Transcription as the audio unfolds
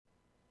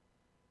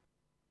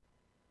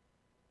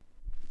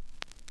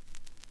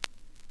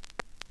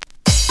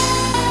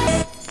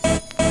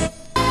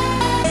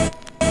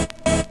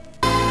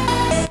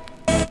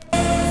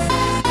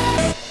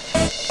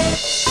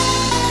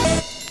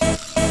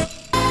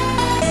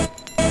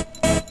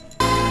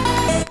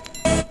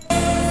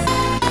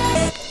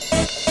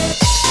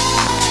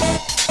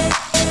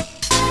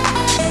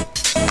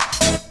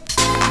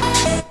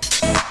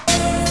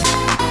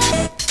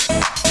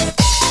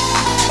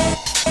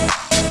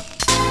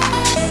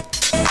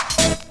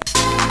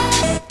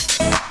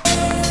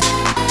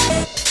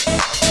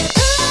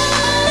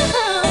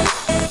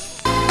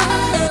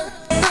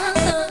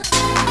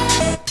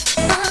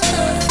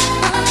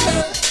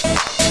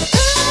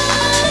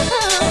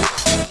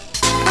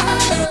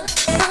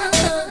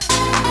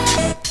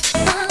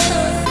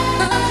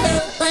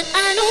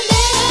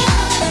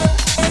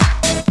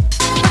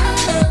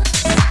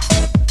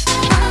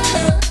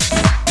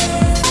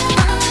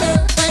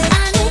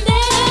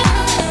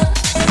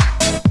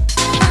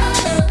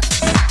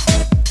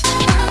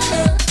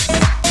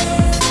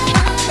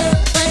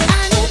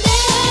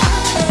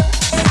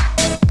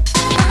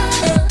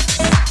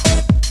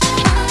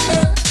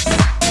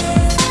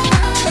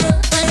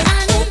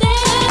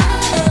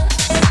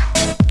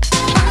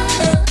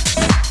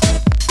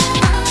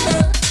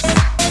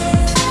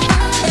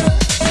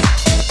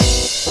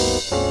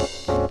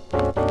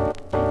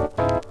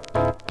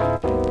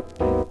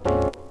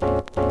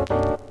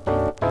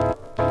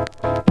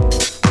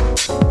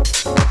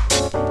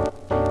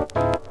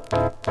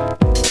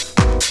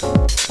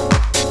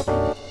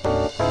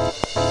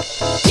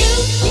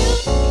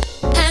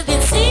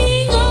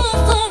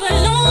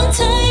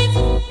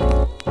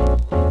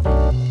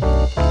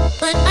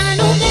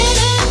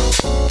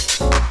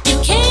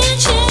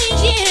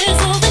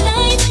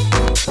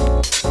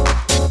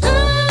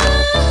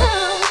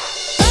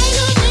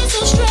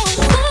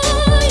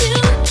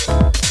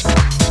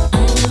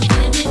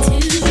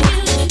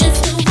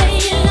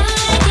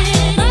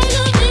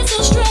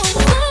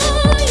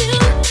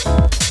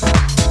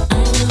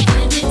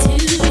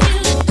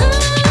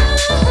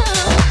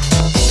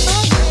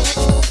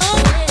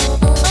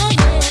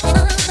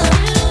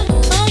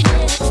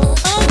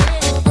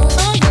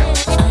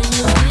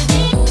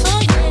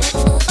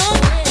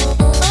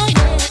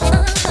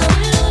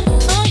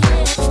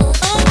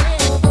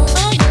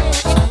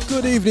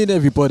evening,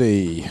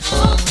 everybody.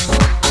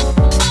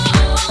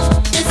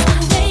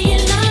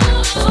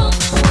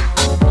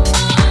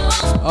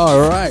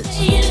 Alright,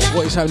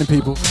 what is happening,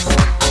 people?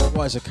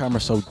 Why is the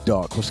camera so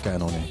dark? What's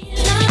going on here?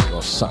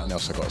 Got something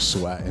else I got to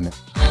sort out in it.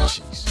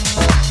 Jeez.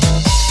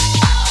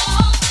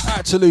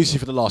 Out to Lucy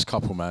for the last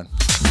couple, man.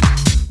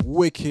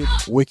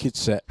 Wicked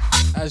set,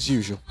 as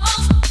usual.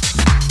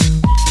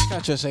 Catch you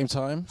at the same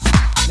time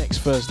next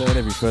Thursday and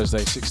every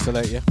Thursday, 6 till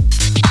 8, yeah?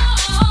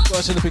 Got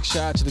to send a big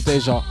shout out to the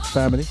Deja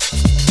family.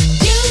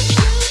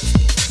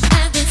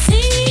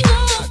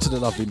 Out to the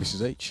lovely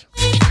Mrs. H.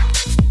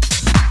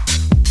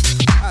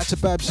 Out to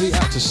Babsy,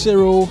 out to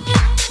Cyril,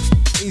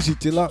 Easy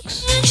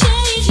Deluxe,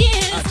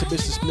 out to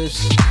Mr.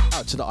 Spliffs,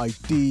 out to the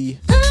ID,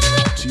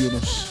 out to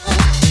Yunus.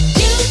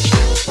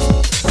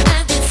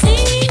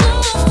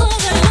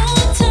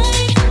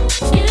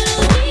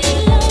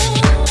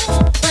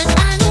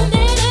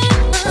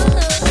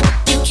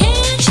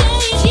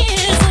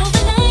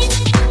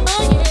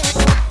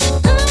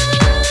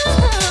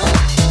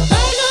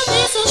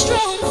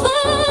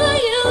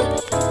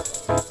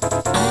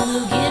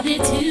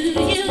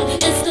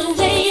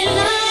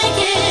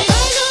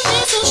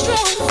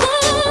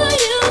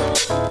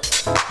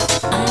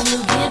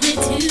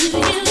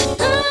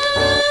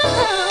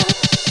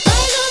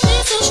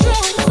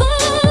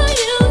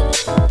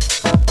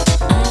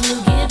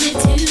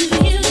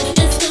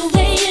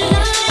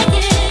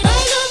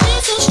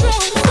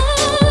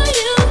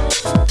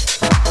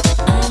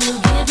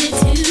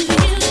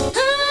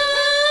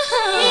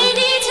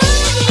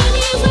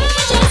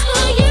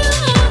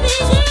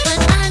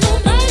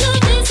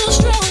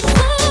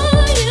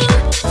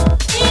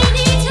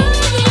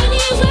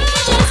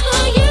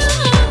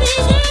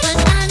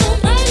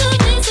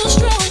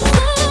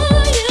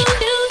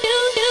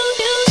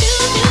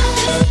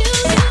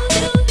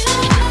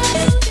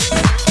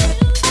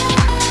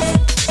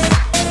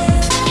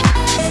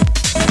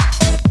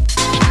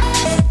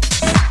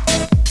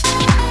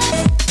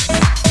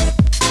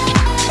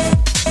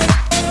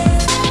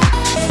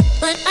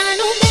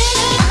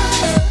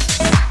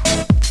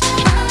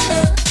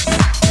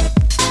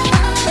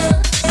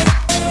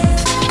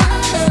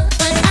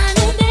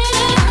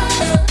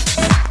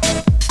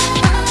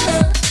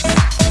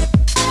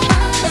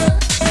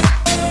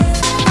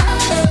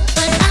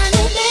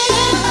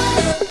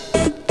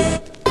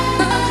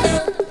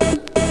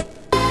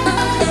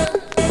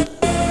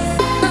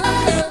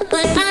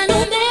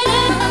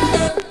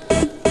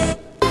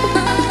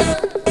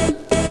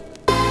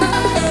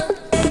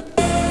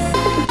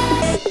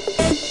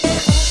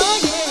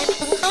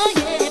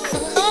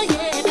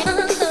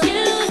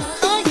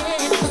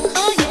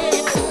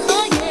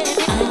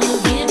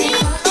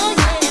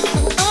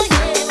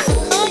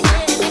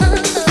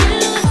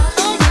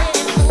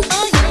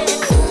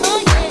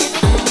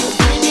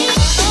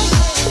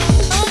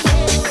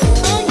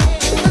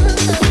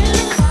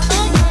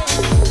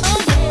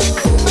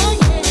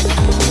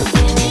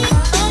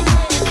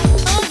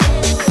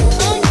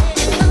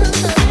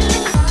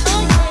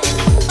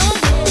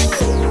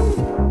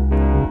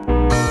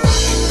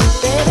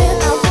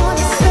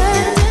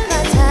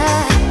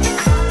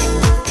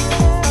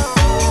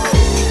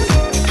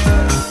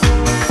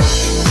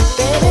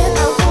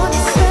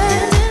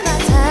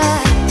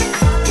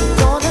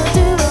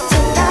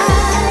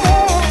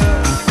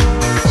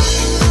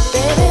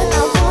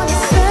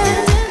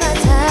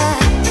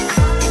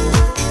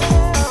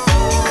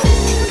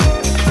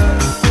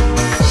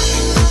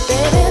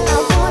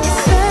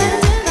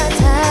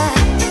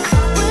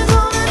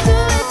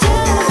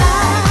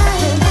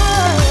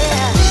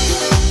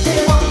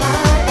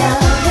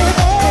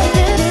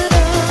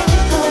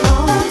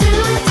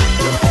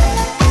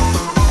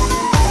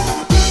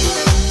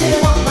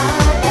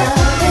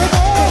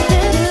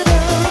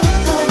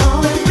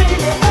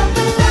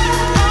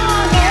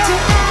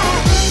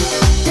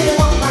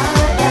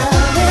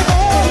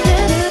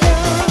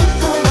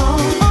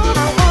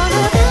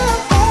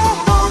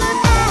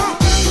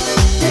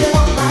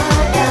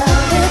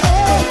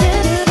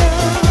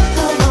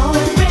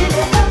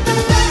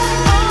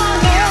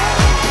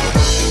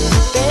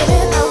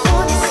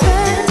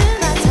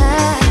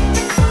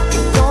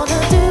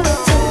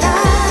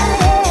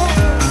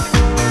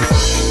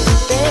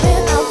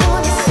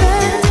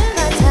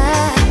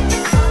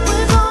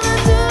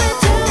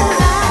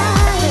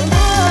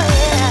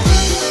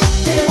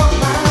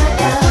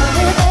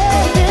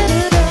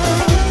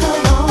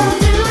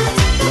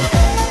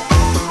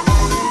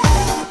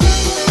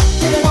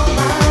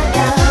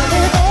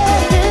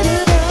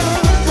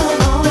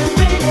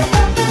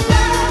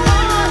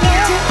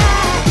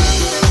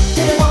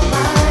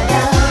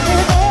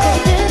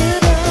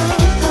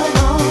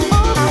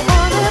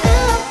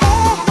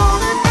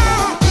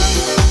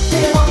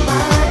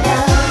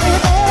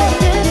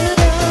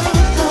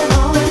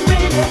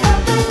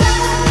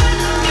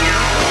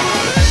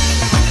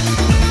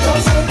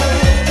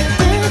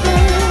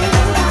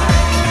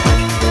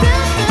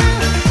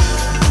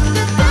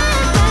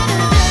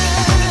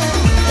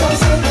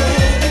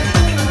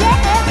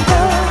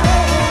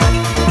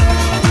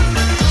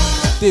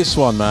 This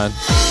one, man.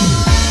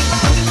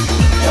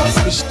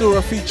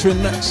 Mistura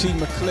featuring Maxine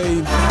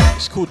McLean.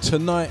 It's called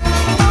Tonight.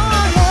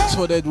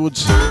 Todd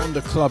Edwards on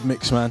the club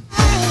mix, man.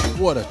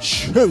 What a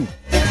tune!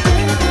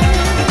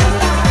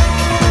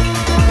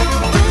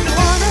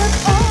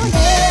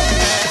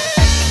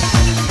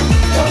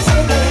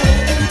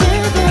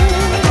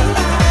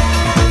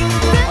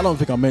 I don't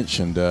think I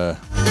mentioned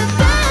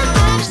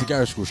it's the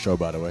Garage School show,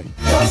 by the way.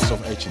 It's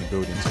off H in the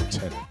building till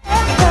 10. But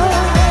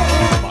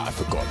I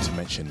forgot to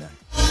mention that.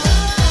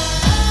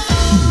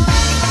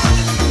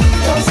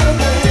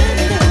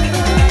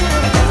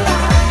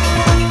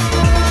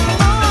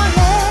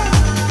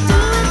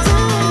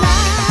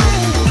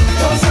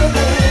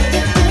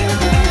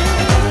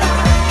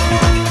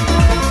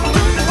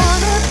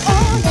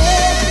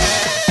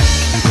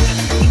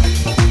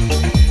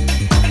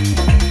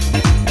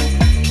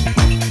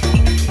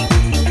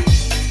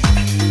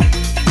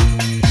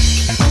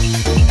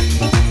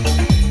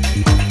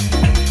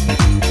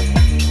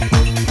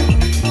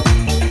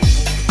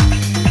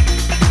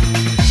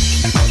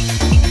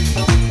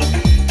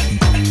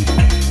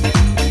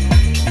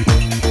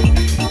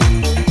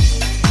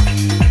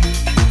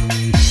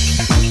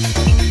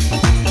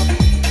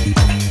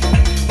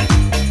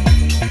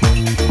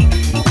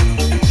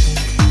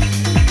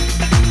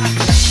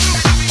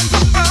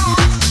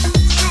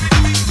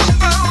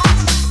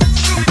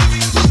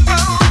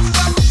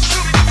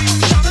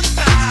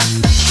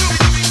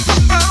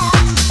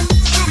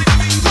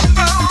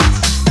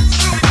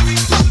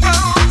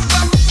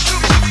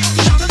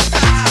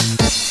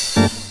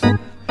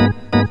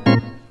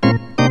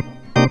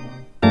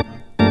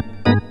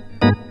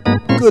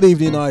 Good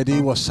evening,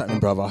 ID. What's happening,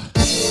 brother?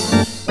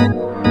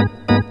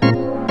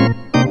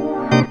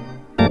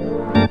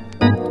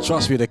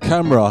 Trust me, the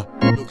camera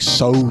looks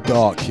so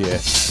dark here.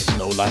 There's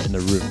no light in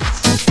the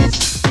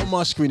room. On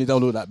my screen, it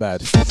don't look that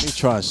bad. Let me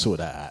try and sort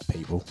that out,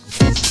 people.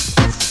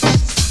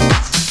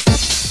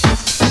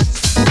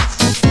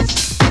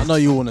 I know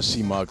you want to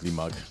see my ugly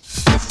mug.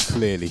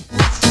 Clearly.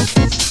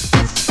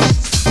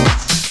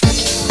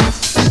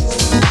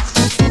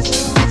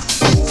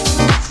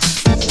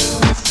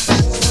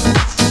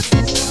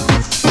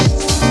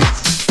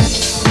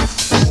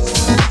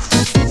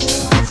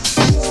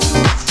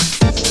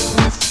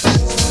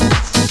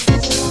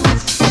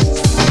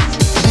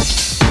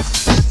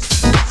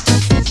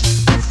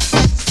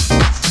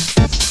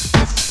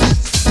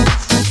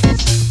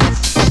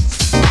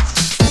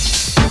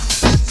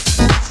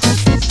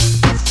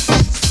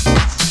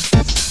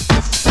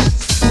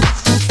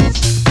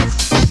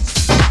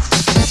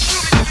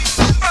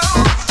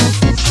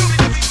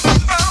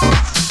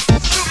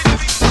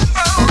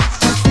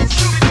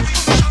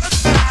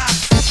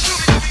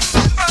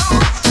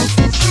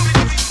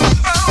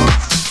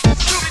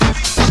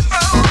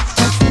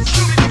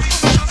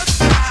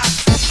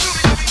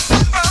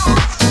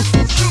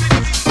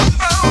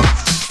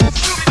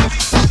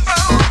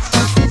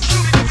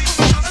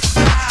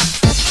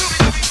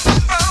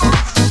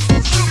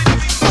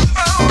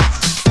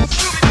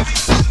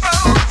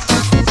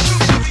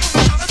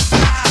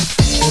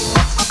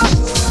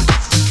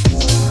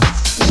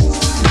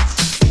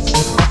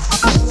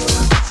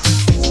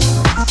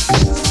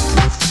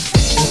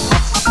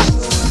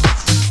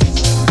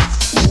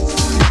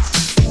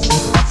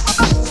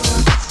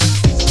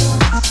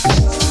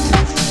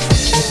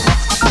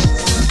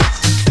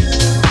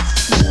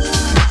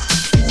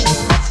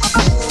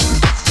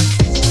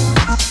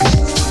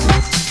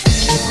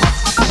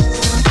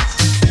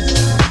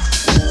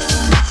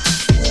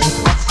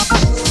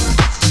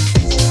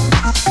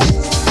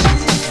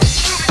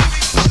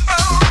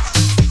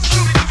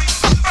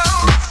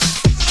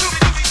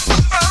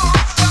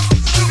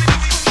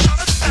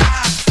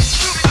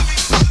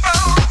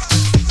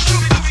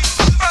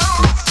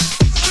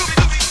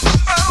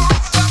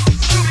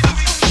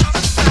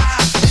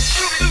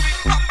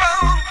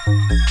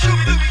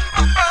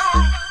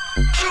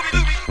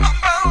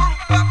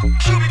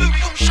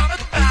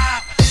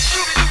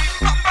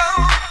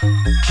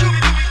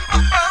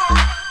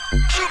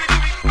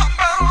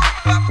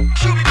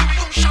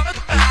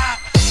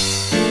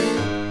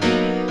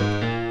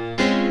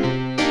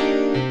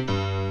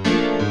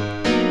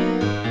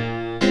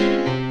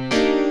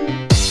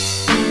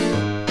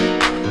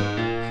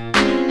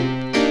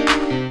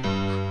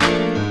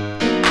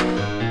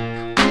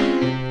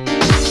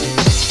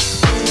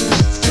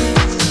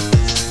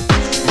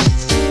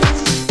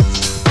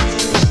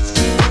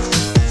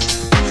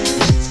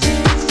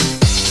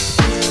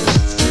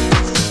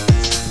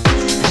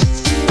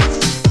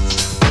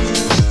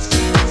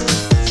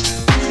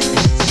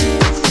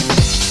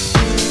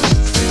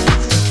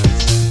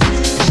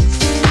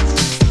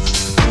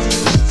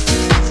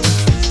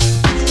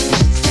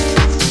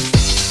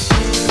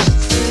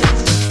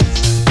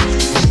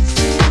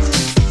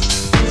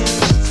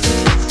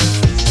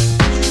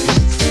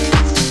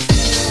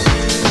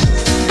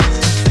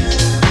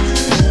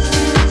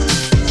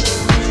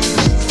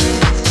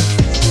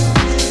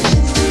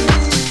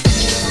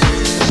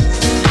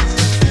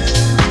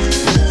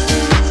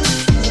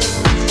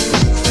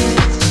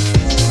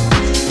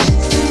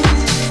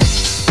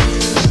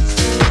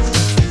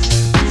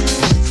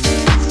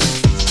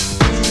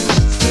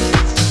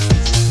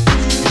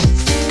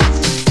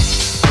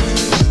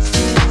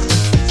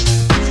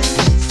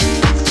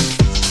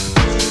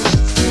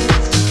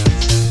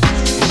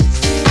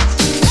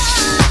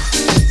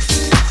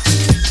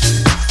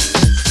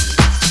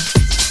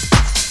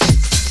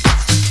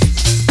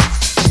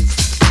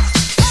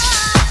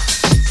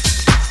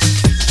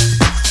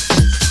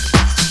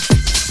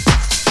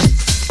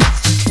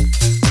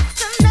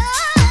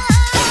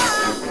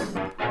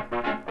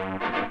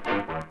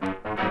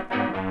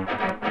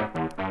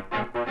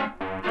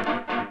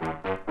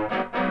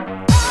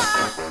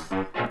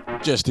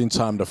 Just in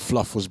time, the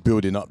fluff was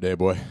building up there,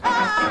 boy.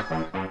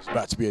 It's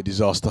about to be a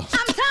disaster.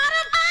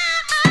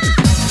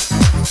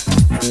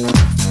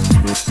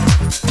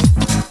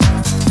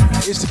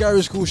 It's the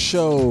Garage Skool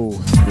Show.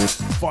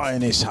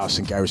 Finest house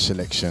and garage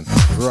selection.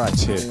 Right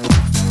here.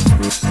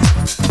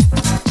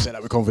 Say that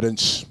with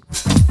confidence.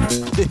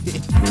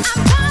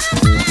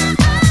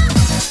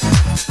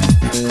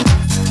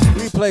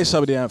 We play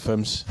some of the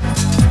anthems.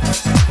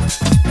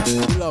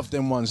 We love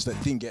them ones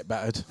that didn't get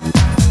battered.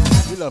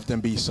 We love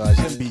them B-sides,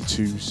 them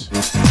B2s.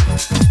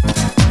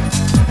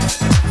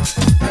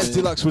 As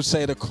Deluxe would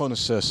say, the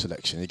connoisseur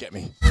selection, you get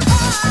me?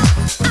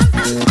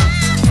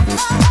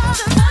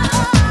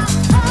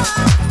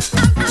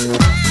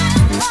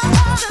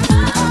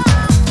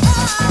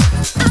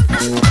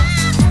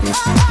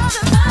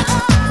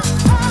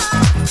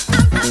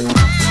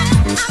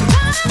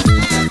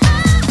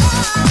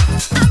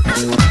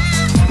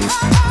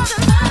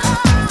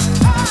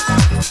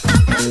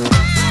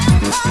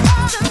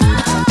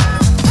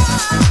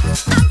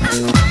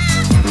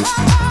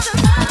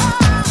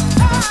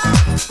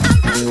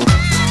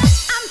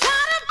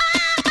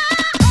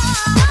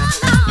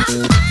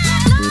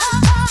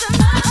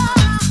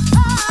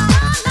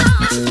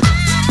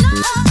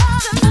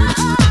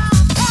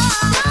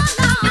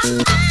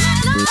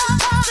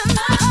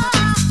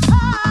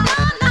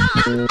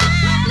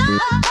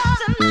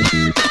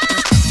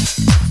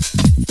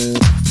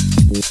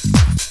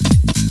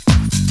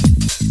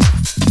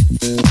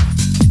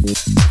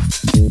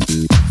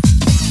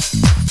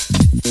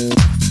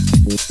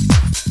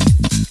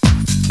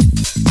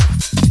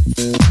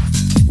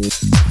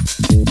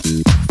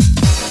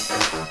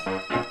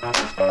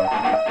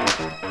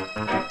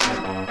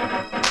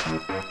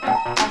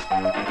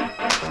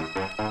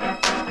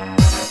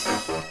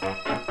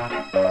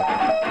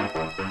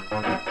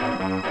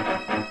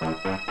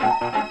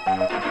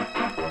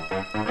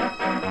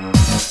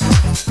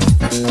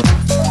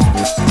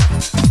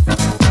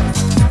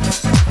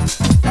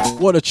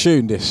 What a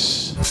tune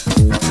this.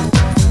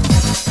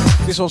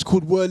 This one's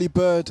called Whirly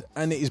Bird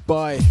and it is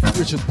by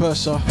Richard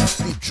Purser,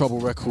 Deep Trouble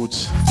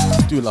Records.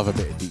 We do love a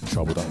bit of Deep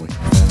Trouble, don't we?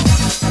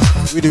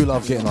 We do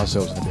love getting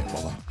ourselves in a bit of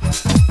bother.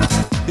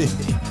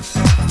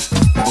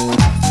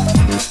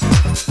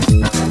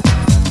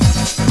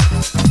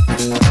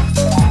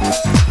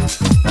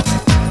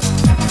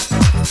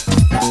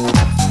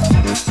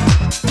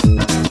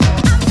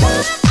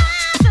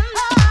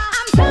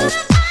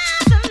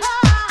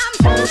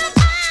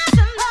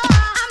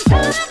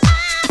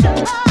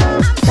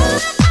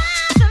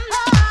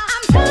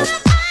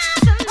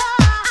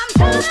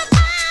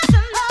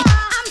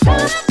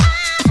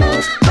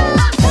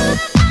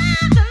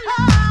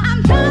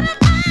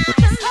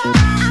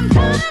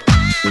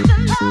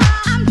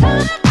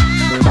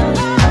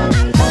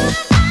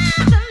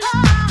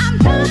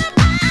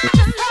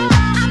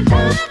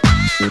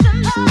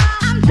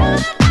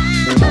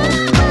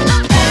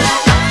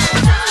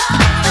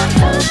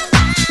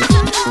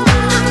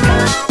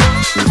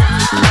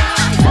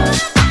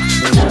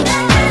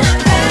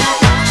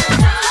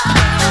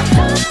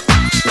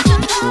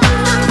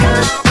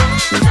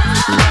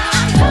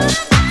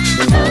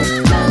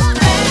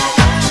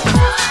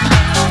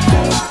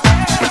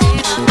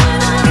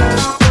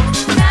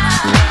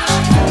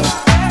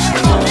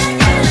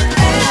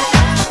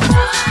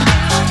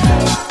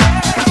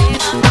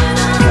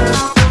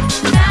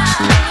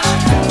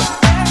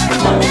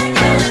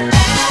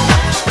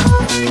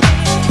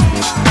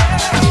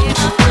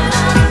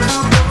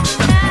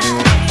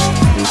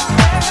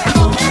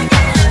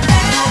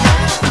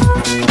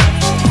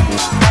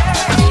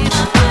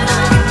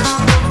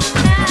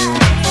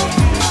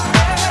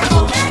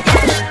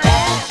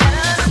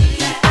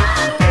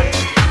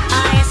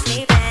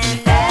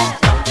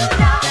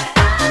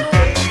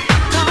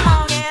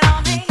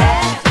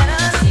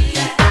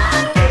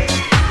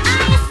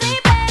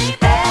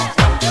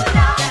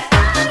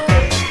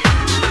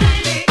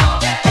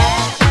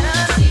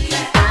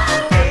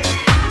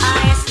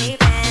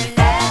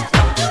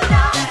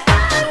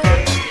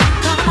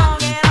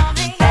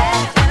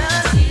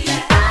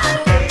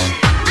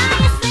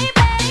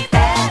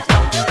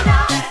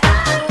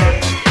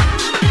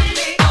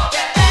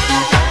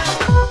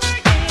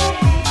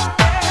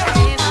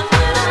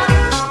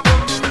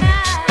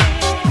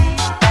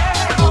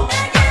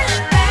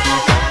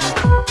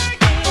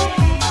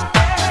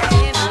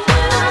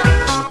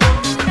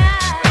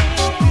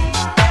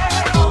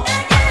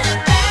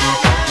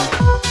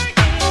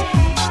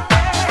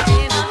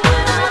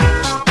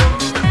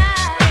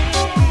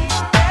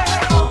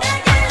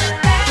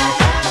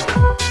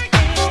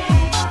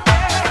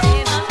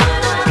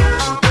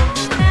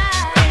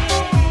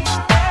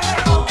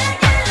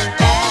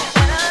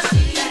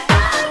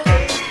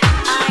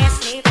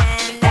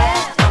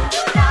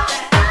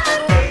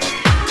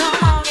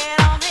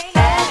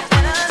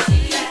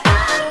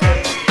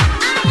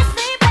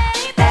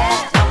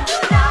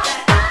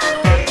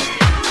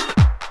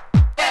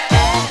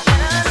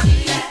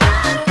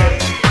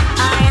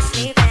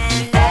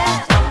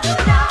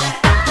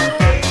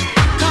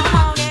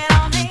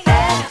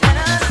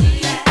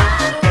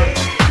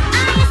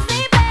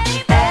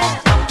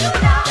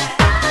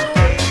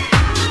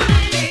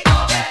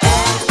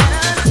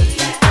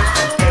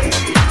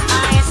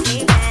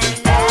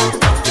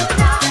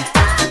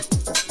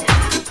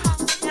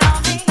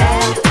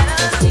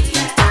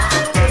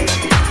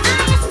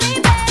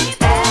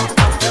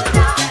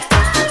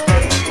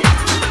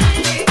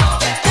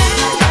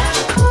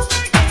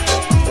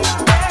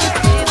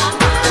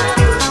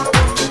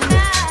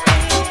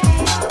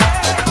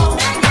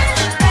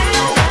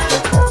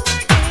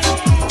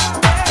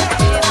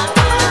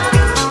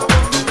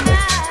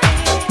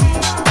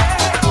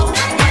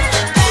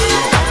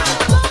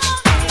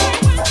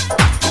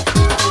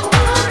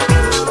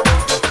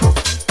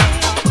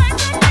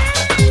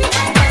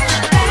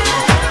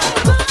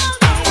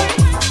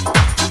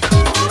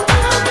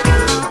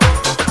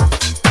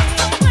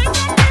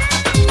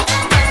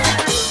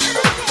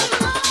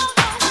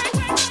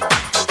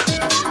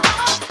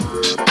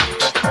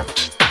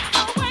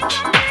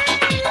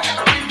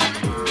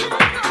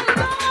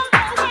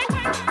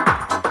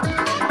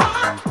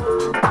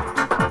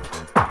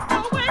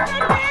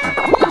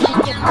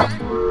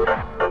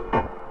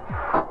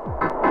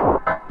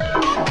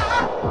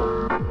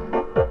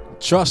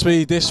 Trust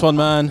me, this one,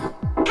 man.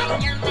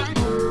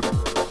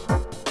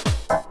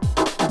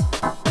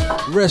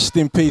 Rest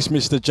in peace,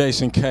 Mr.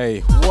 Jason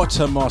K. What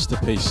a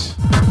masterpiece.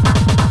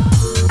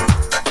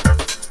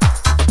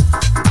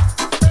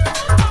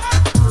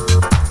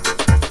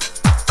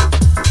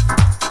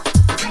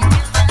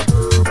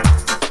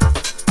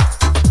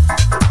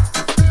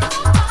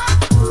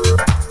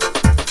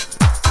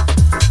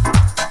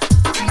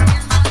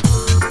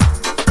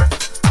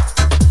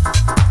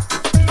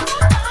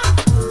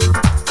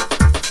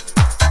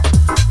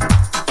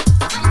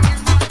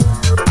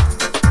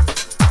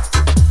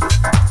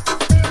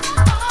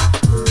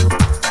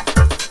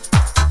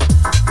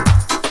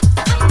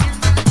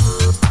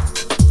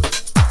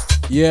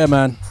 Yeah,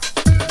 man.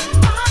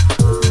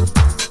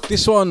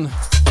 This one,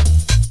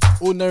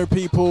 Ordinary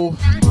People.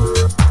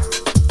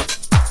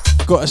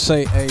 Gotta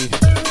say, a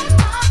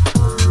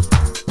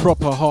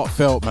proper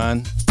heartfelt,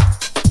 man.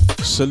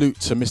 Salute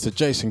to Mr.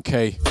 Jason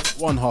K,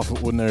 one half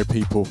of Ordinary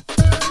People.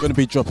 Gonna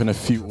be dropping a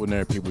few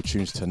Ordinary People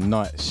tunes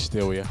tonight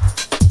still, yeah.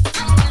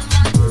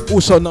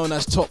 Also known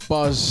as Top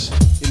Buzz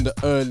in the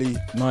early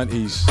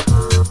 90s.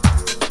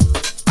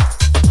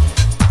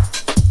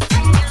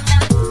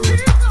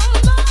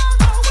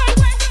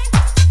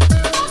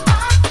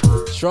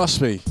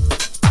 Trust me,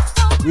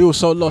 we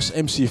also lost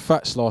MC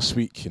Fats last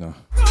week, you know.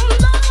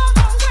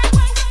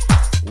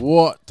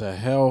 What the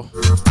hell?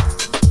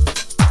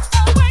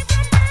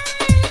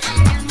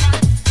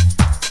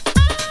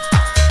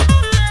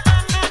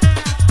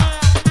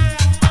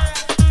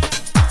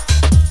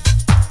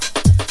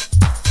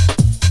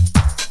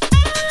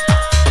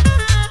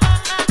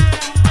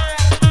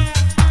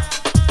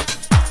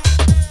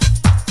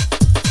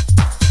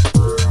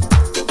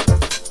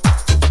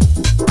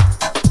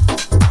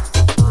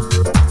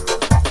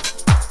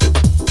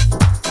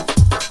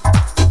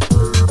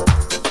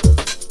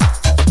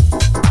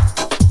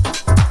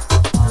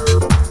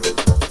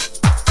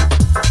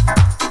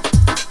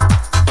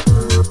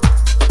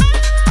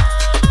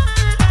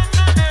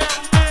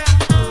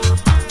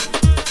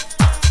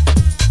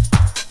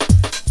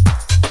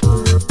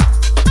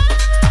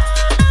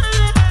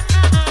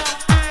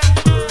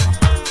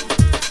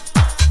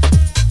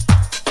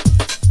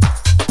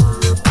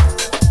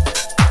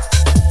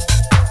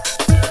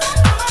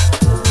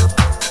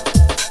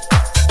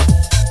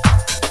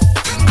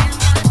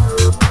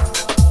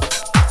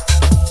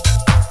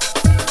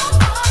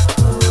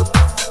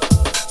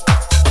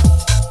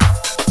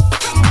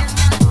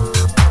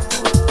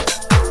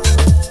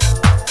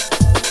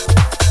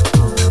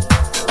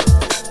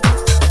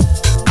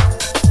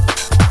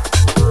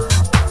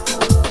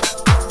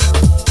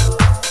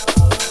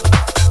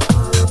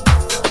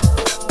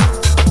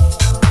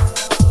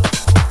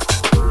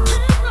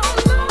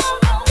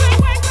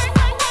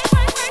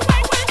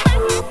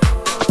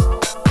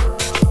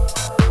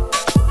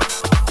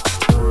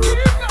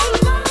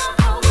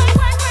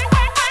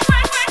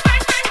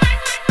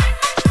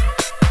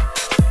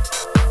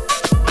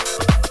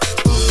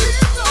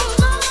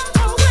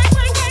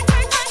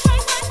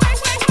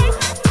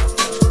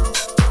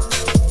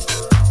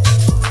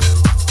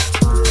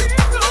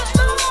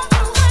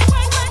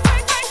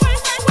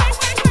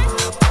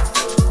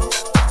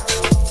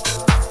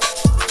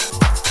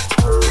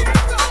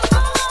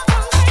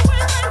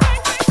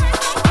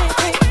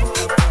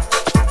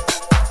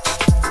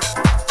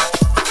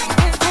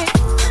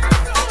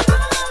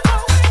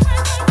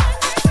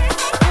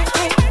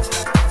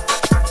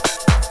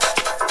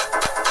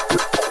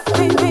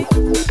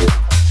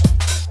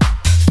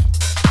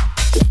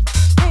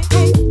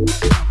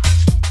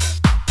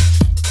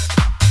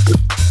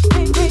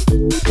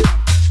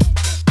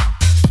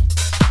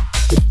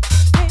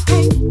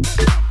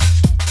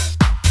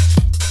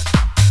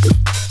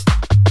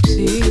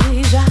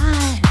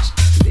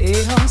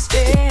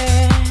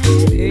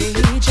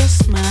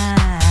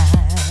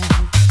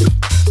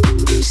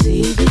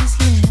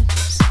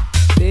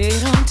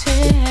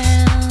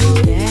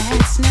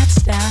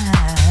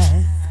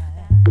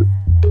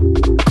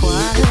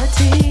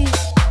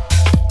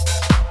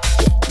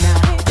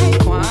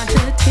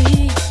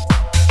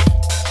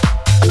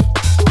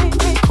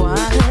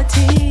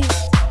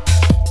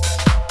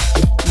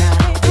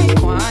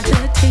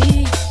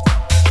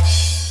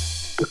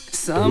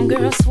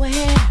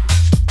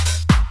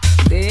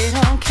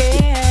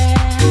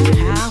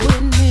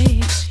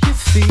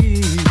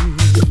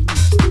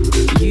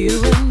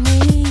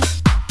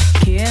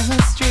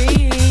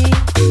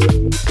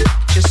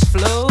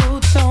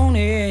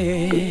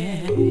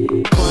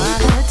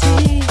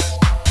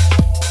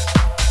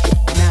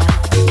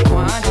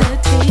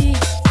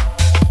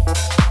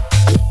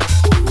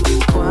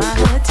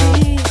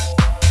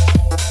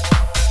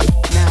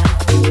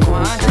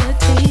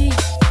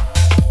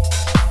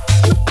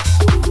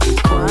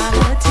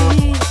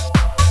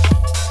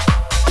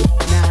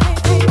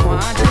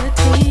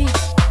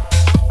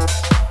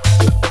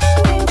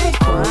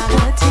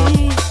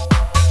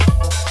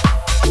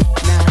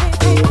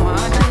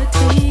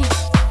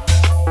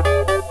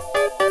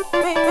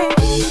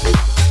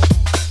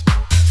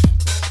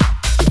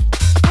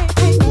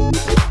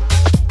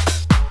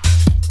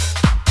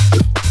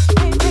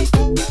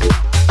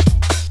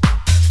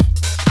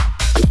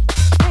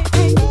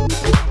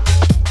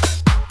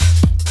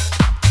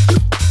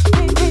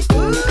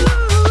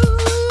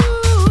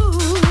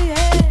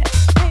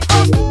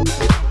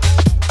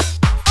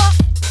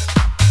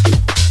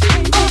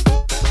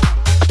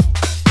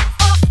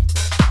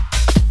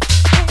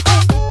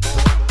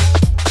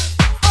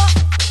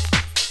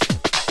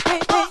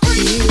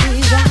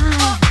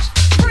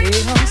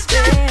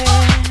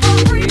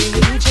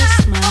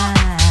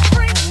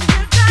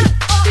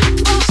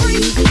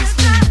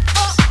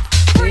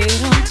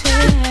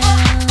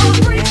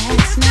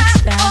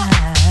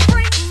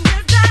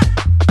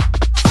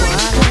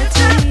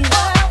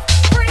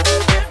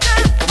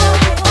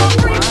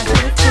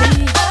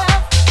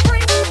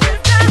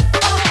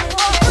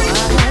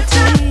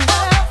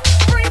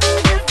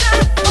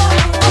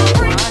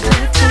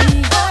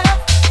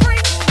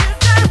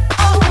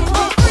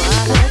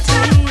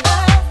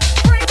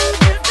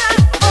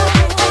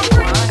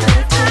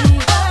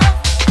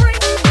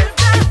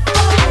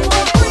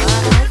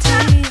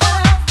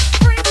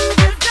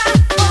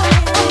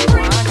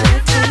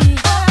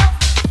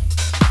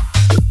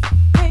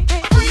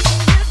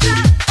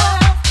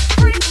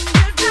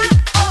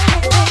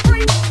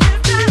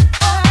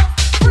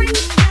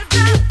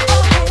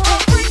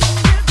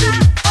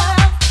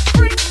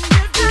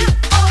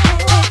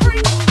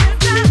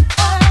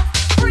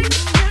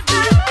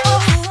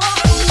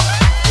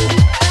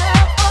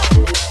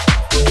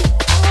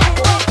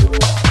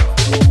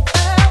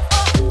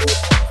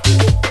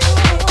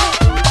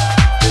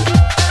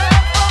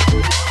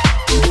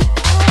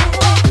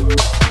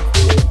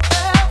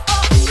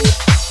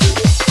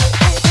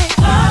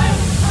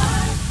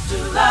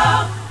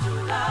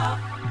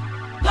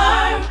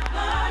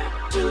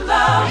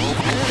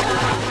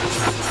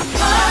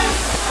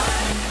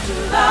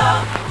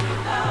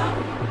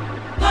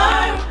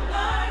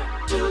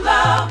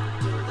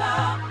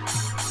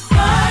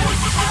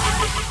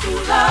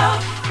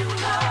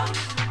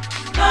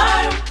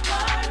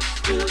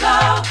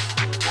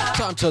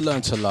 Time to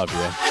learn to love,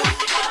 yeah.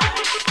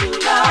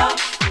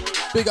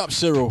 Big up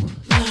Cyril.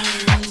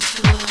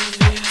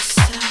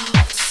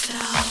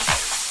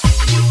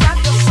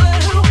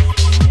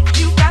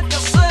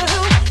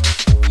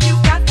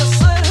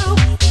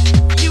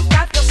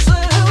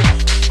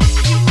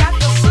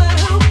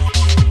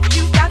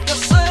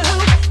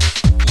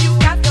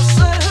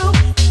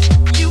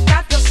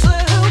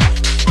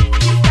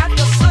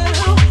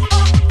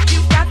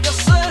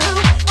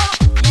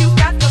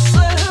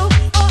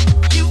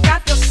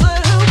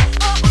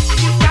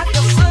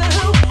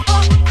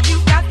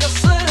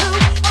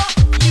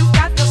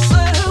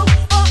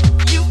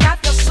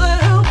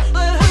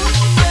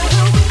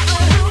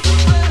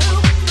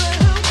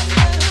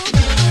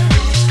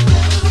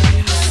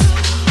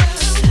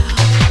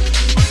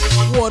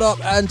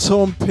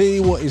 Anton P,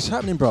 what is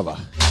happening, brother?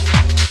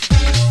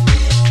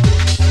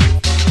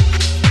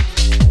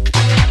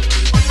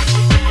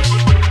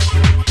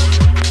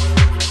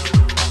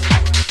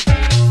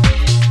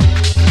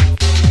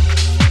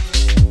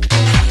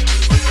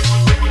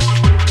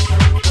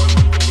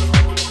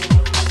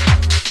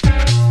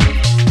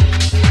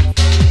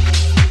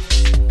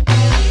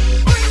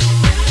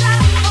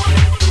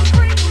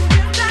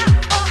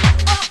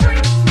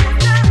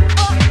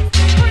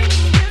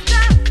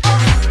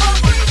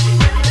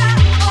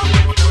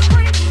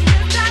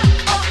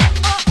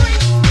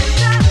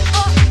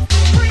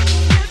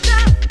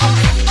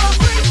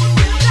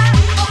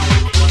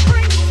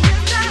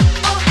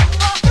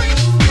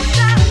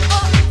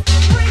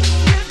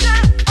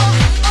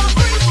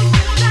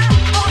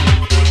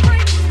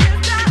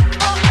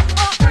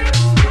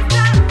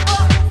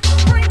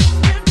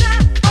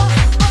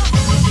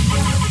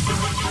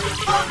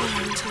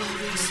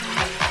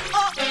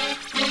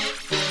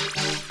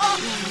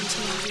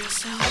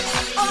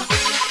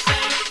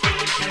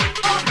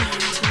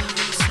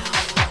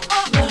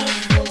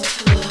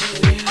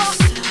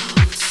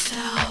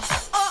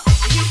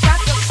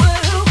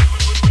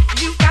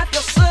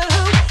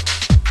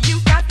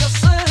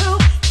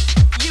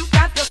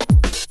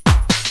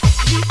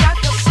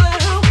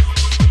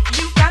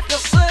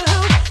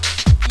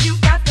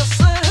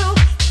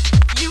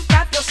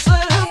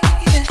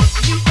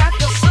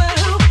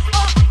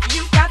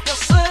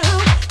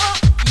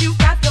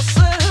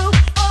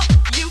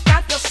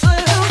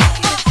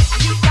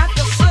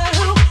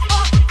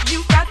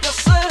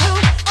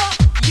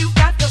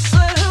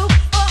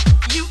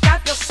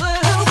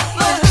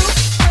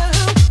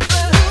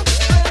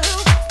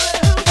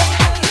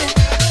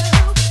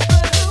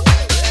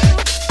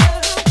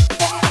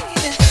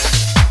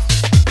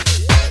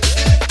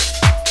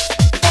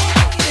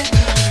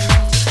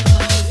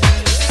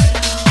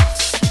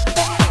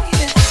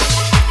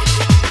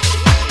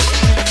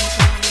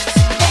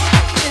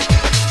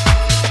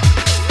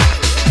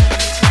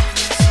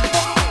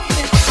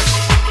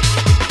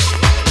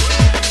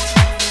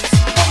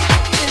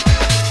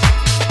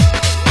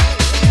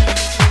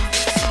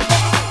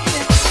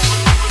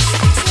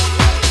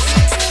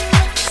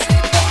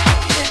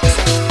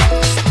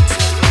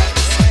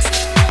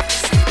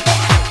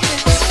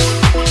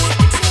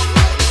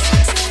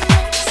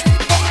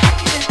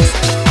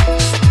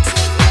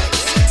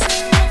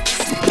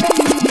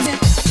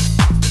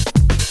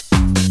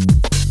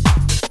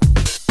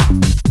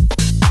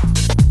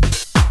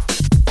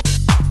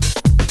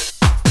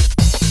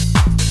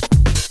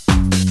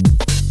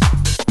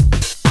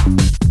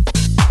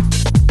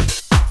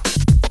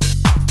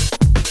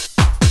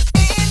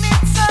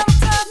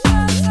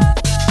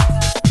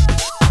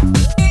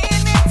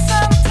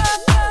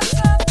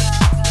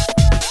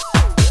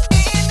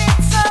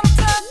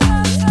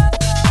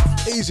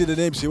 The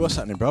Nibsy, what's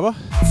happening, brother?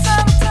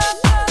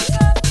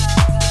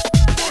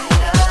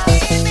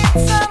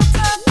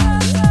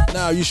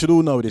 Now you should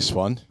all know this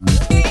one.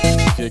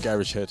 If you're a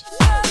garage head.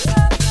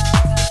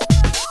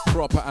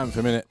 Proper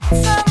anthem, innit?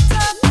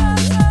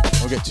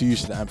 I'll get too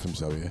used to the anthems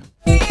though, yeah?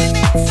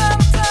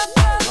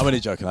 I'm only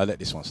joking, I let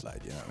this one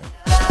slide, you know what I mean?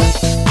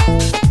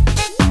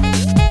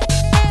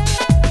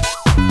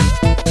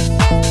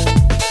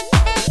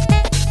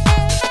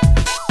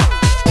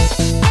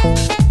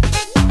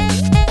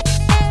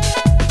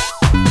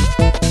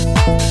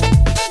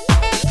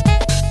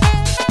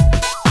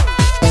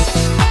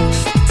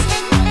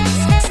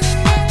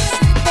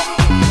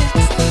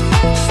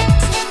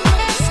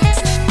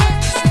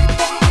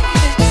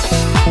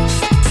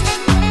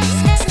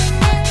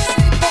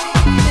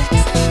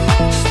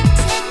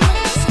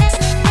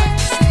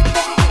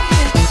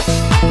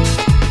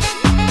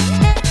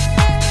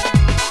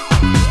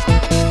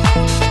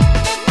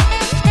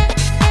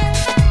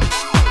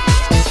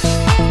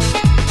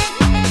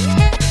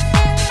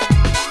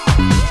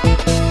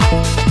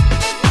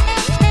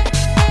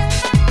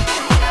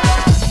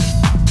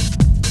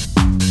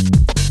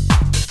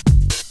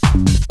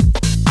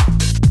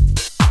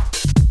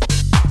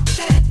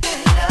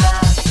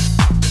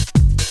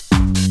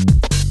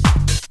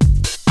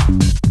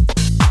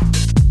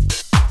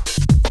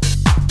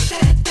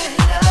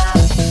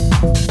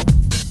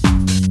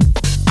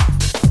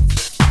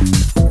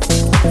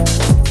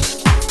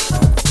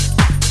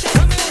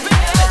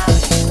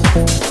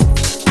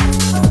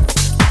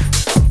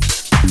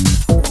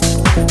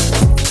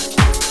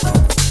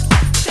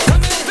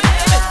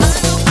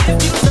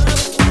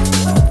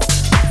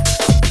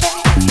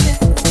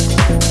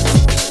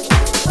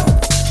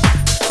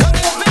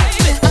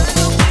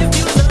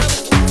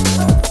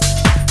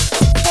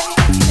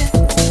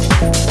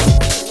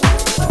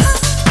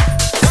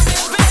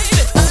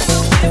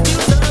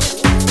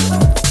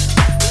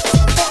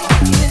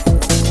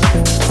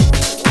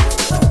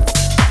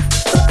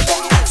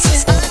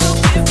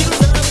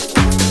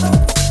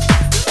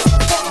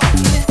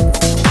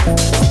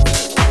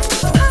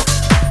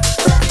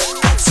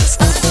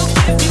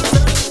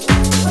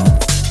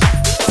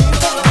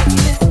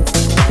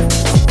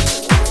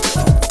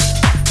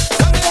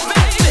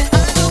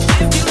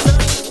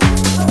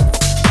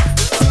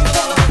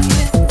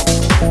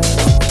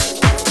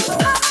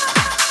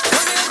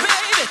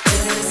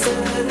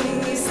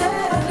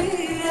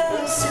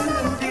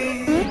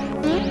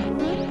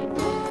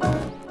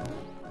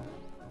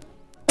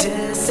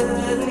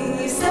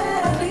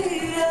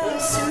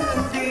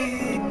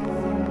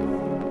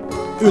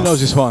 Who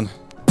knows this one?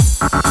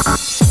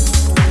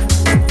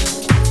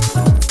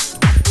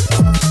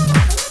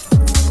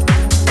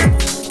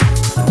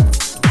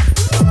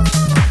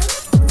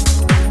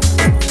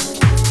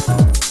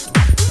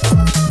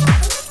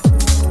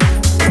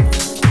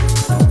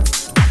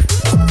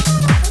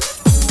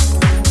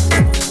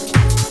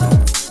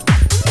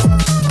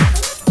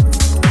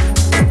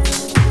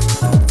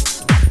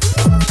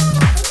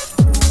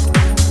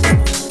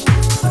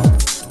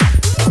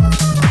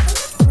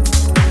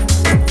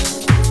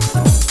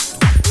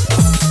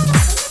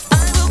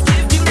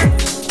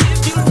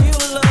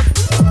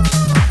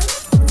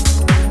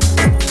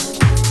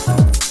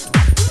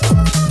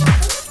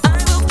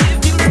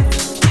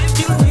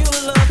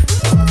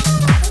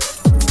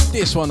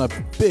 This one a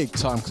big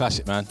time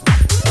classic, man.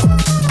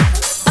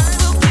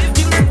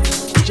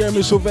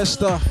 Jeremy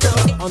Sylvester,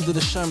 Under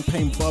the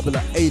Champagne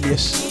Bubbler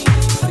Alias.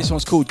 This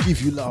one's called Give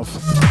You Love.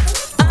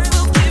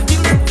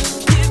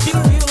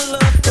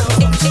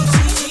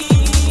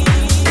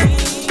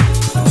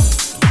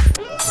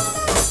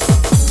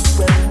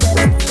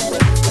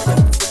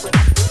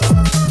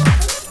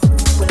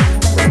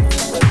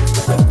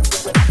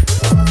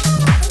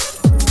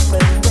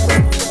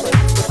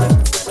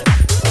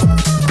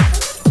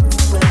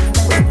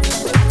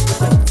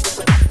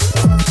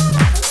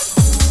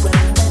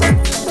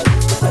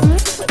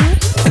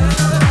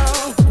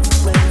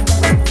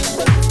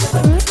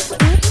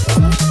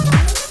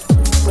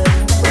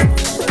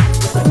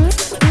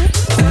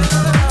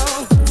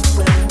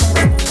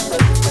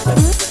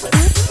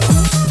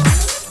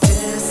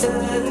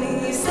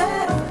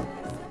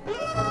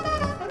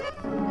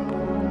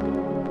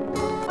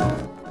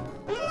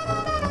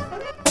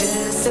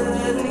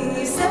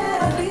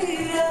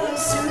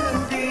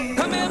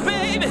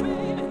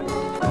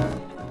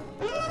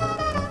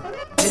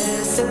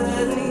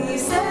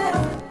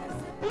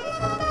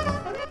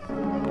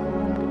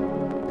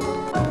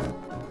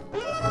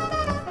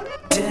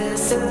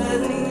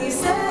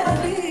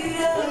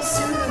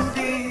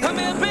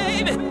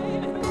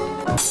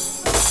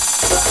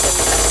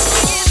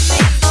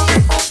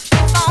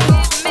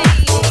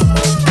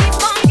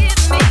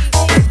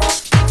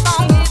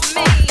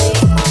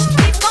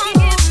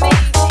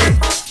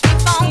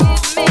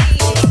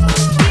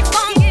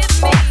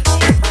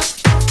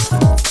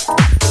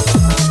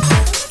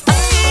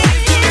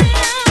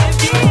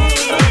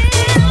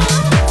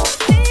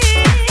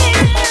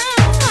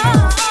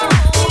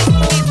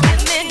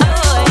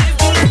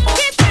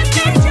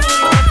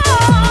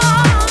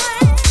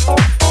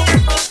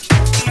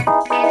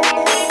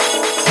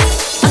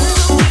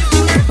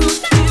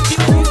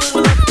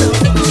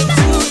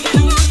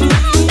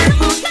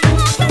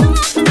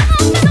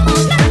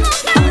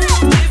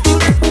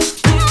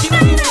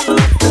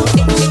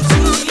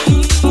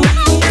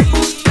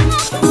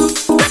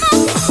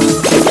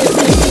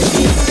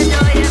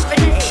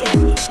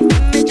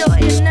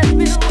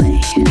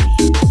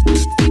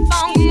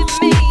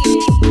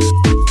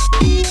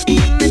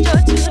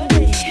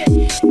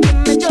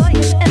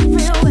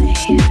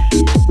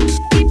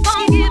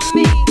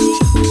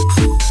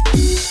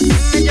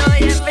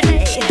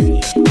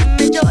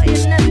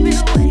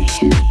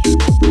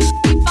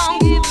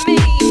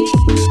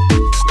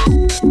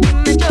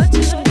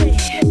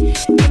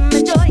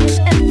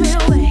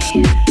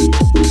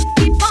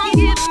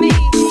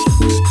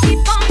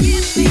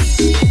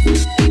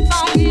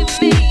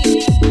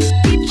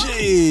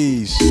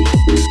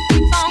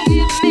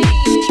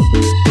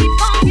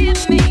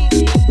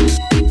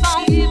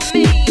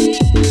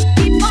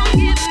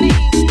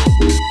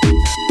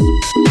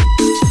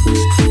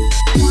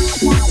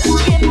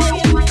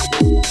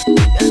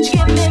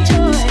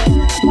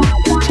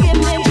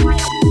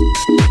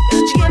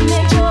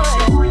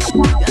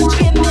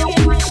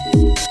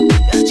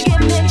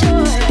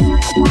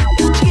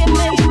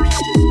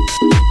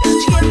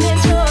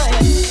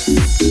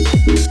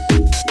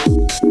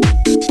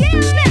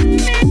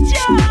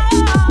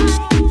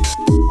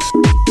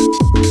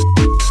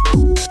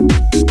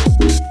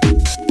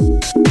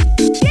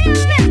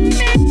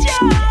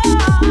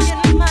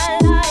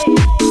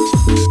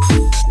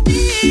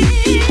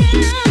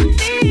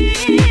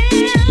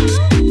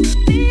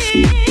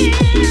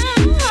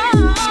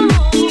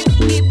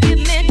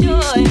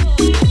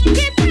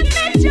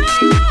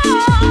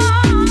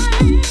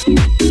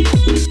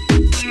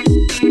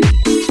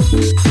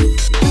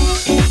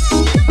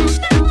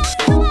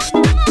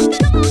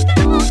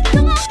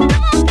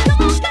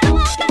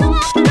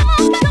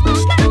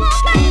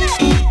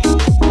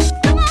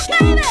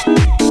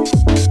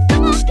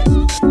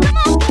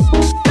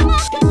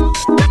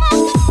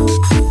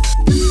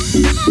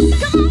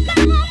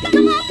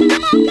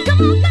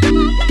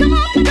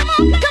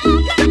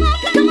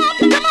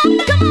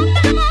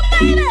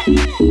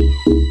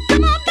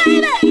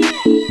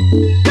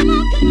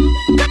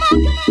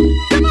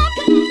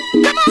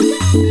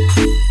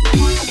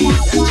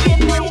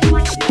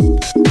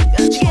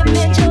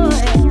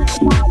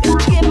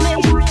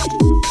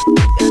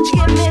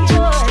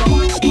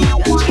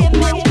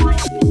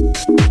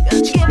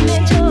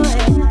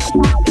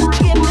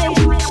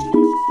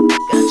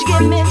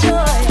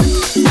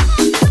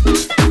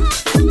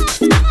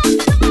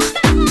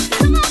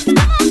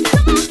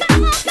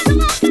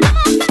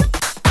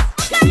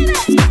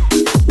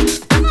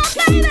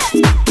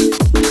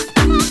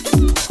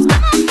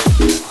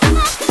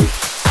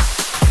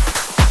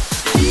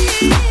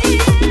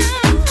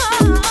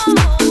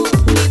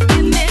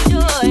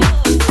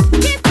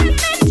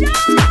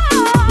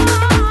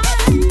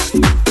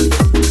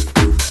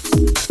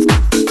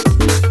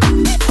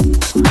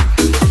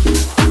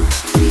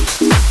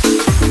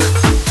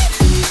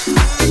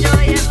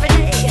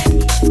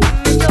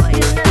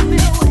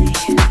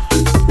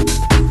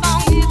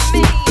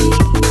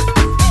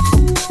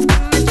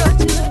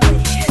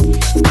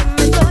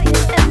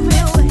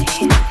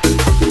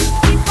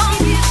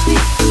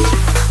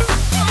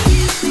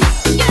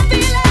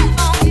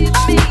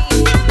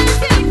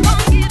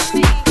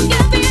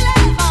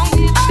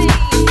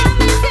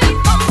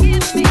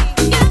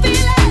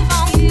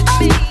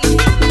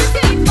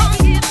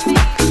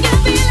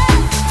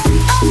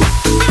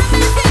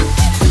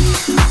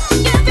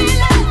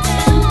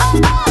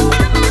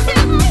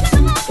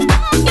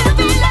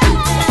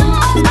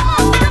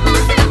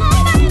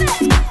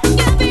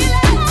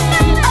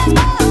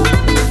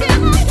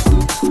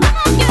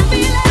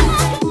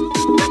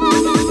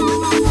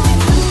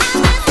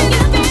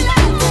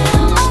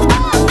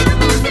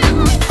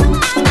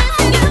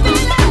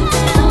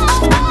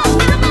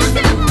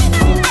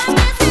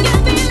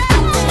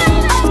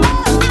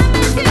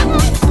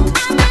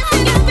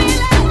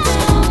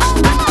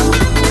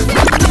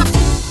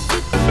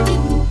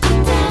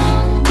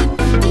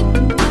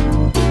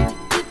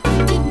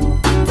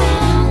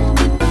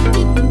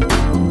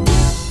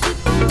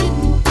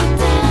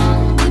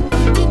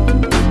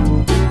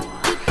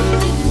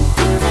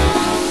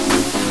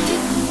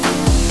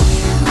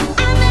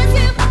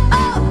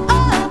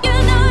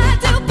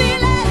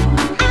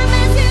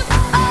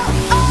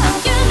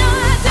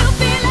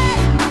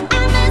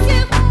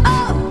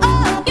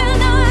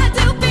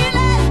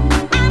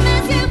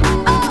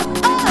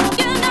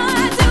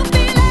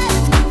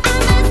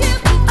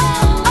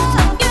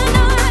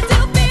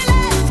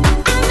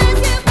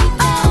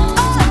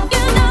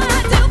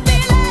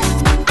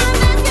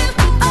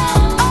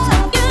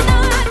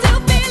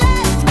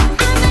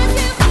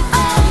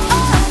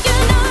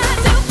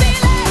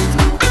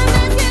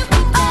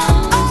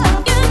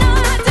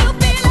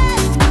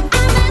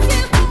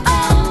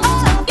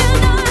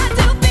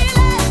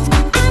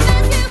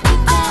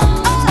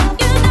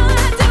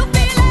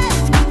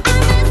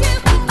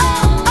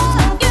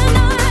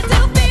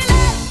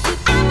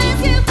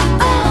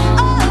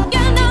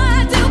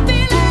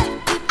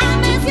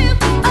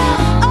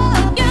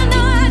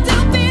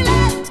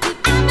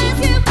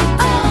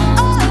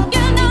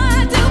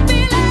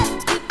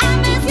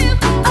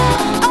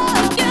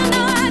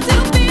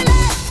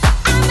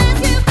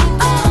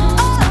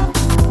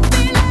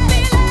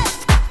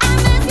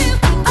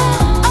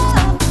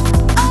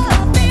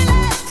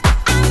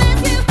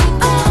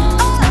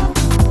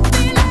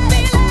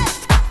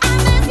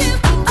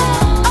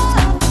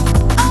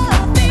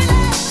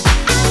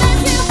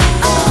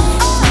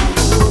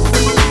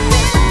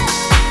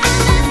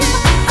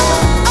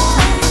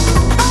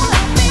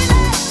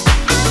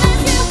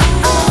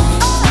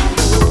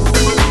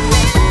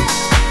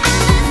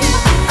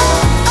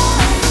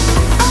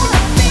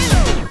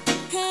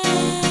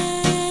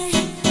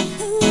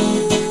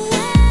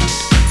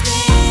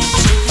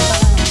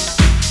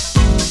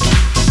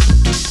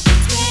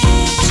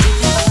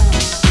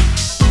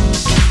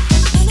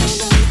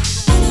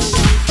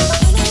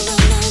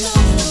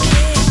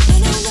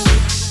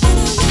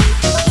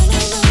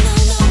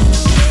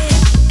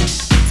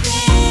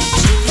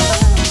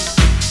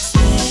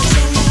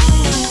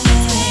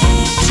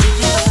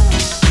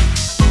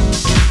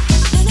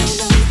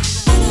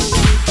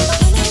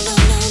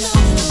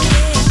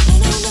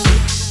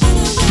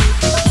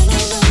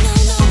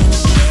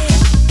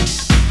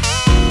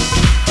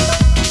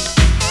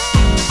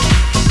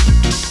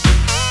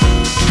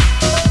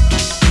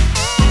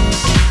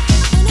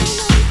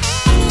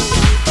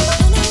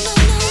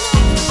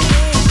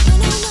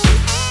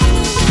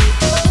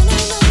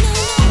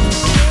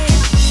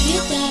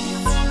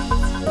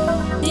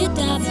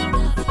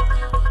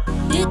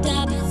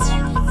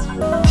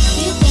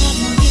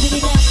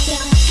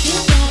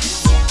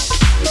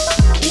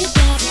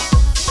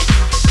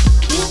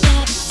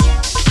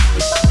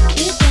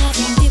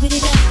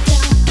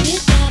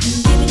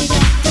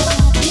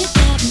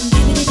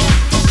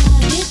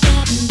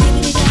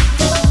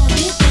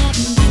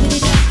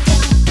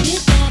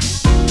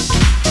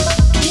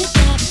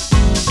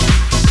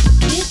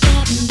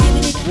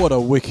 What a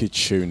wicked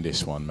tune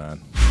this one, man.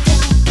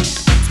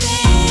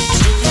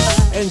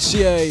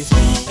 NCA,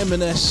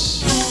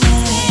 M&S,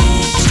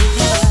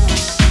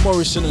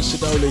 Morrison and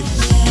Sidoli.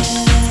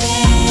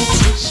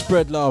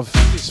 Spread love,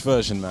 this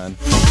version, man.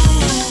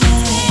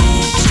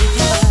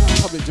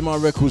 Public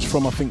Demand Records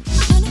from, I think,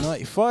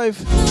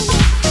 95?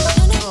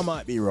 I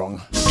might be wrong.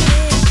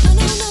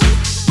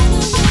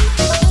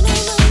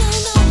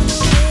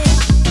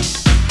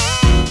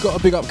 Got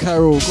to big up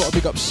Carol, got to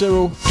big up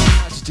Cyril.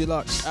 Out to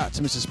Deluxe, out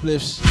to Mr.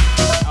 Spliffs,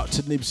 out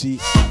to Nibsy,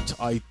 out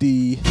to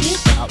ID,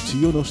 out to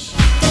Yunus.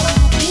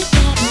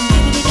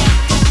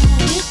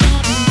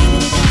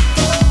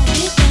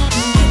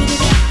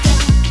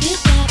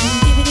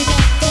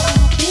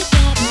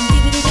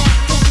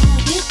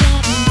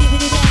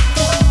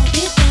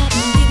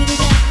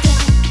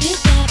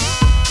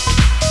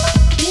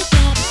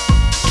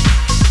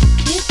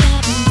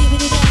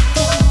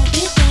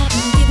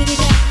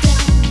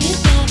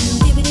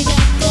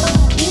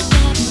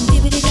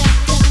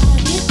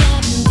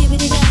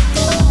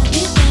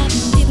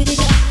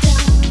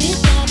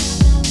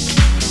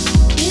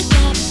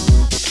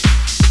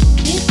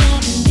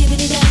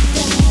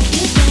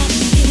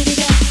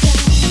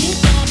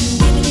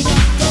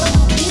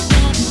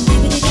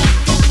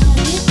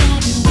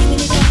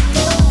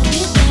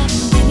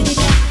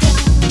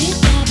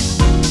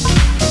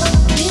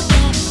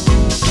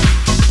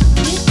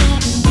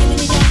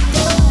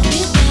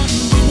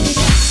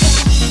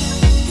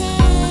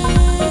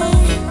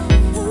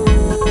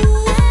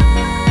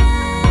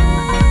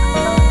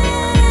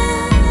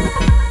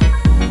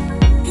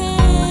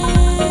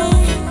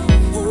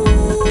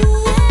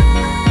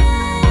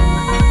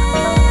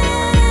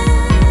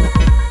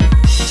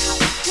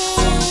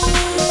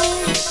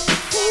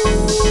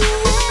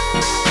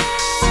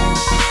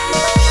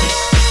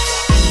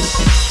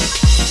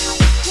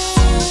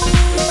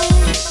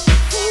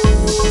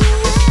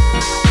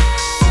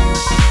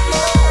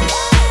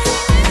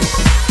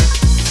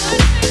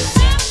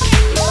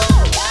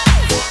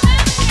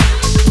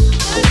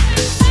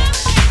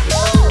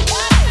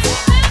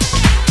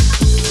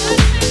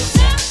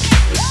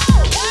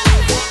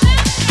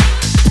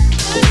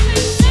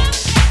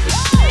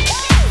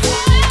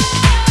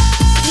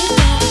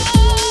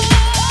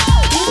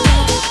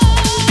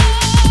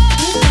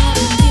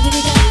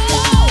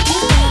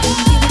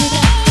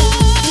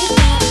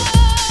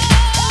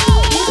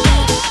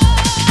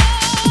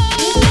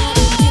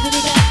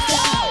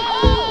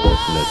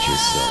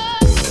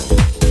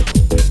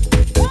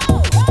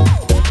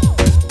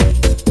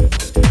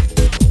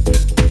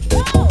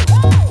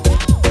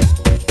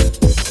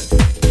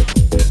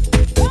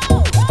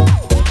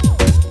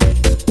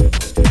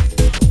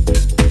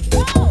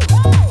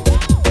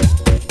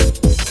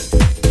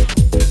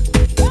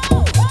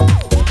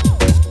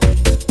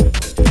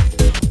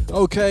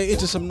 Okay,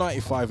 into some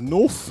 95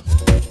 North.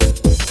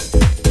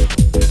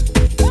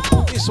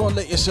 This one,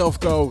 Let Yourself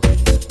Go.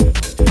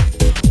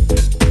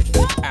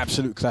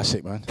 Absolute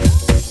classic, man.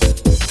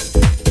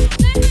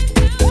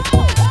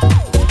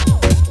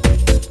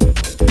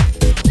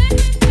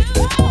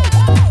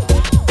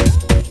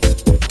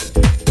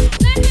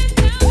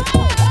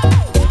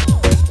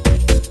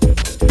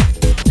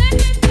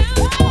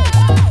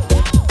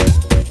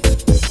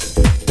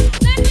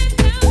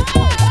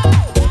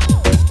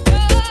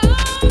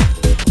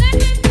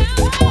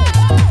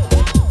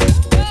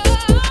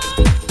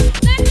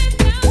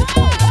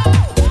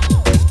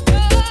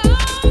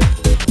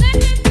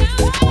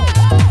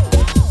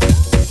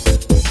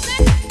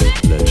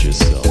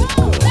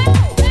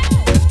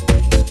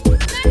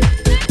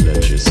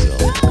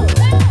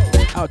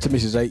 To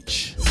Mrs.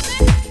 H.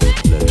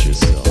 Let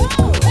yourself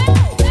go.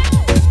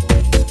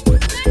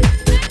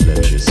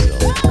 Let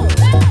yourself go.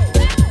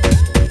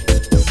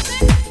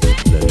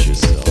 Let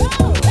yourself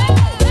go.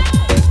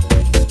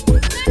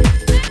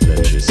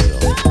 Let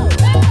yourself go. Let yourself go.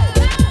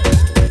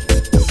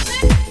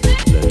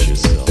 Let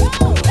yourself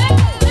go.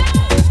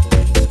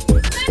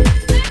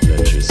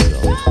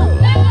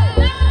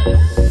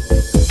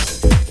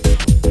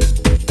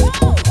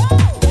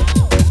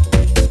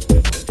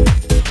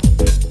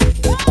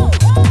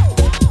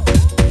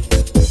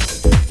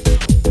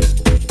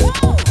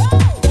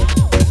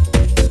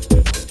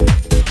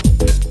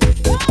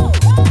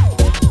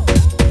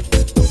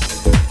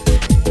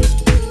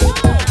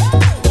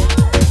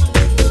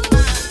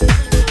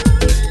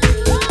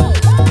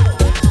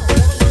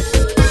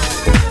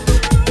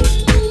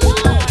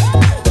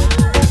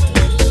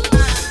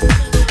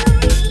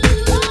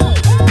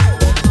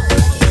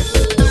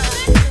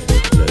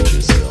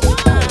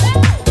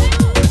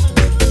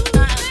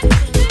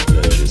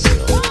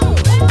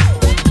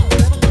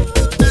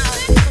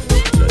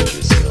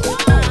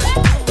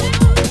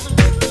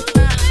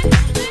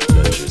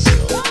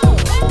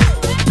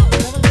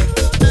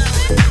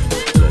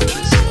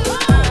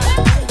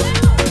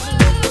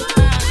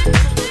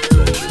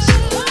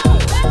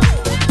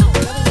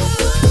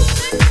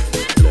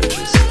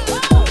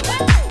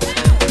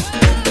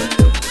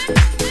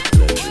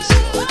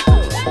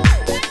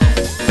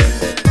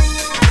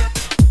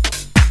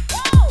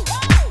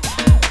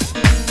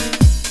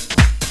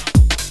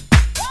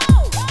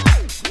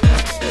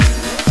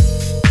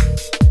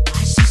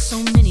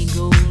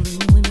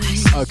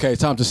 Okay,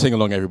 time to sing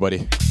along,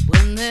 everybody.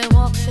 When they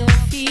walk their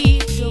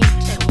feet, don't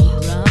touch the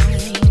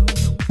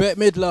ground. Bette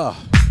Midler.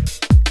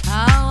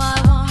 How I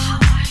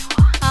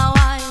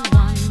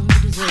want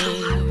to deserve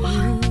you.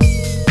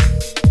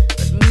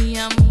 But me,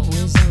 I'm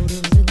always out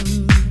of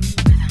rhythm.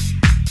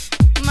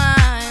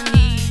 My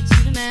needs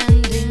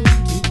demanding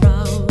too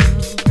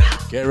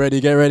proud. Get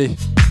ready, get ready.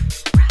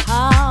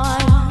 How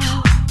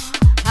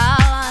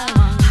I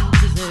want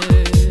to deserve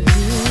you.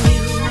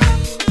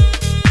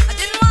 I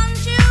didn't want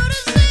you to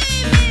see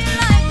me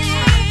like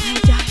this.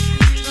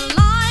 The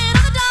light of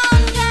the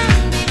dawn can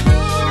be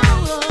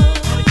cruel.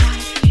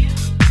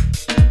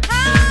 I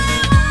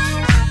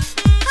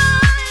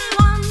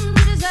want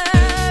to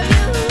deserve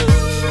you.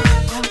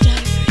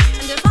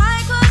 And if I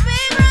could be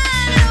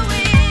granted a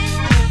wish,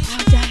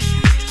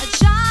 I'd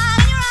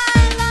shine in your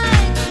eyes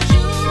like a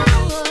jewel.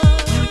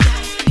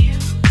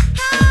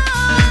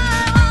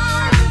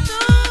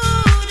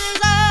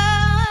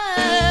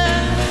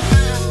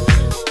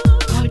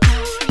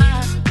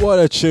 What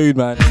a tune,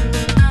 man.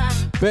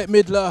 Bette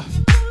Midler,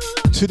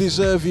 To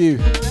Deserve You,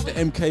 the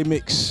MK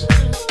mix.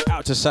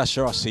 Out to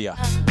Sasha, I see ya.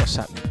 What's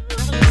happening?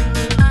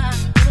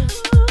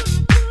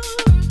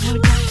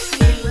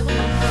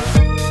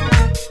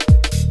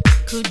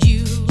 Could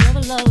you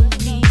ever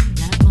love me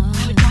that much?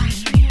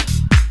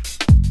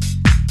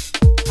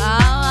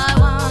 How I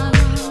want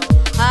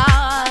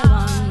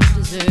to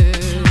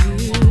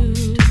deserve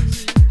you.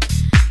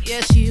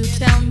 Yes, you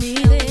tell me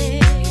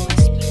this,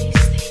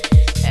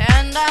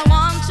 and I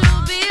want to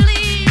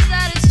believe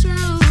that it's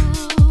true.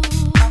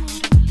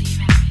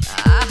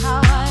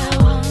 How I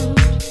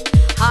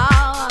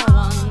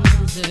want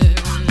to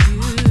deserve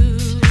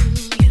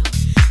you.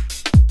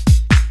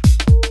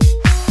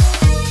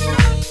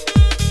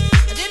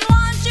 I didn't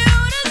want you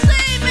to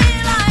see me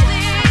like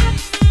this.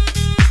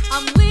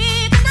 I'm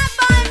weak and I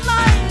fight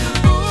like a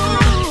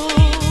fool.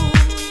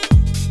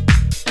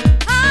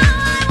 How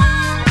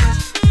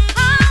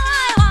I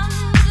want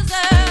to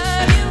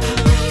deserve you.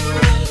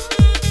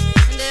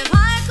 And if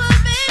I could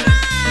be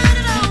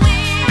granted a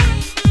wish,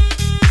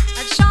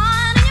 I'd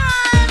shine in your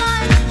eye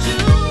like a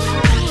jewel.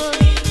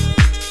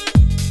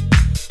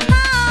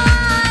 How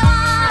I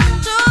want to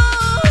deserve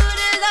you.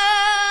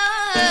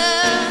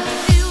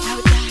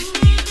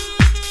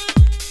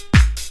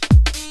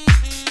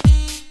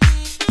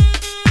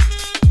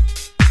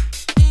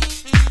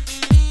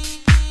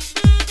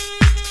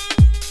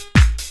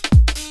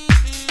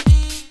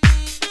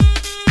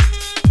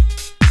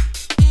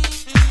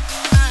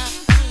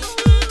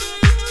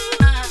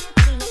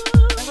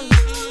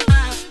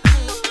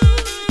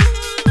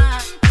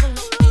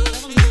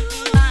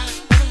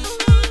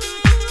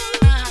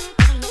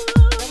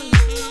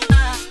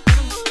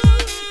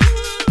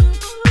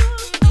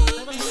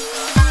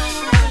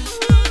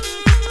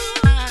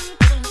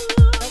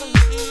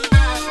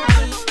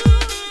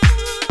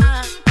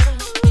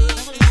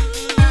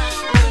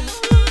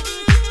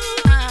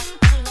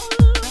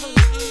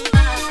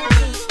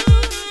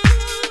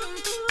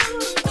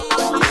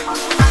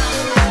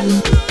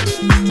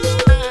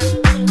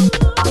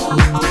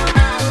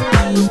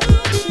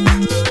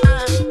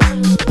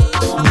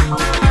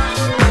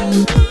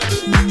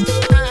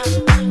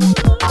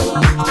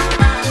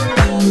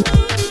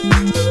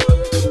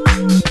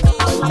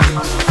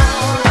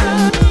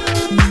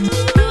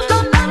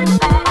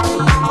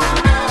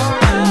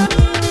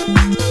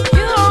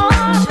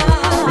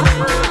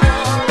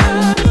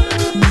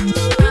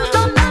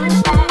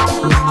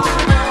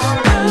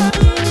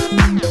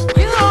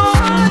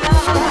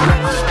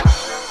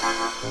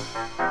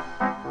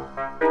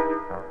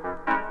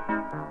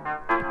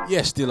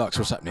 Yes, Deluxe,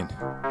 what's happening?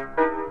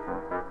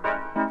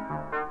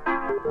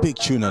 Big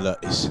tune alert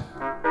is.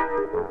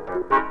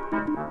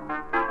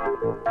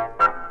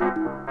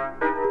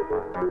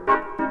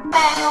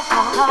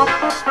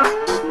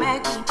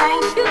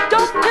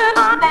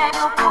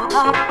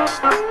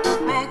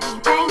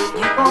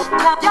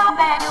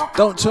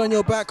 Don't turn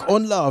your back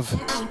on love.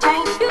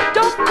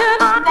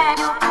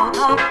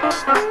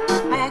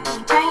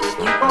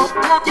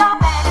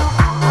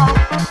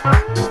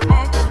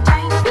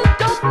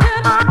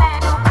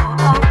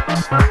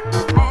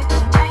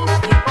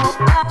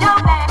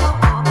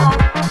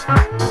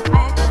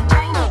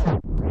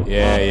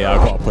 Yeah, I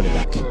gotta put it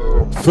back.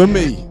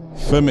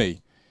 For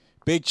me.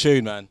 Big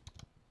tune, man.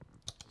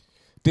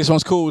 This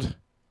one's called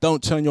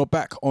Don't Turn Your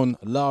Back on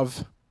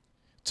Love.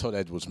 Todd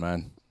Edwards,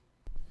 man.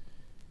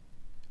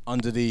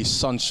 Under the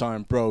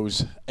Sunshine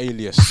Bros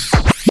alias.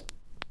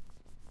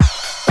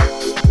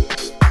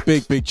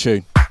 Big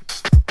tune.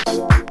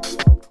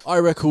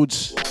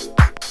 iRecords.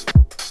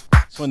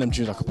 It's one of them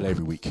tunes I could play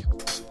every week.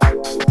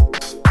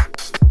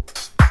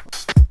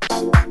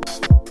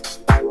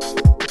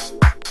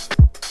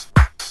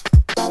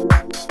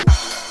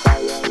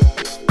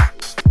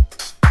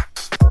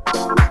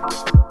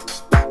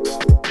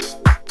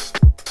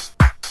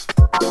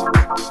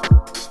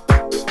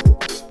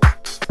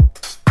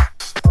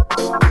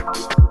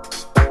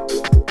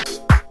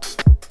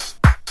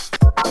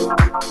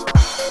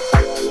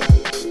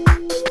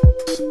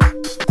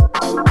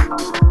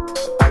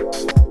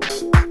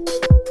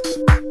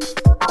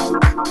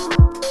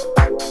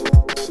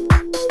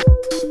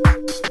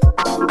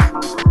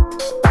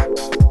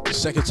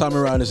 time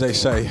around, as they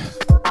say.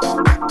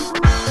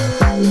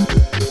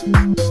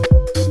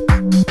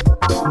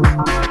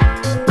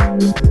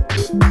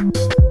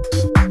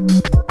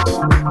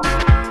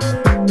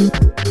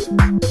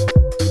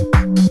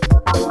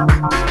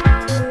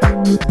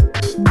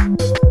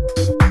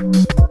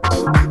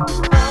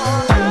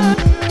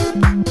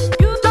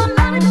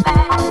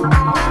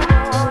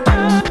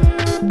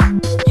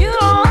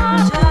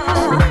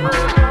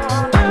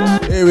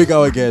 Here we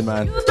go again,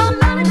 man.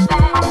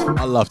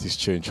 I love this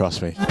tune,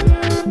 trust me.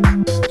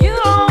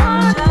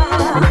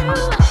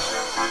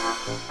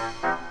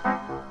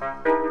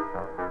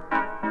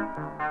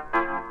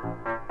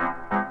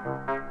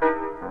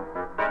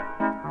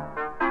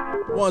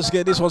 Once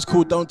again, this one's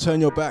called Don't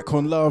Turn Your Back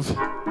on Love.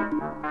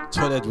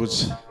 Todd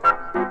Edwards.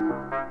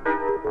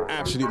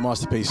 Absolute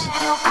masterpiece.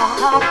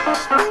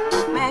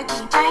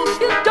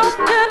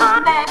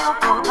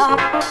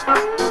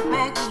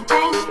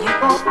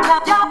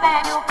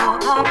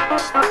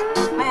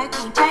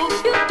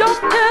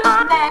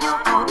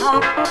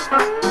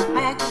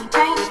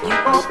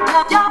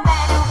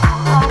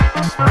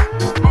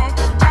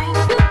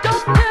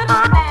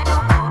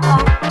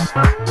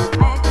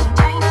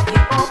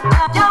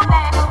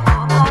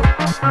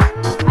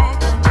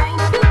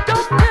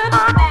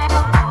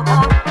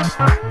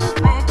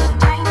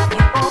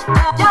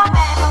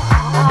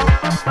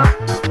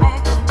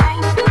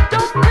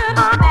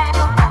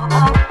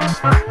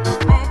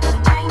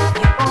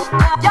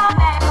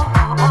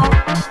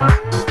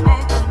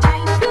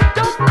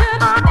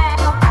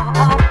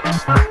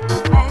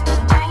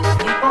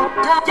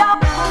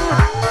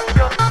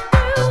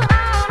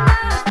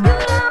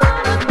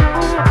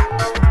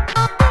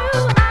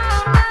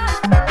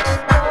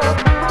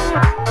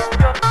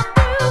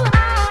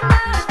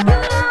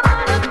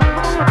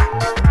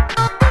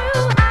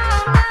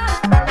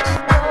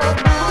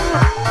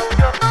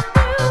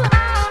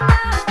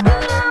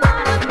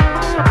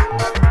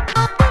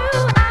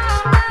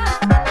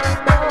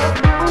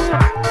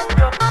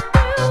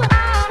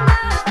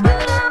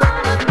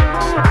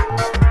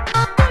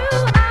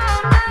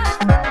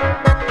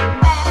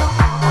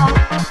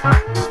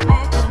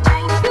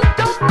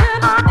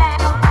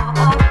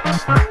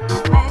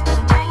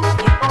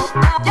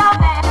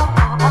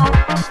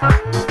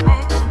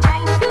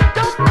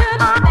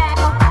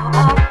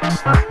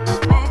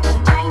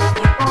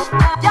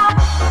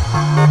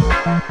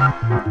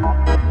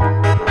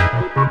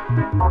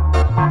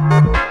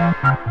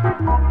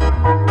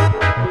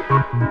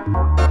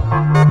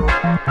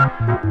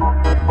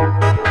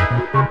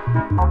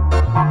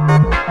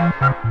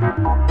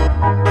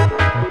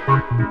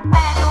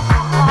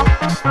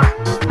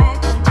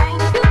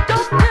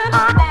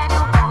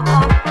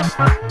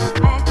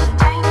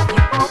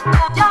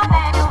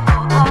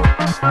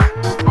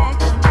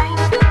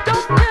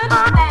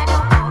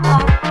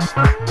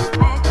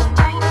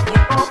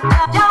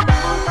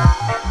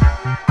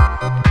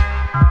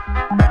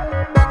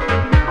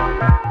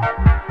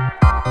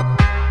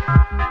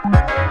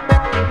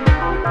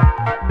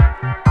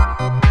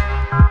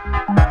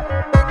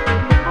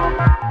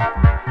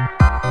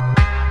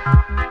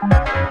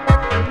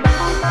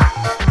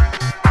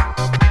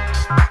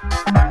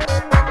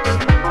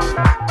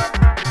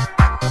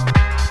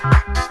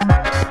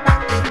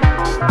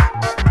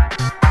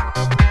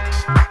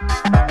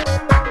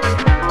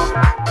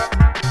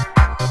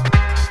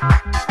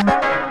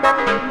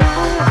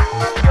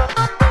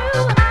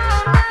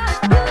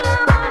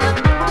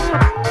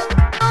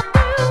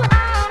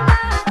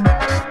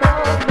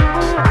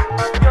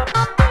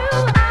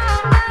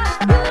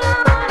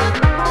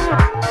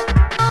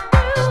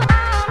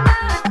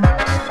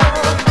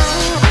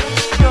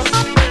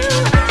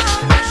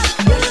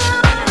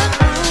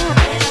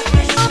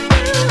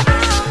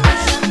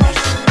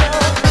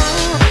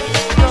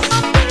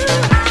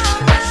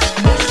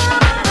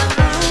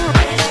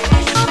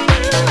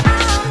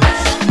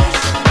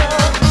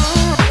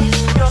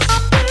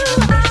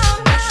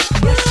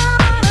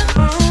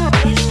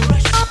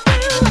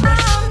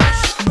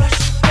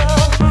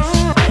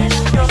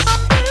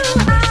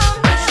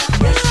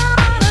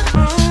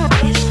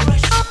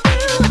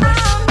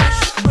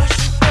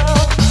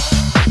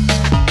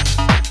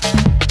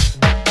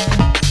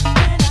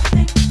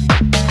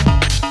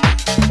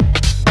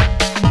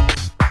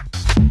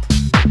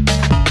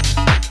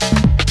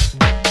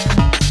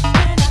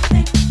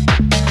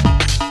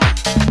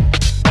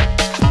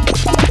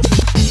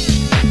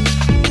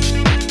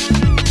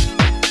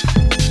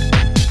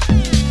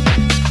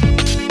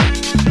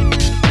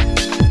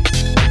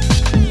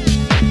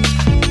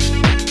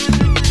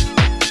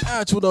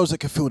 To those that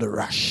can feel the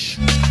rush.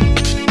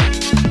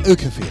 Who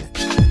can feel it?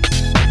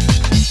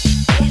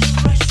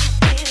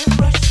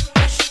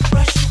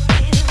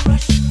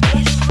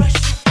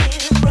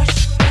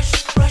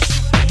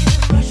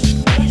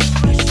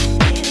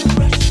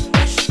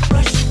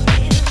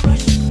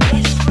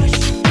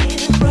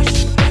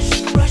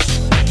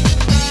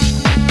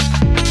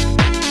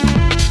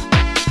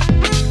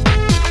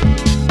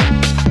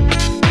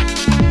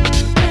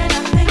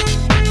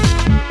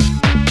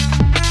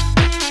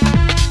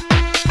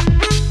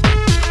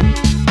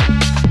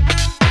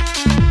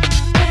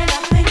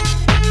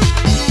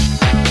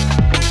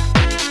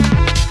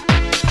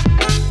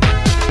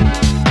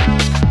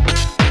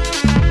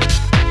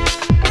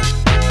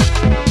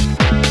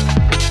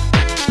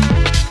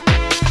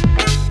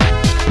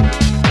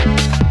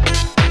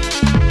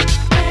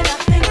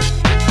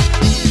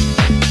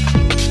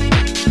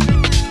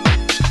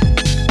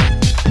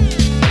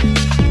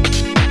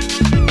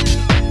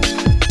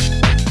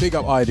 Big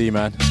up ID,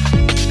 man.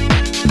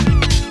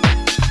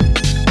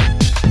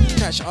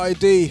 Catch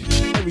ID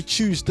every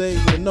Tuesday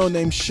with a No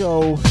Name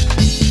show,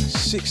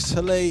 6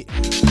 till 8.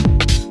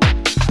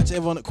 And to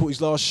everyone that caught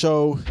his last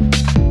show,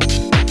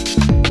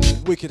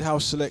 wicked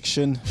house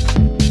selection.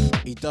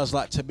 He does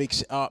like to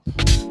mix it up.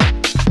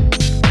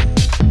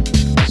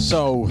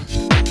 So,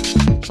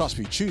 trust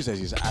me, Tuesdays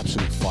is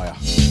absolute fire.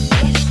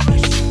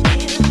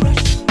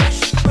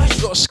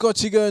 We've got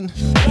Scotty gun.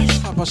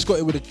 Papa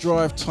Scotty with a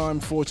drive time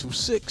 4 till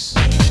 6.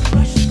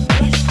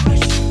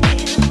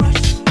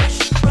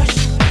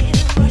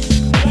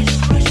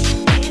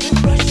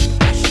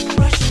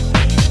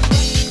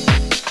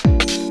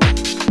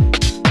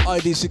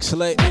 ID 6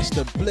 till 8,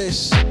 Mr.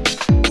 Bliss,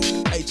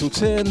 8 till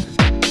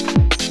 10.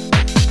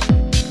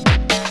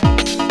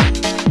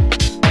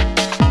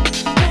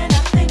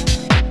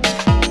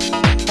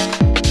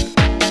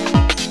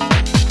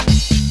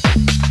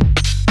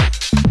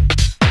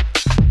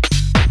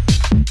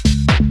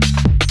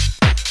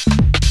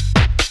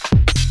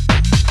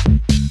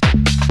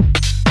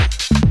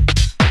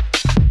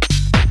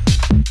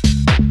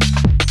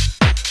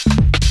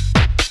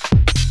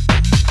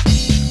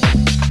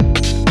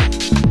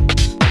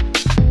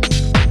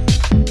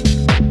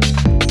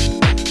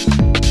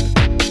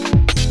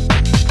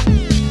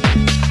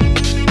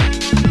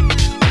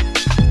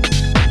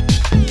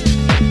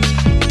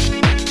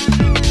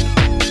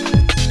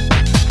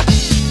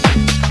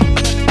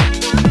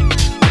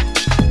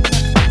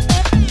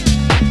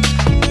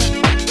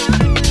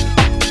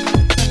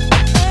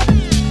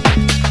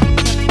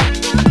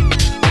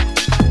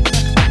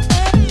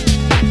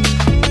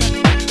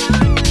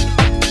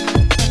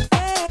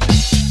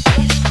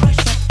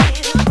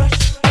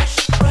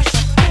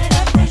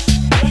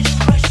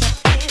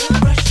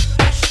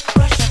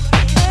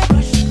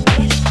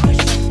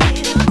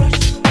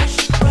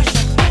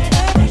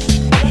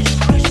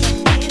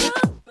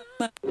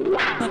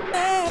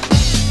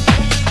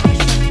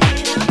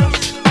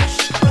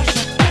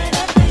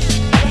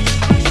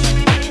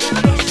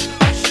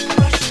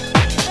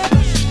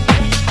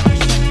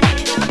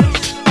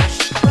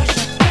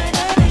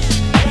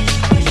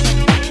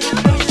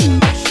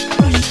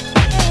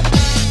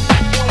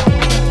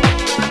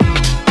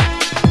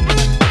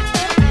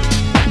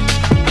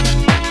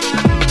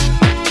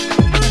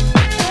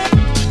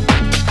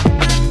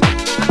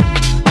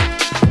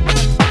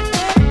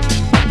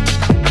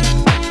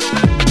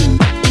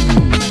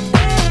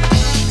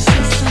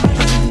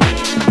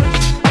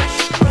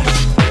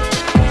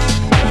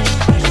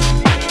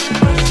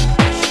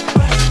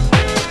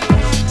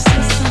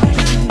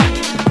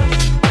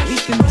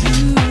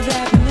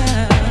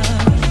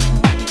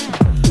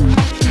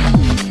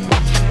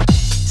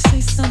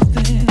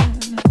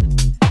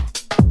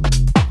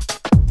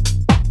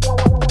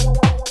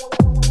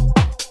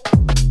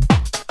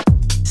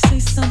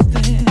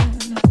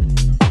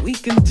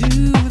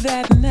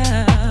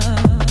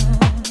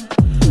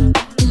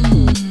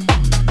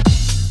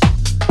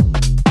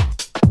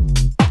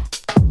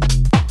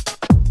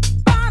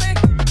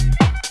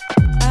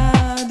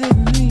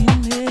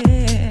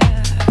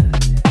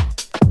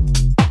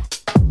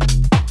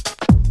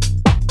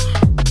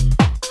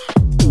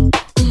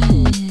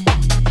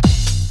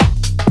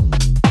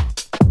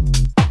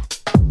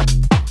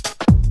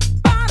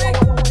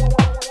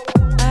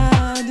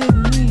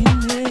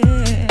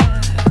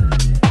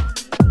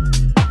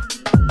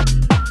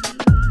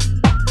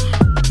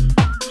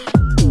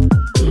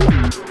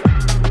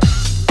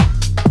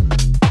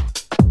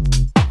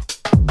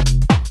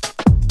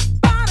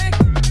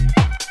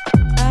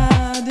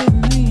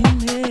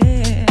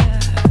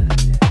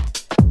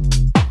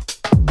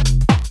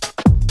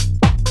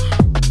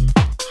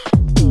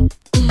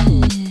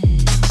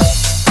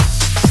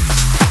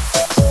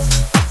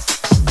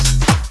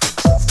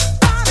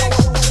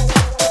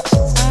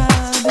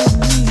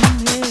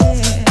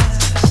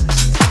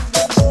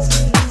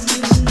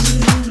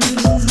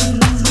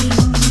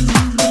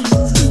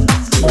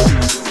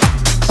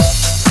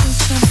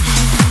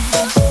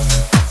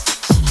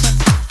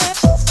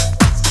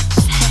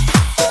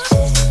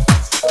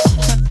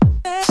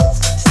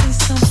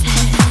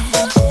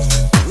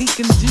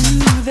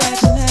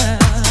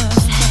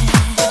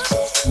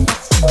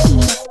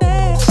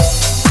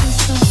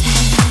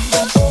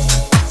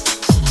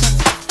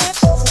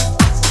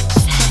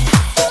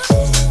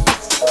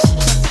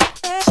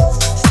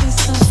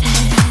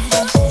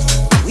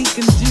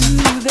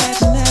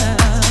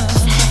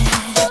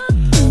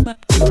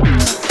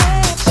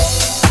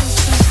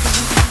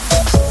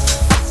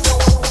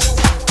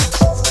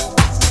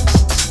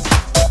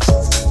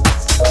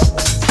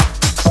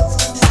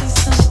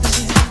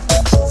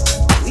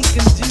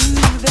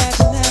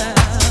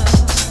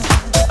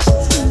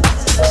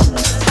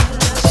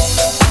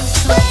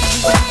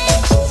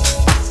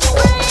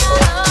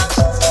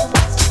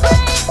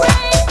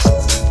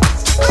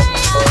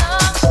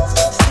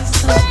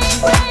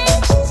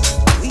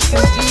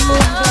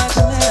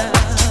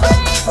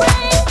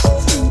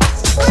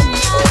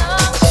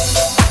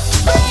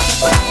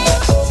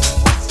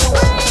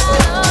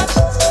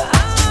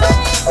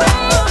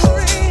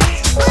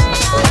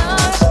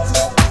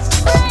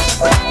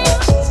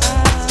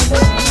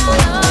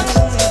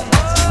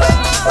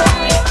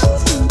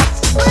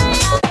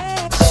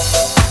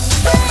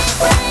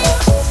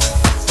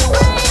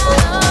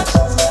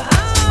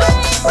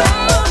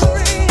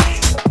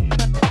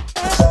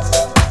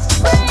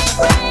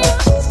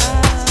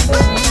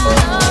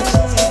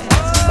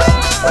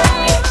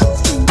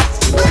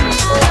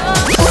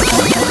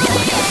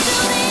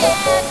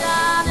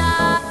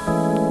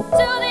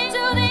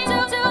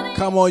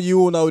 on, you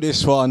all know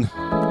this one.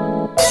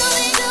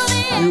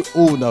 You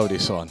all know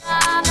this one.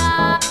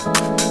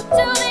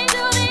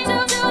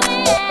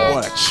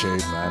 What a tune,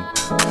 man.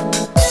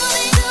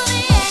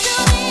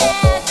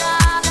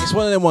 It's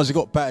one of them ones that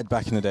got battered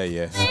back in the day,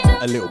 yeah.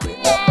 A little bit.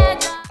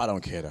 I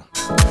don't care though.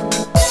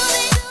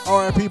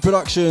 RIP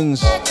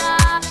Productions.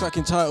 Track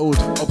entitled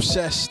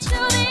Obsessed.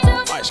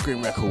 Ice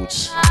Cream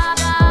Records.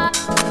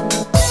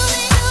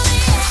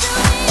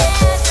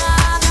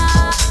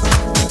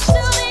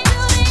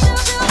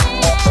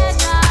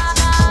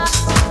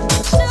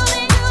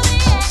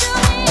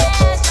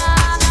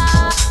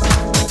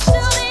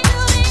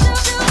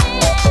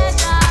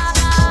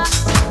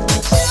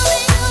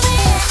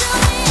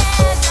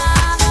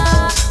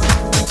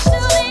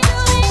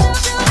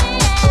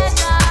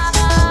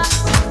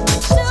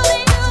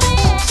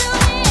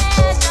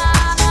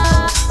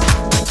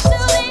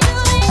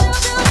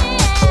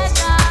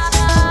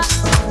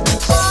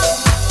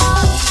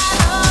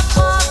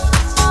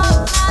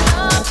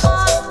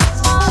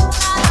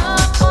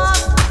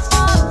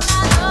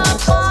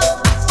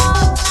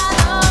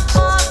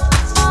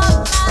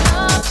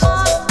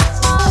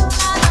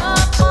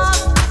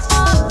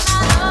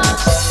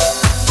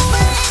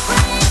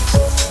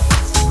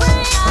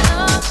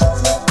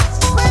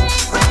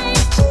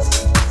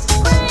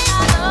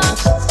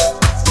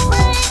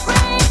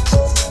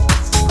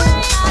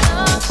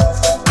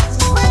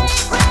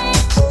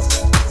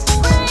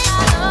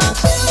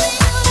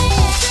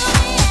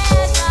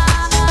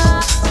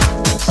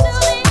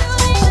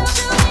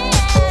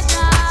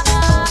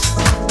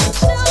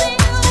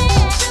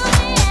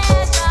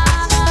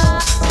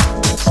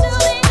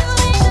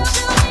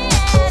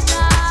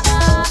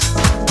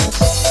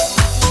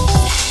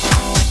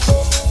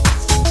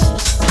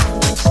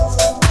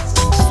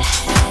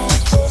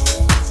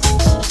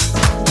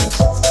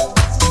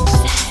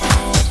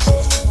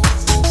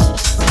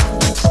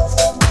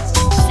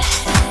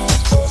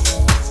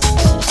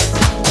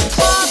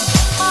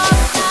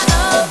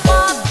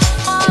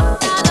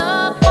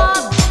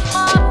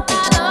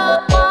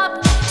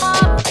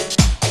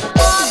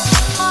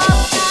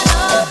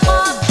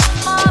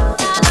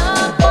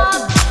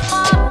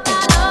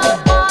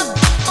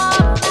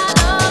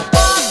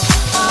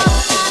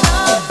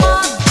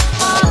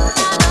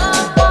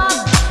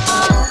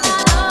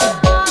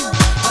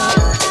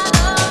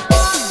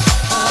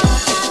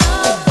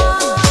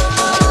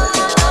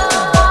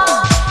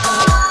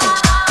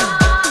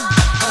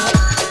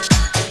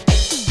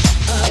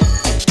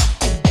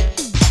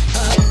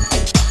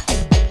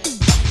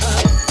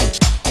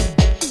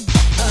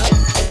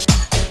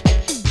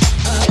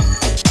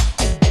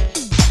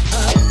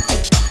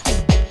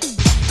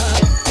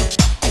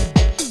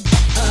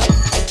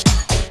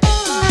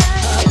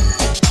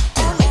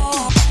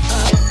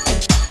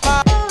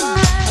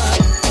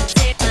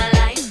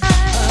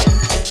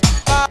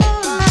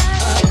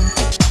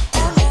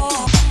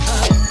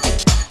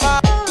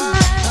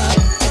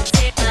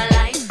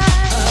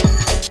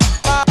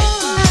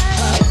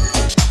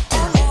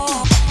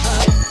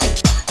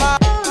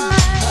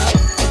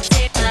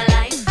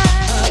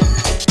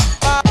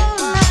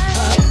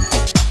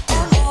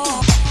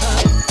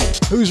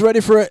 Who's ready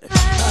for it?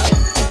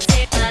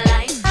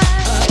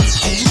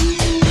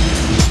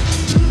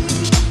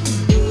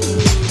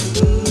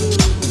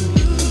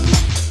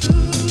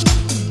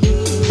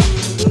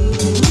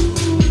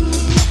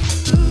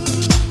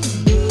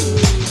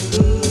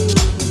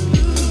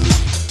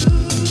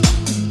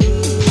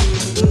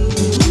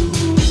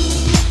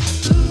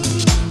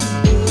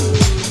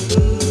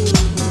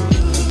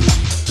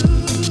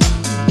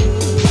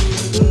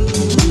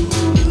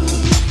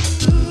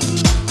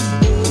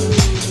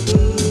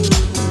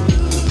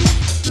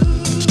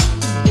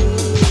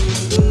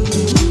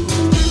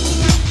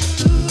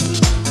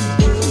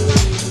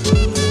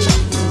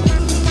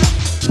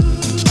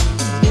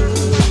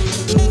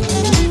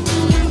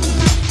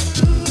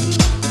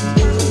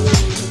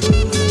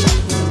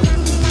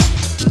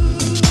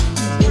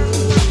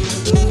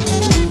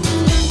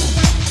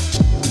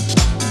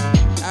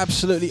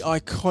 Absolutely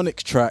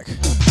iconic track.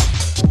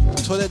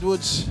 Todd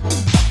Edwards,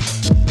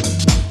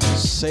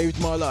 Saved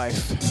My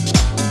Life.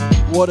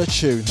 What a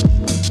tune.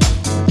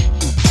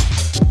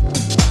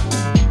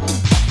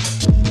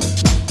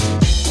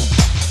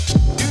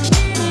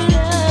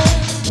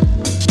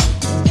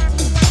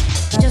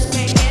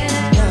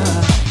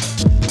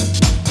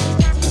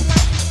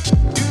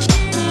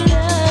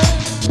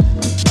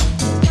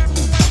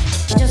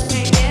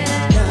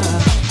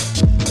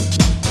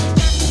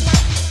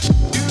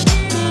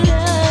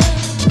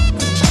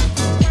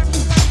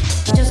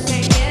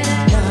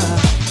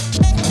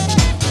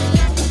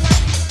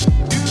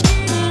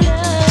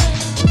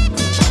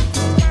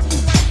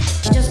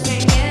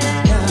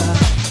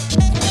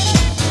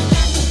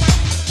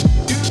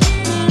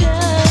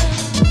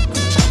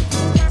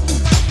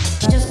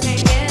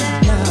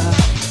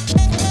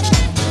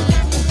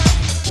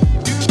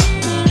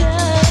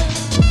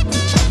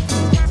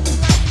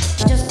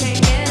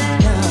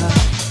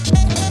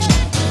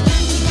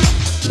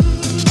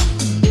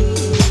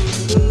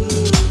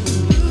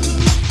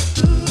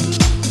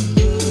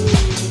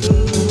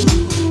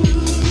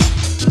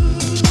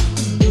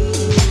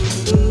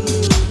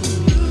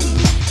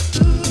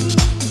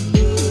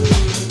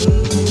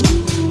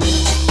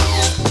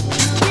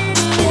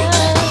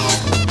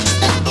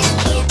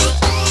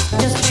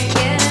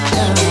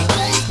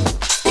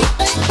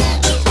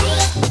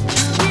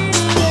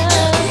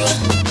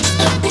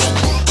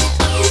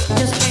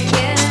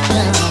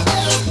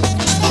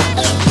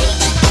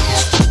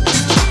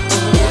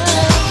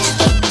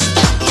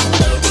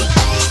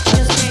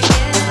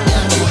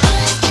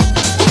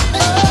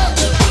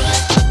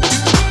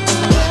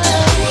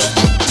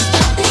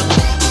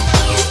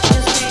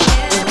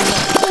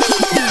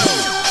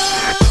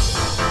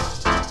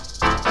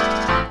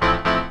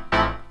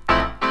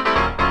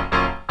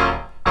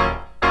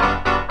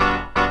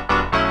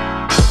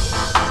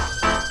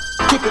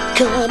 keep it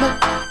coming.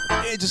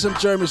 Into some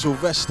Jeremy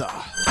Sylvester.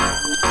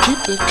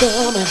 Keep it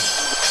coming.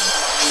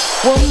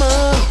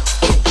 Woman,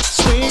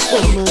 sweet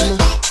woman.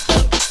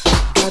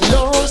 God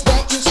knows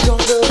that you're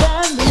stronger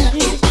than me.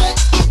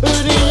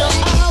 But in your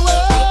hour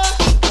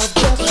of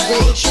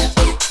desperation,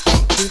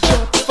 pick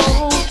up the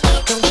phone,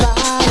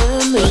 confide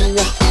in me.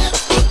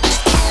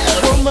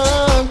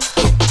 Woman,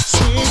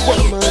 sweet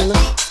woman,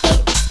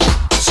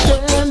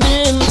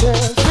 standing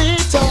 10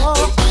 feet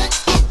tall.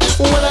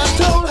 When I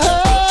told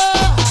her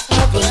I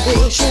have a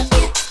vision,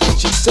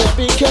 she said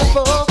be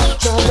careful,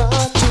 try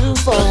not to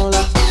fall.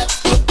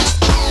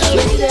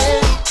 Lady,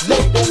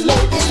 lady,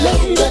 lady,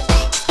 lady,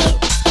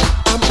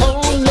 I'm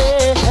only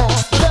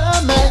half the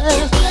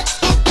man.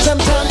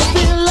 Sometimes I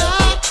feel like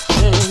I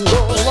can't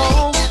go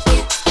along.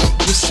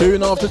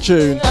 Tune after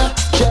tune.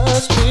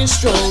 Just be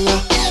strong.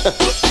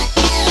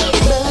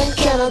 Man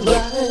cannot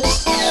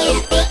rise.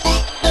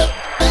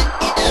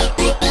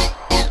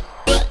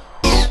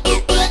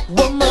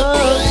 Woman,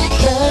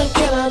 man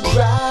cannot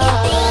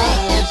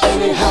rise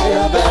any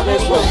higher than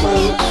this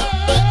woman.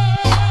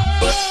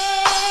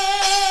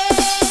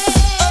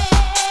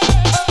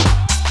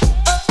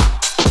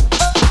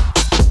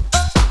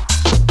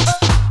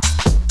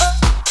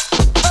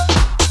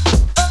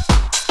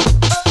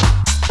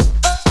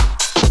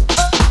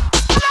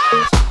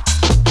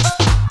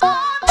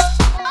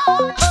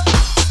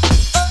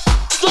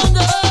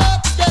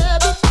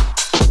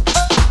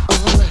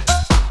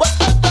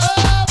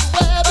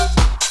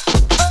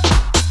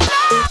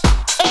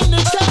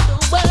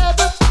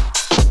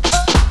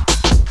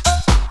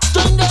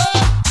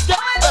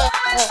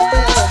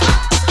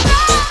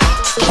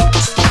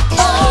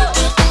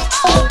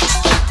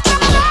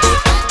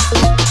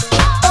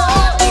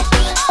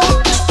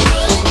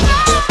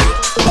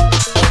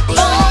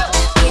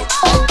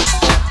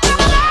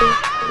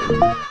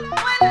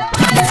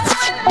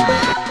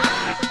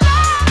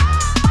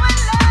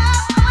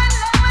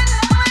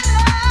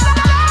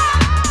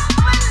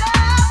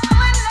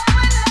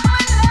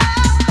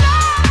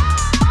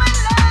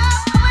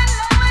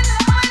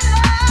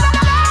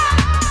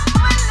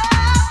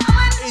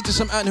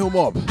 Anthill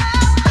Mob.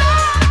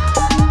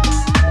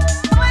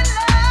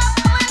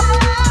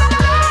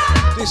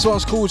 This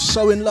one's called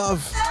So In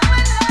Love.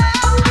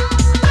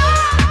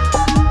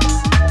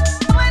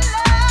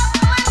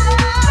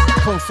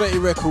 Confetti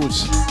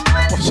Records.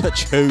 What a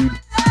tune.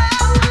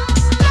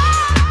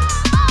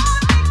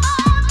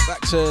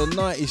 Back to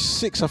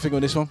 96, I think,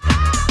 on this one.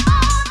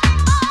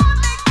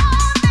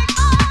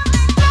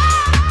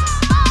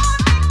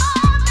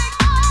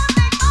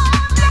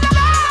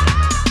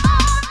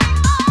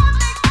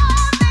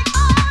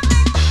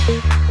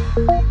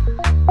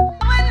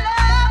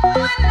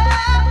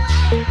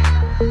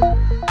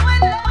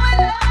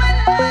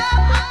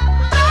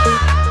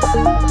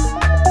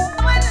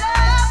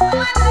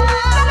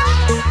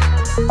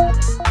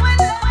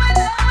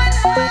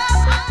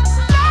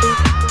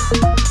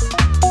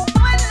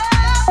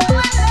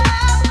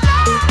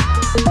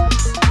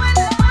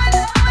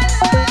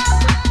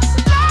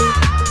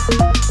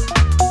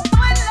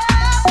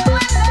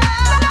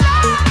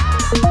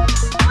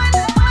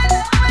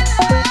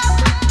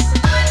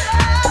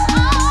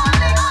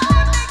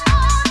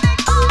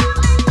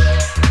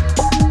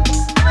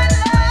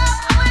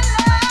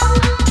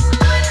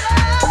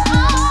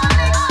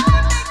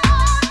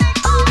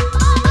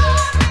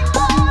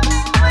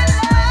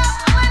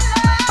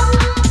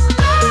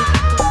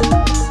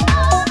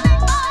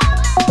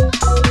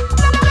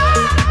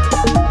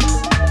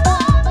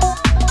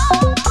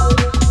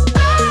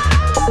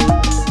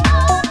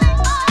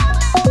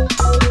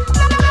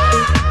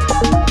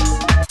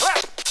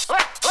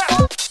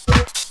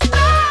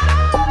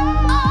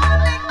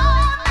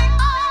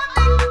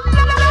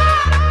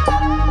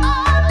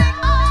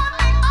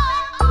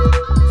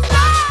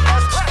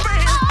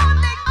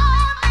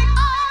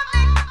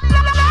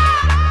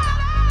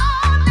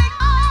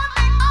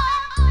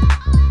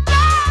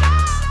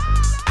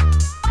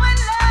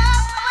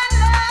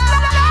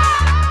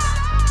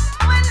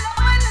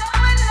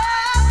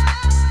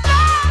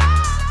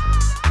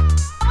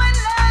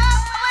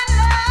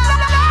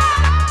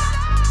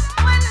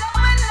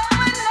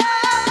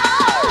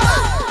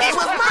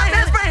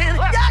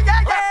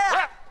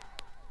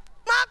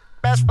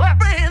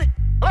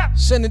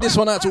 Sending this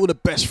one out to all the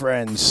best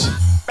friends.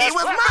 He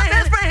was my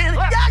best friend.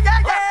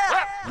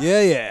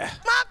 Yeah, yeah.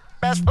 My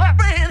best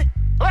friend.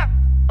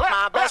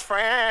 My best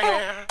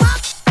friend.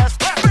 Best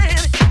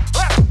friend.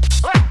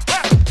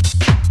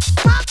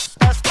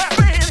 Best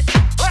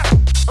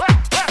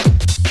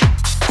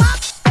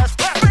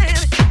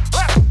friend.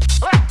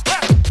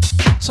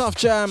 Tough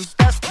Jam,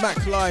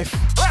 Mac Life,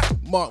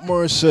 Mark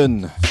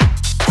Morrison.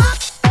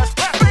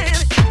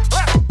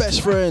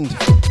 Best friend.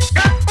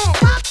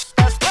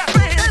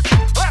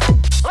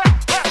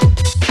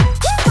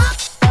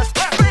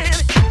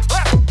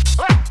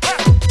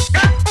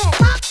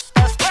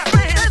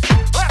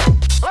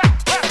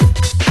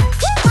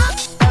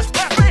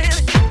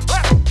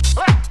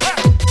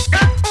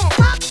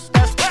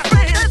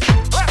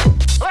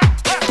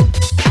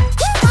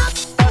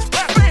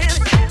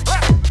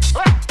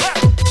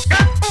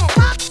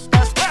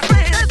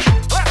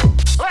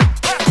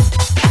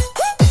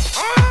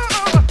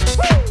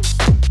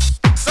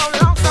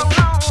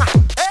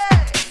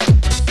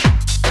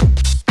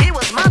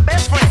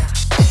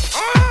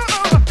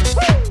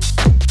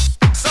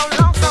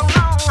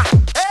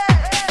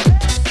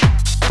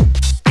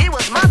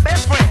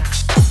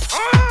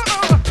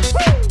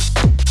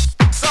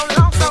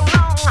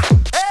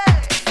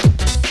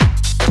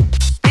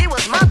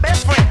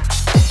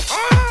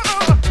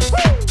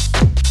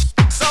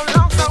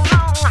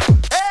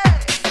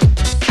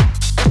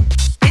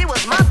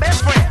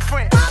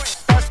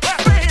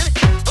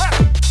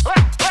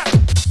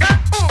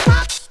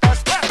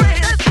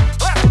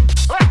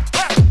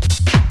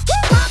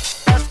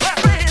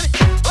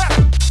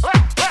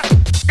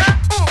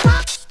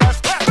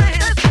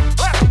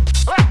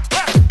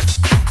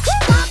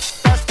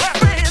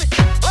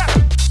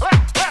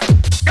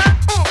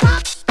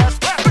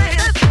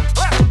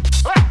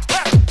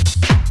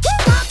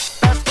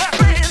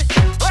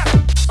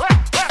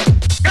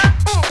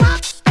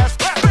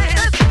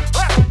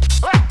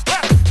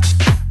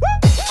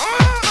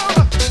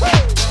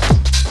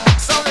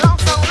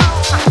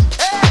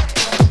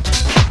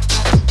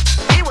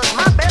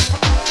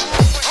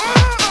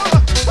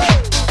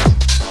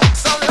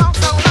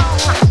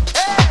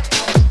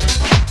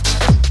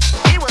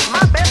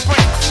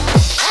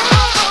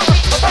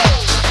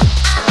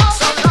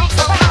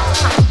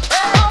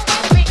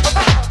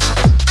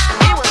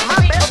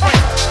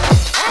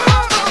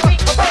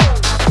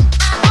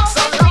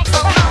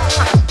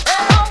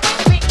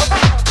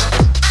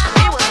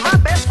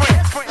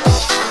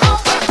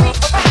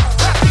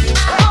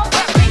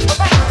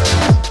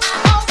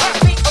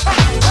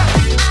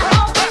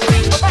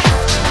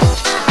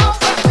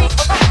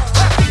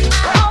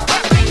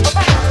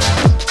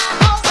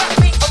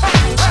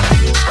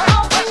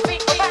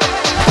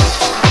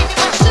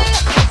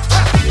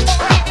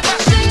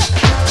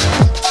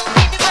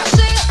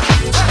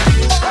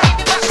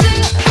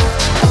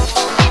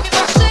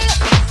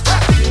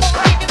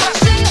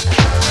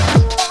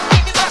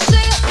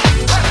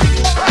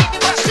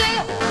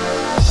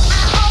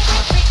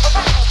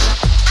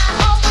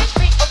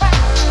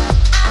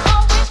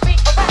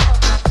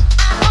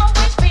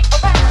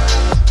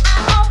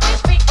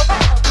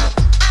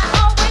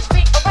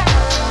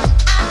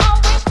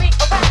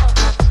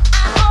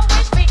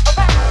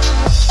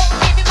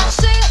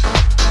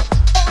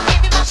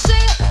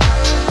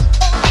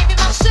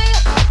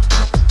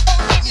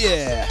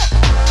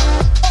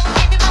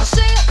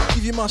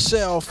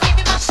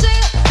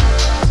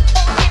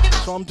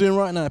 what I'm doing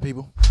right now,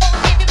 people.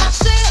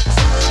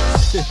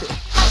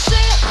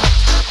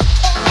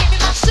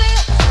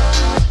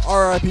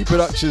 RIP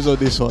Productions on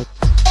this one.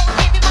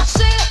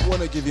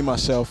 Wanna give you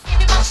myself.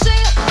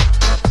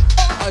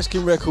 Ice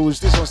King Records,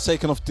 this one's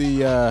taken off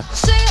the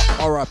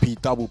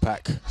RIP double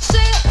pack.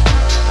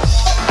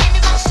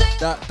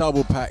 That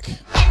double pack,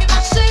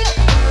 it's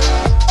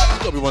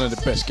gotta be one of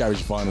the best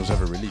garage vinyls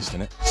ever released,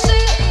 innit?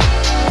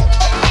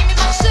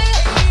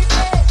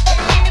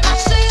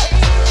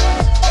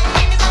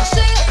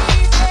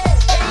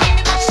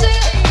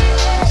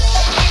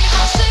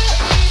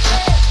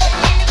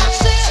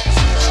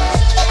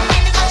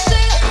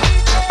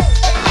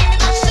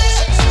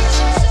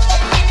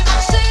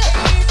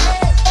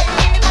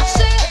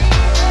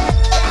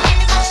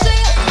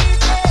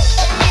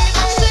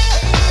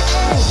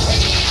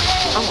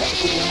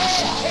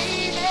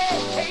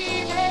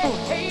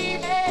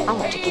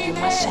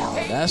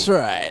 That's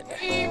right.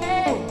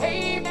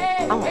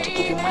 I want to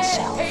give you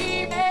myself.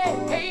 I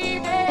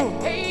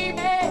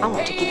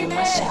want to give you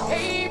myself.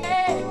 I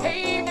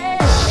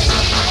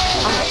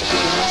want to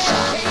give you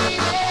myself.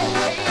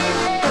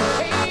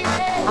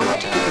 I want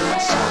to give you myself. I want to give you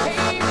myself.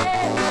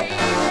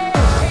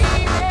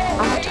 I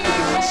want to give you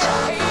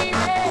myself.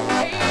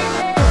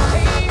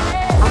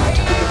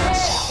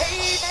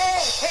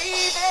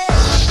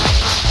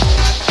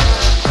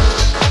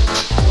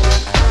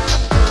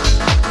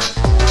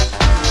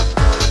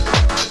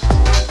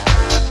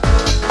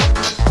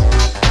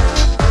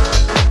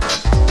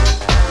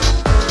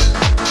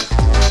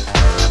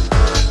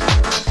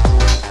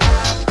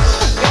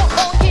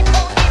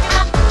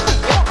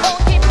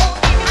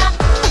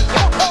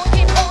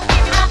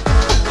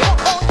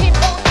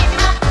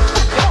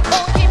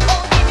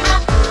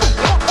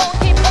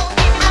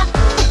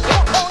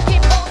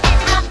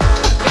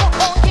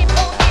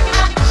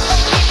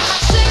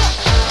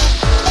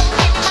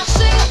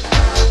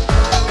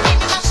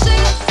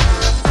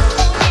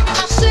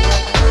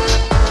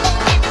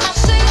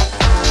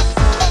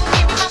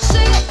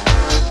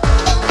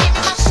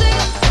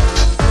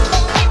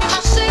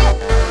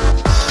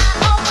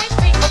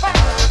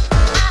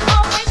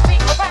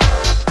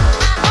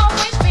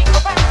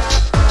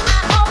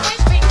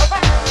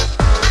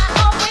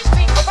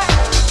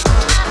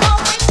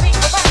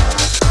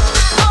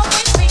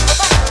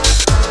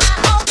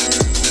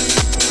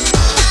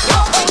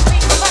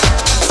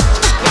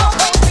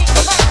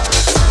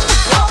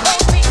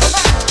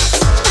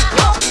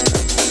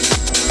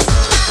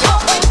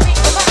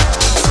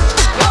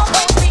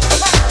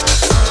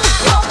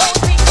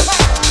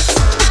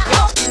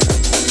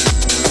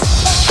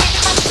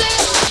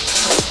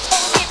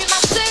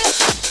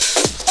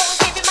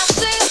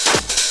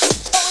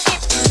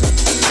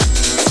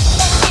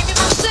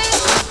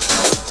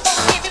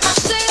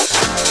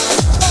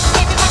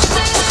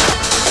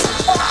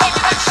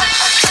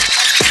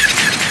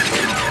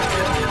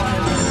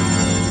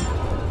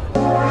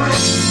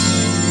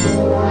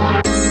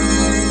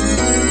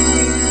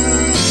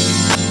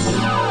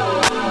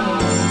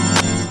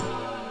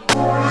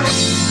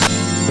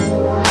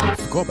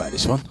 Forgot about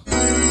this one.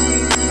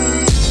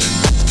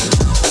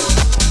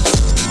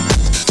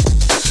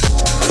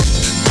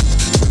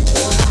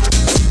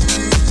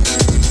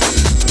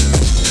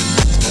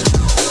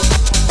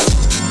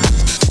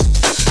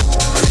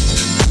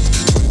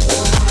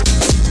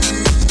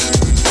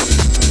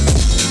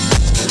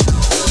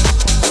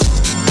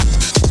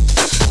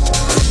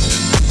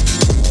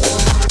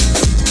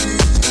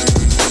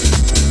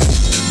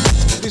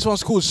 This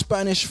one's called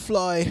Spanish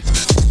Fly.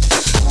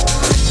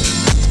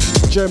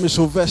 Jeremy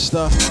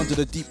Sylvester under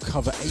the deep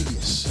cover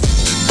alias.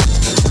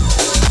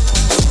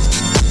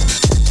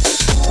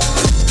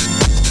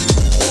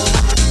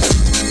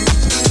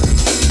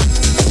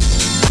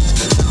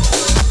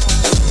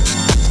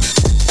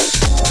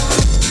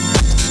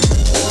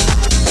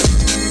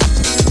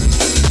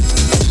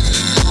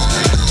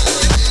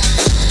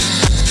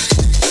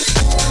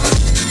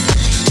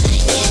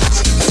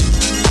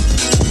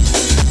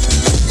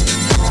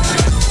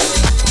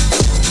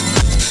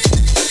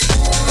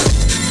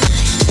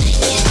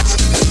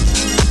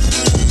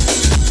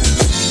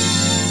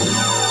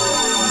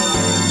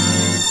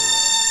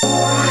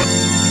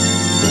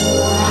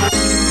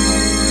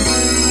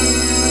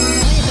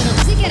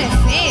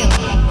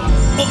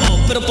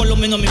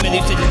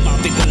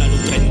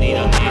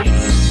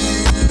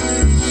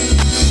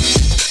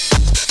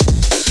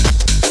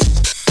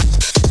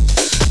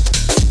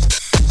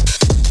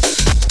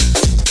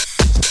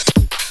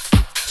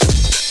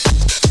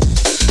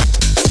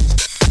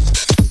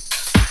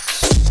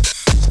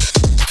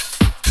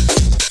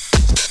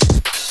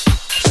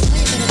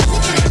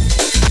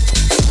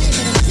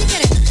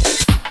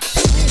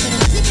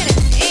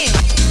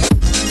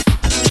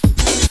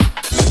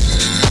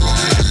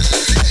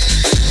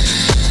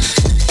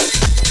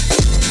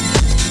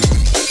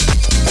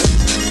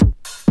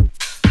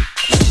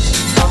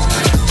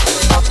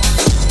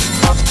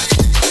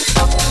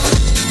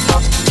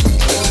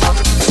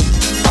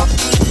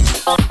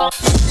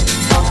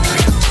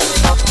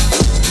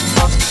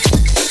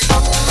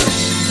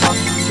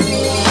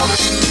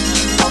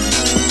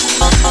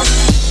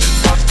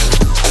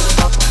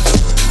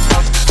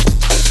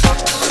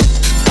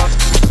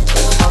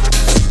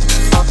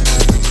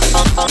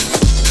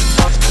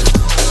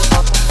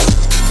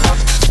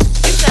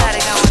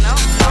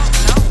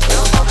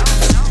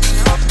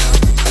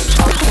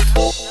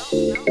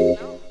 You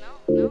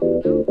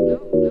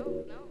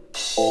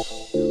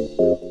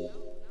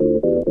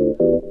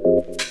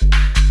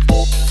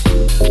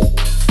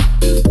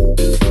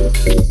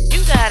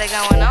got it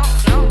going on.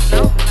 No,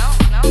 no, no,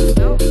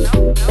 no, no,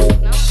 no,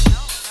 no,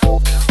 no,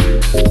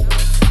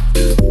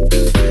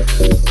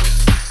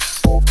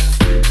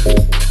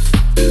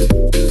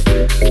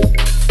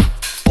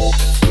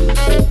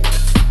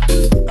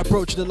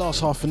 Approaching the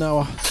last half an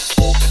hour.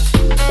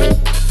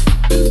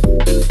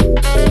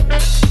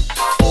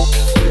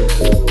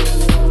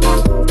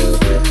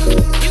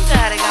 you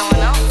got it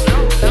going on. No,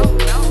 no,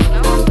 no,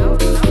 no, no,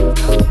 no,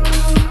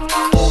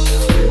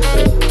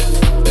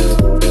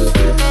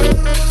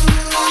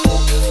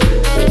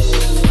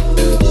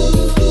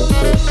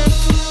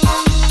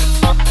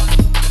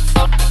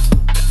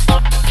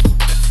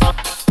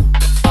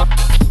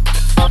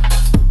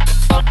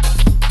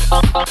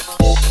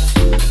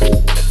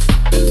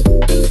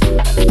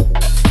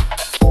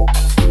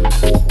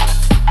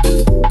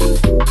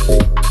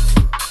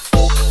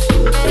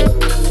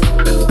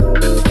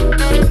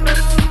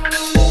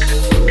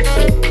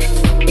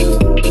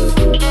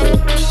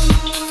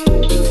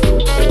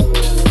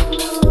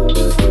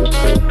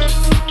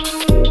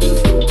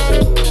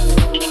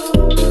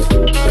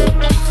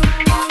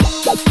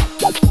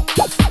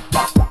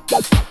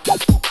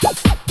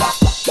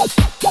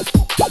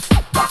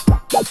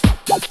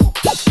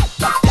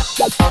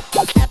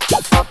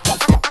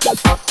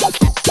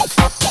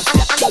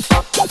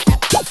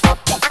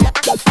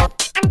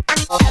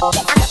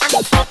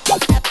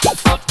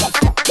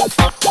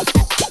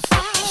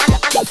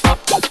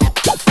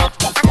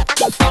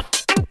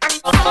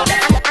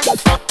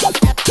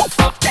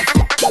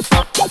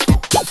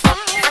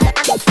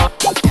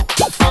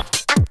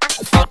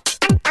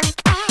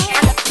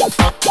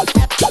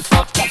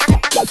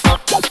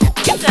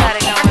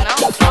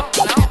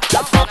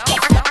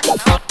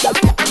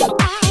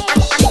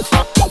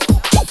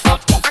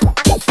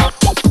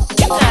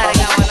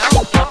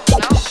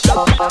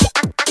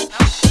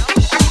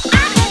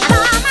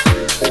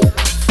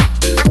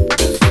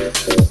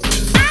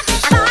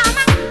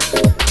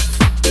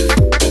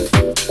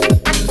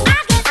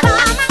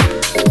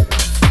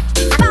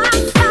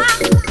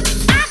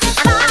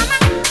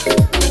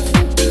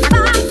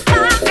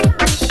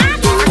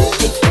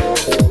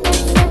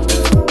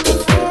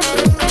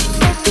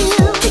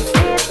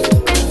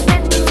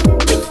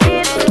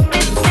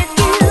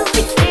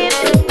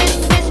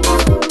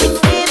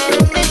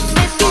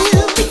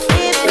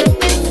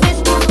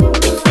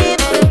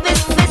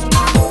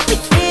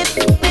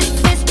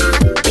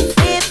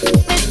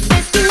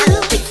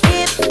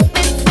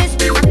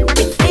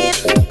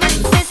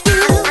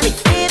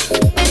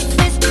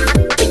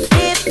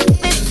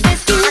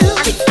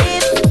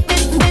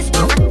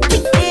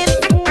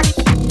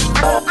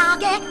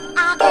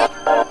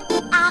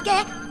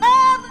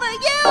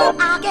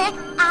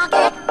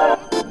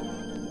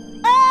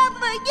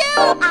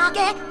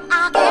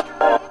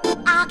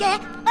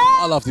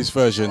 I love this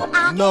version.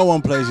 No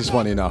one plays this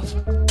one enough.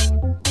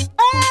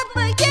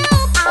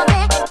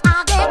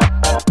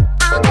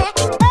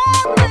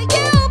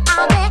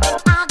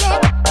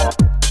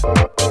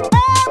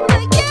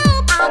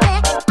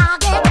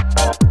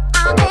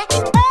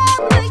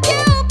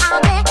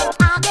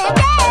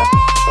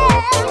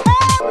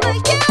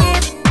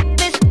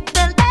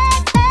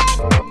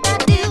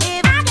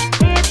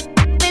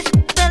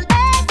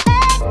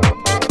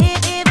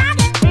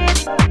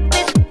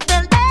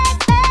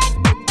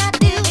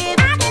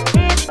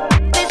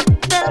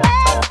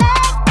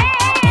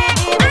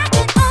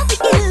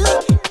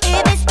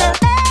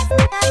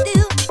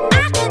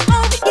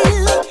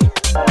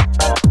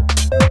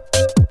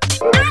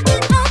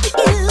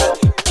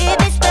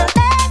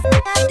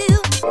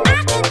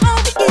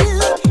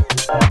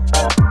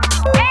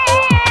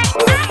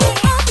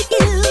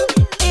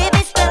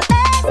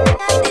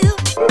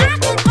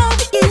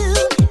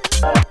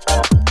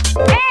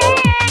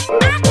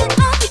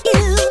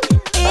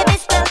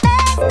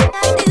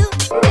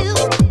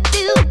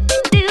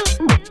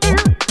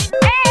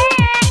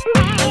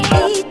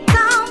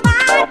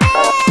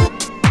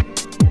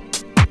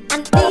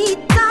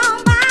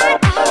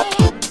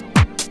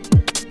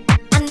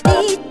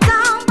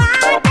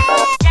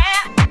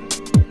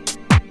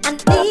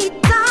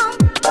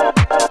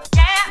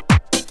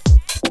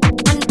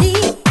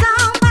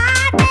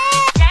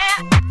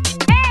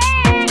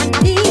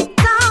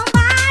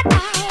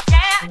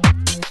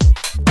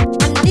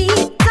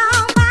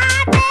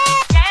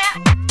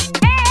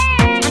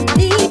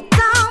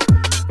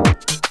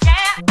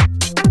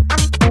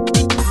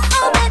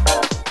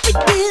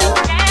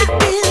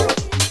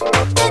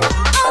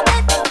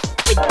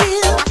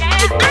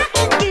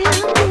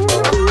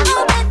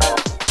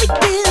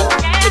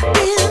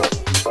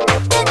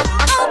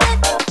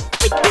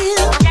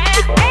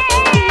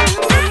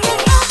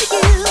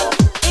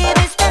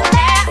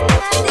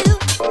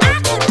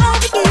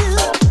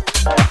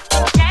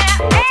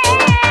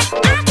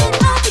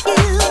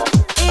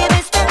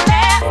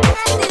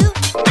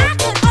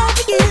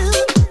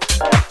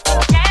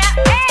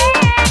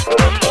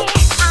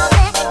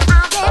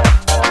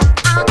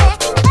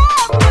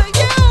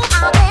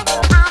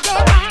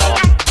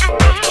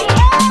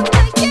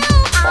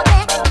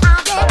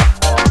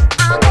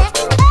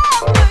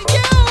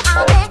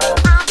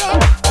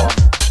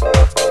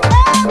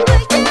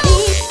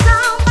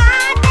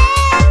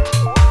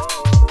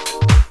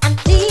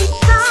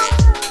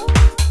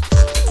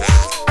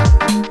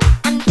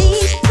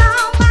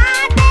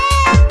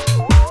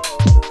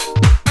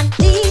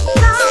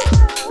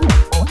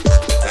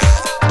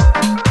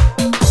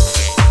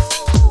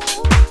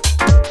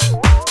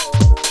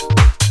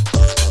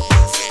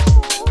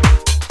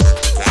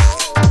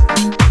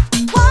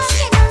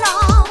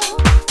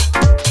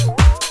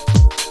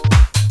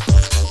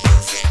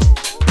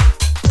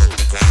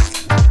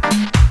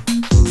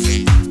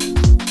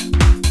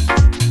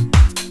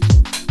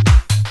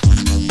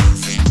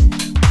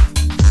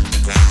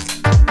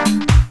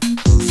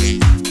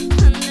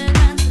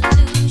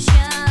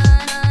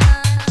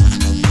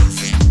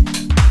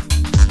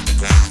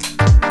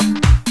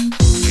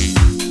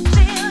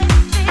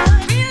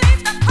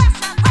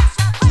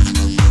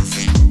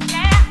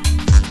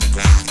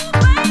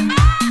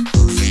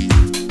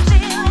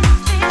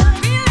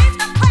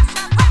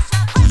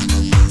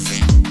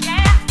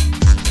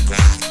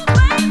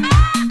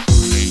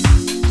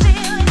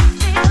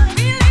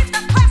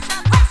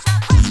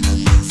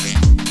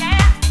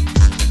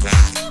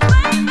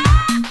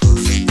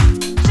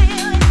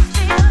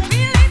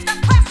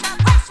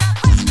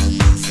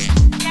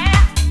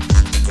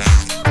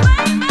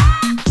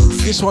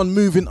 one,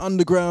 Moving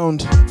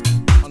Underground,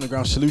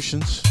 Underground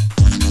Solutions.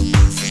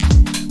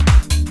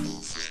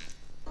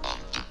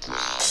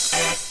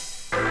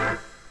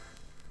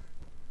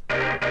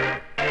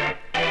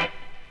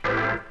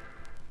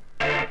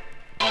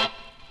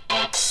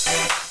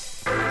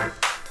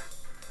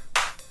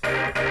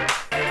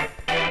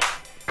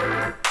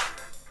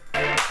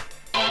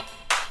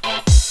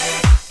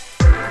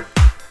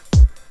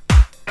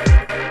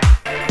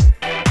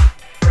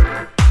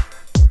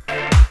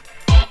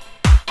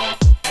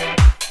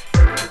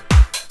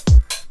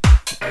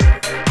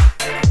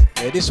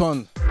 This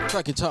one,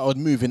 track entitled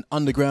Moving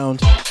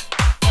Underground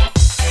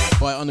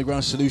by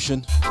Underground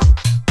Solution.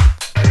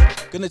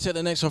 Gonna take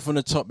the next one from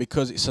the top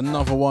because it's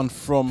another one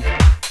from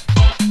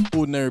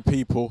Ordinary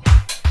People,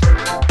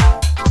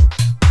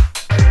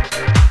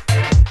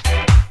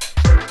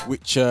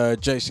 which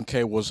Jason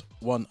K was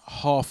one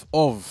half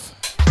of.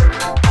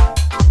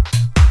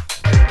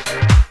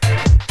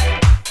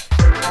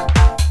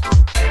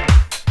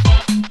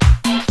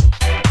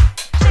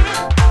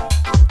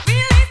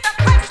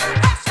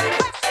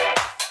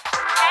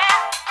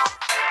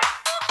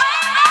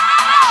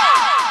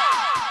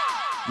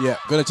 Yeah,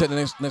 gonna take the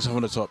next one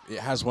from the top. It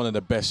has one of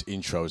the best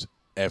intros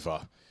ever.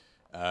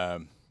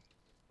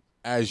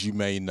 As you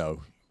may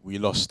know, we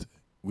lost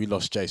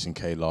Jason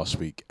K last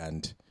week,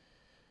 and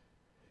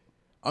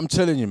I'm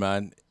telling you,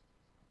 man,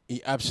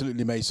 he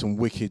absolutely made some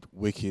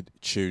wicked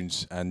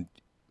tunes, and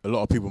a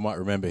lot of people might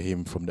remember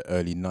him from the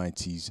early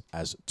 90s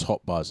as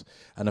Top Buzz.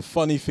 And the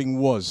funny thing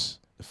was,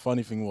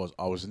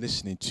 I was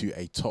listening to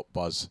a Top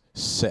Buzz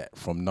set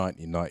from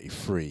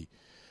 1993.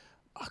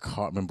 I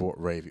can't remember what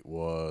rave it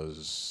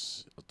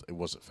was. It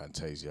wasn't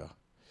Fantasia.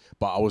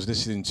 But I was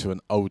listening to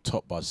an old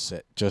Top Buzz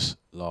set just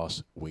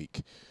last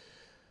week.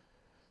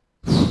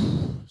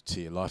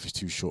 Life is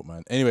too short,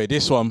 man. Anyway,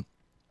 this one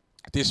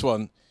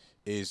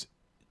is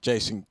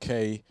Jason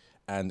K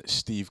and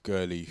Steve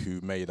Gurley,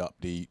 who made up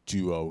the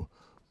duo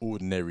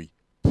Ordinary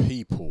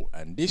People.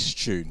 And this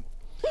tune,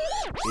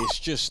 it's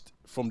just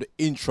from the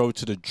intro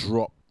to the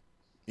drop,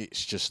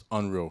 it's just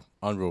unreal.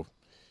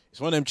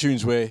 It's one of them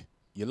tunes where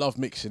you love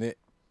mixing it,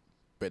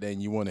 but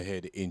then you want to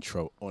hear the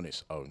intro on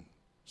its own.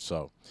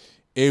 So,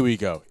 here we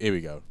go.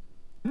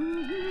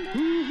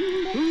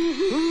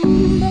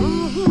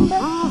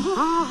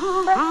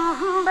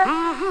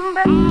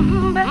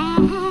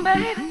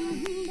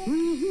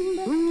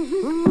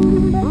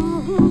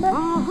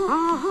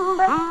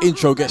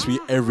 Intro gets me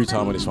every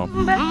time on this one.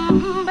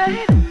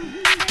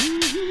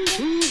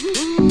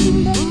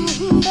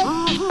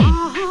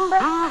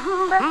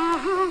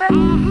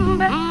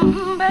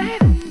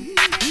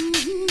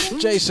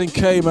 Jason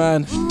K,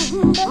 man,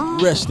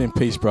 rest in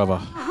peace, brother.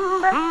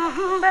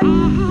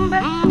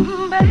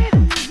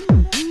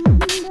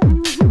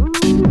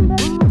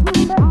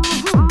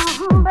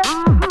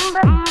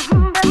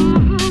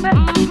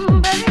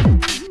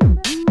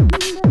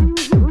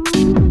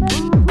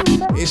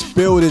 It's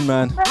building,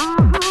 man.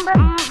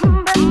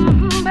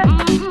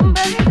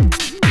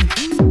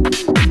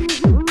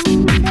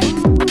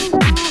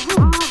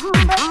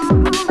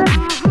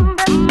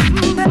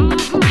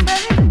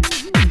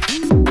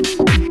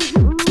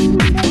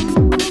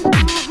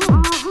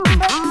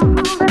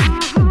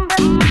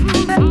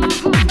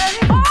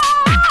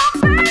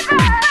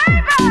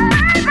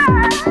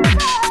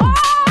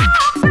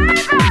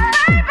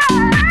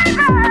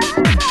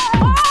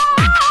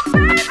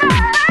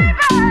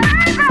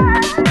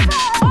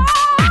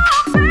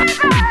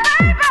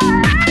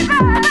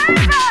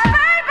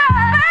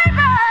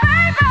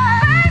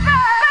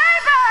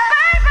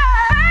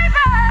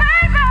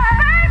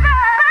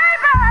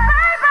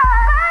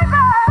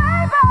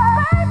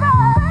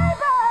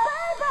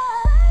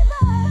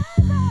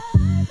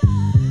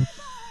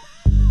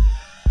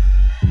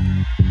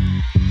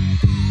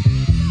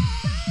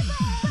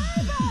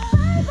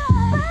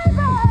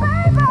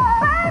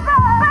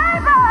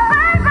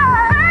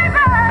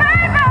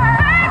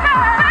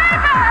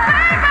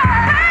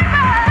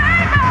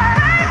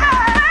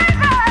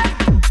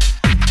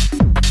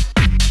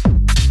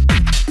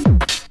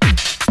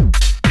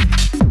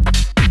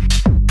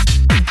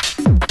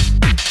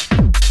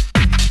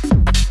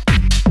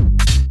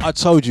 I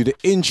told you, the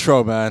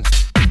intro, man,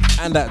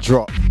 and that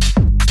drop.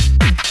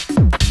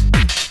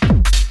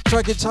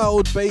 Track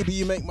entitled Baby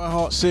You Make My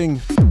Heart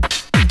Sing.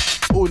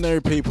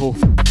 Ordinary People,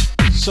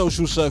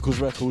 Social Circles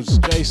Records,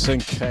 Jason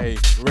K,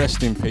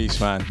 rest in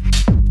peace, man.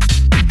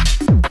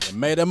 They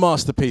made a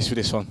masterpiece with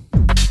this one.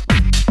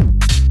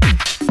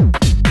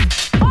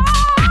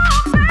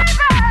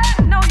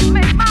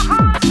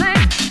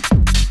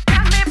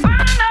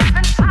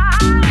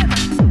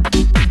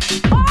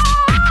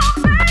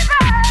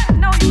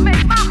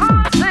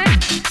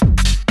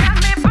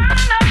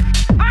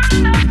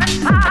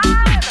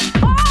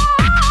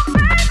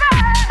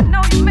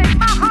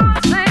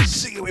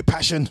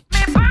 Passion.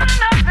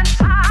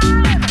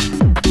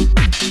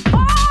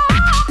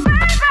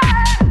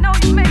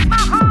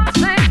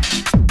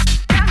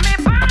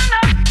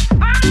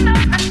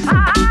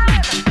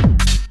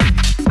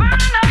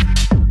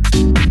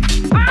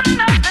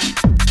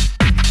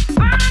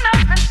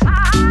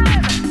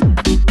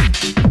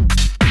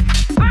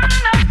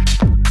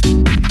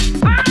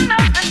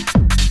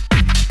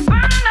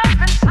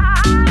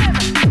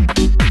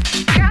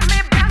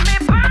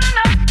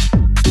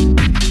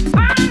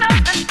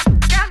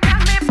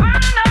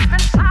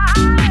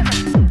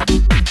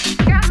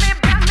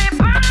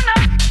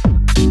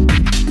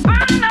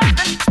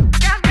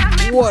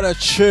 a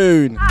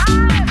tune.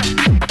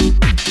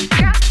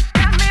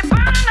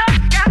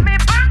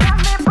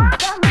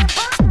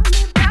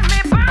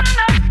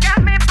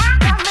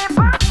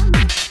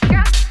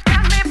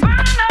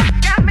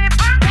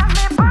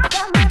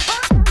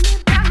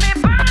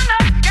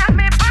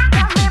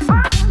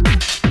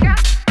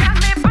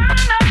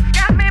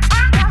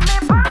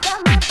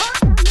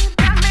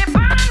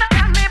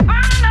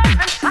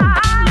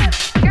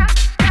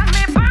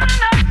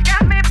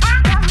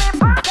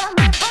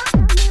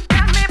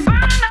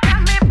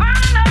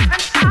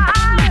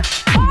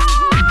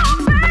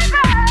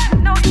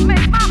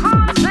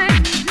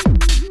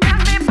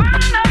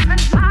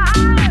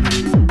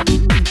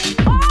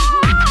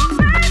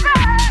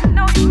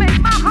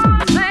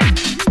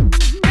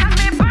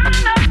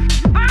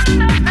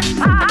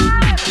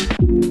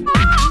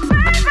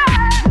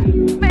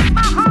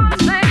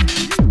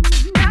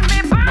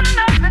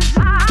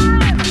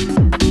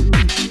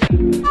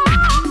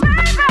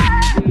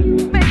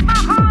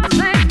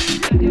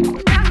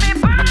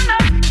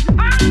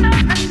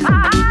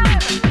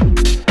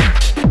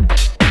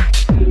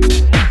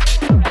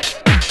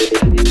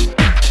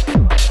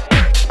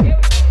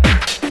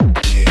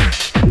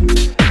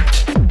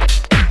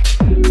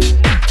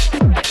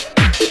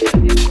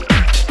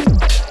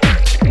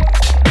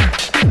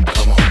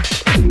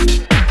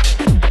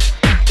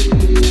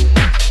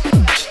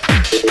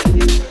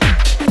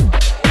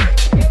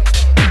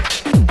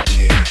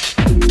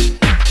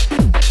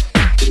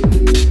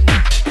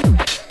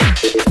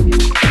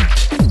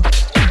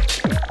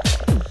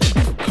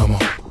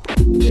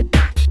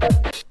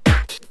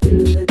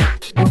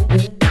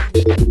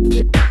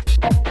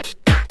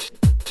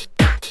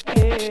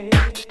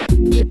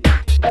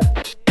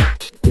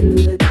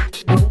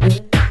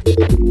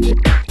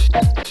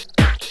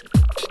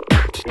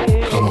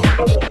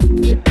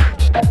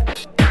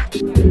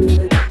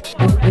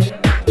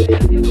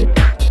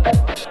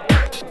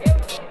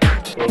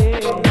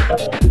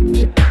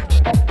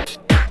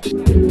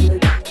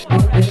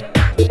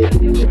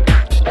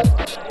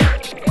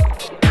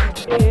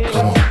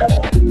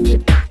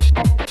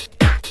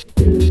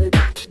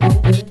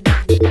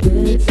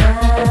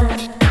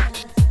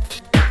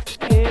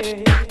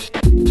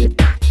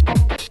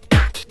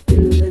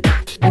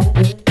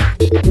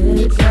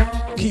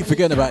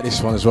 Forgetting about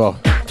this one as well.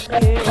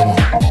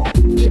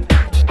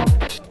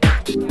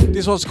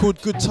 This one's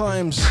called Good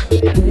Times.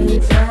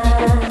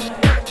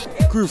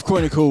 Groove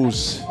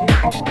Chronicles.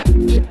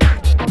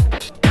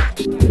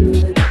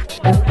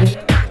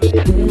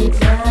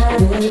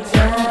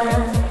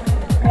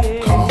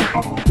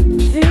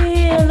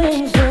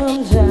 Feeling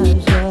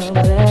sometimes come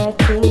back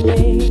to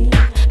me.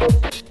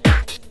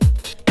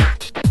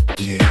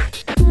 Yeah.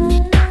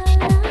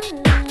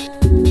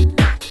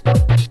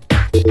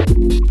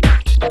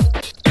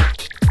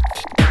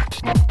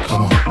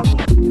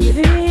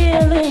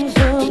 Feeling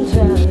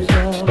sometimes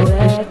come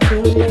back to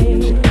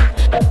me.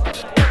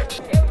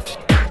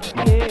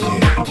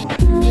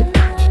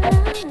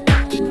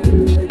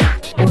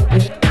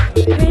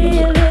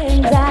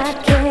 Feelings I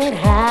can't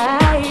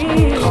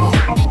hide.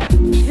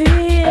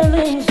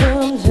 Feelings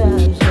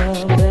sometimes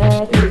come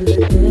back to the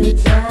good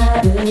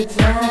time, good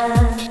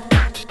time.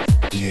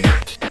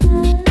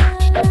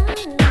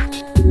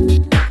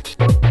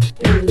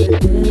 To the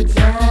good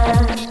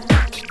time.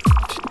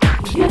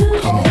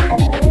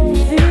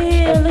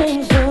 Feeling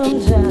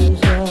sometimes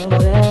come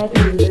back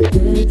to the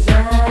good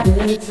time,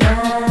 good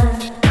time.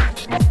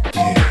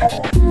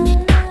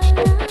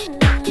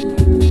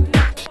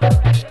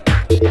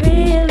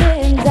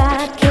 Feelings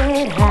I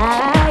can't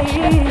hide.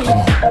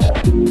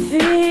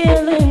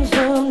 Feelings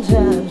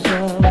sometimes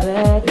come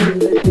back to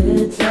the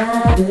good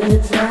time,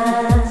 good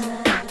time.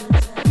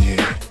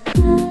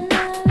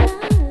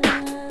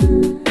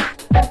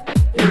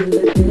 To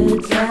the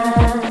good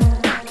time.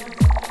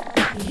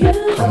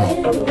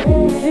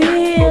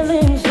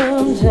 Feelings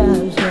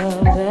sometimes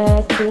come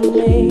back to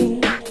me.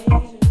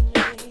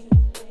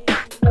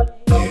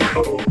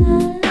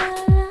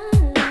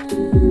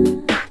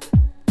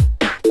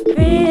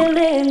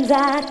 Feelings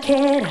I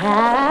can't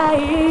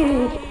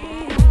hide.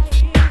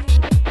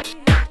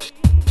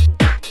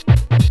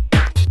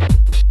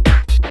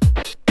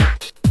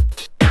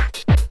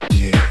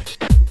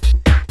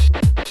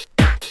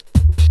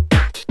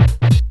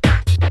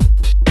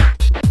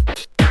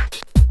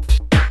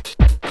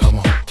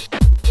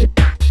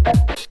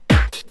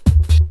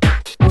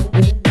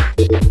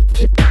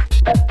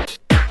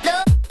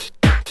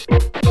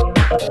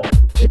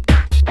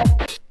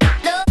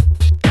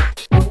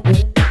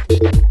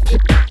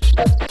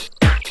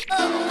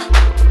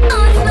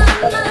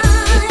 Oh,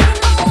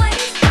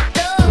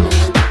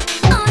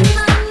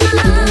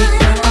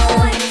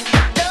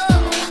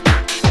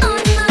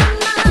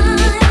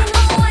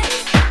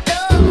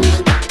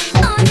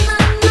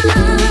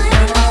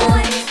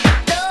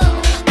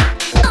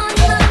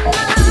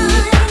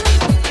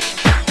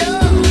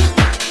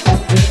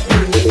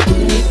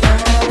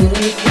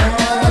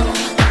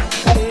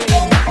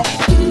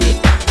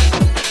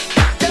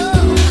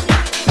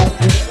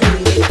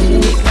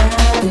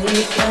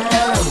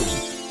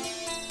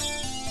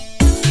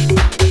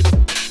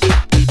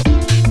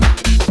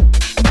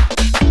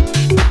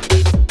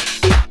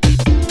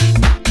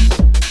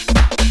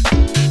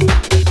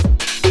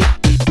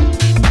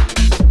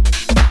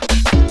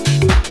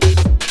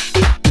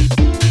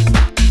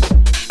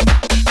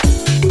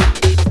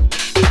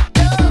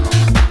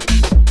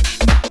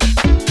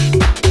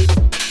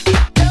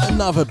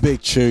 Another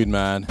big tune,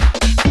 man.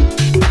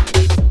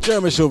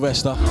 Jeremy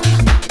Sylvester.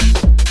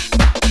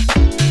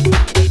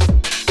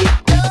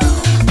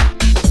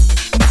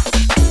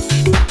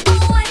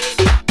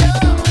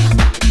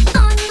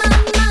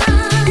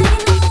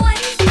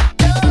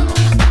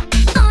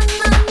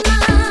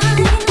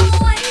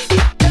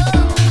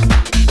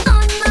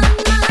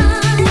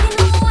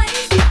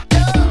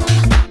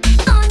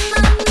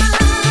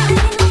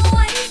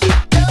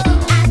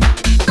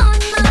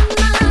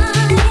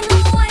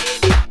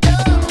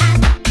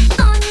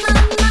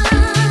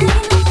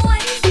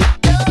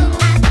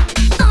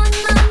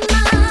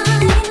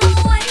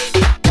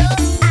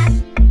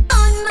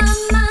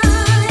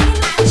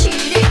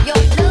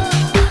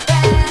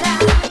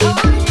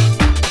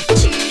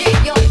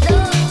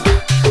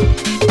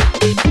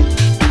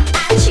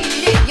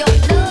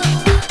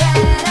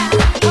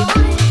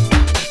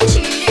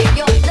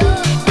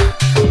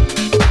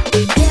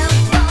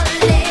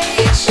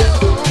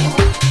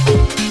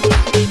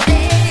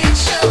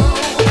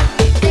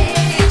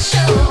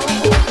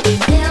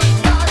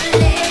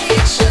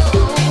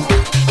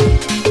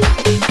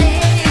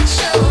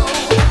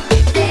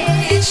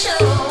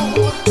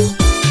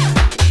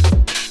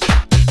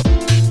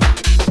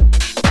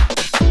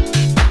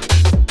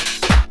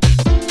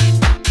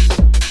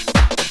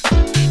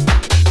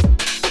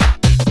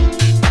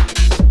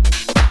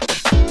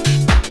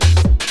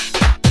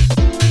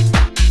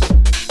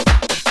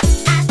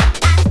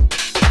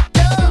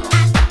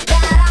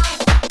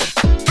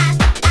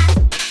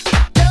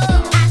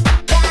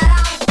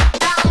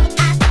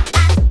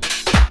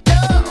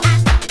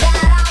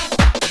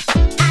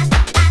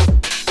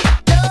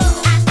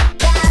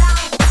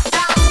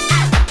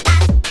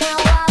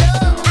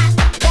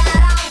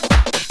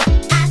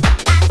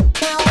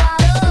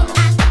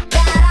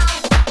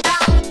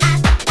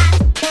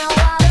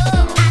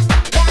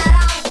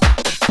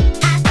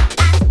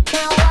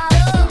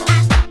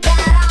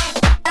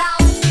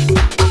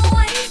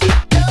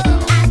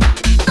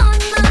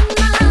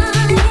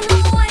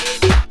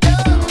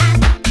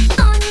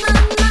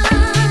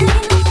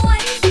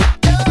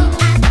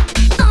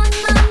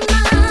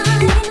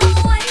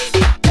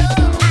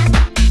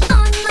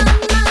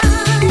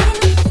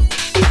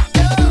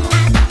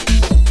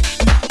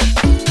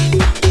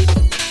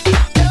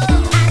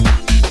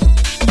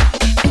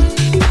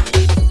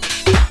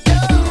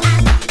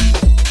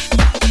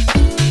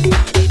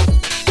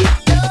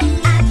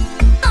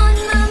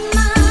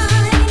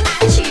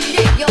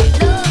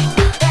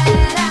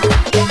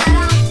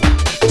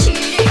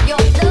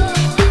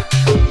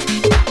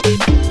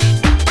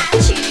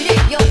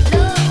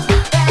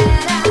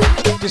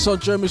 This on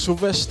Jeremy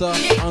Sylvester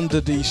under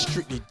the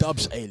Strictly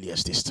Dubs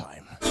alias this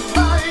time.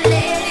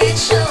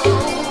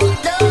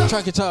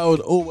 Track entitled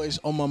Always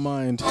On My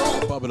Mind,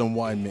 Bubble and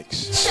Wine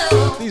Mix.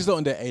 These not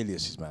on their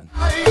aliases, man.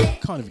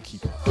 Can't even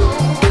keep up.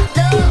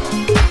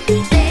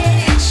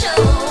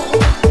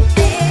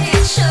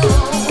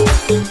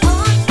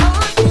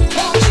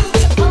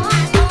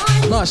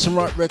 Nice and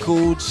Right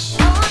Records.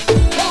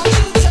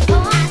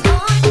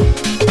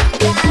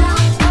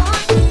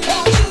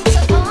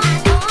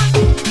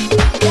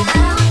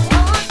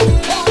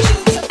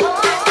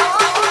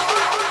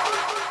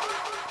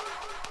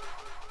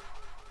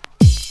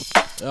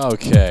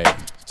 Okay,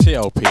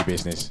 TLP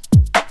business.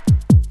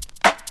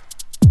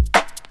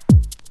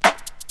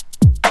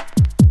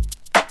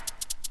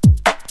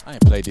 I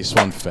ain't played this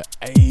one for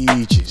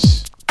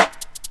ages.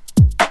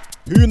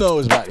 Who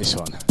knows about this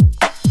one?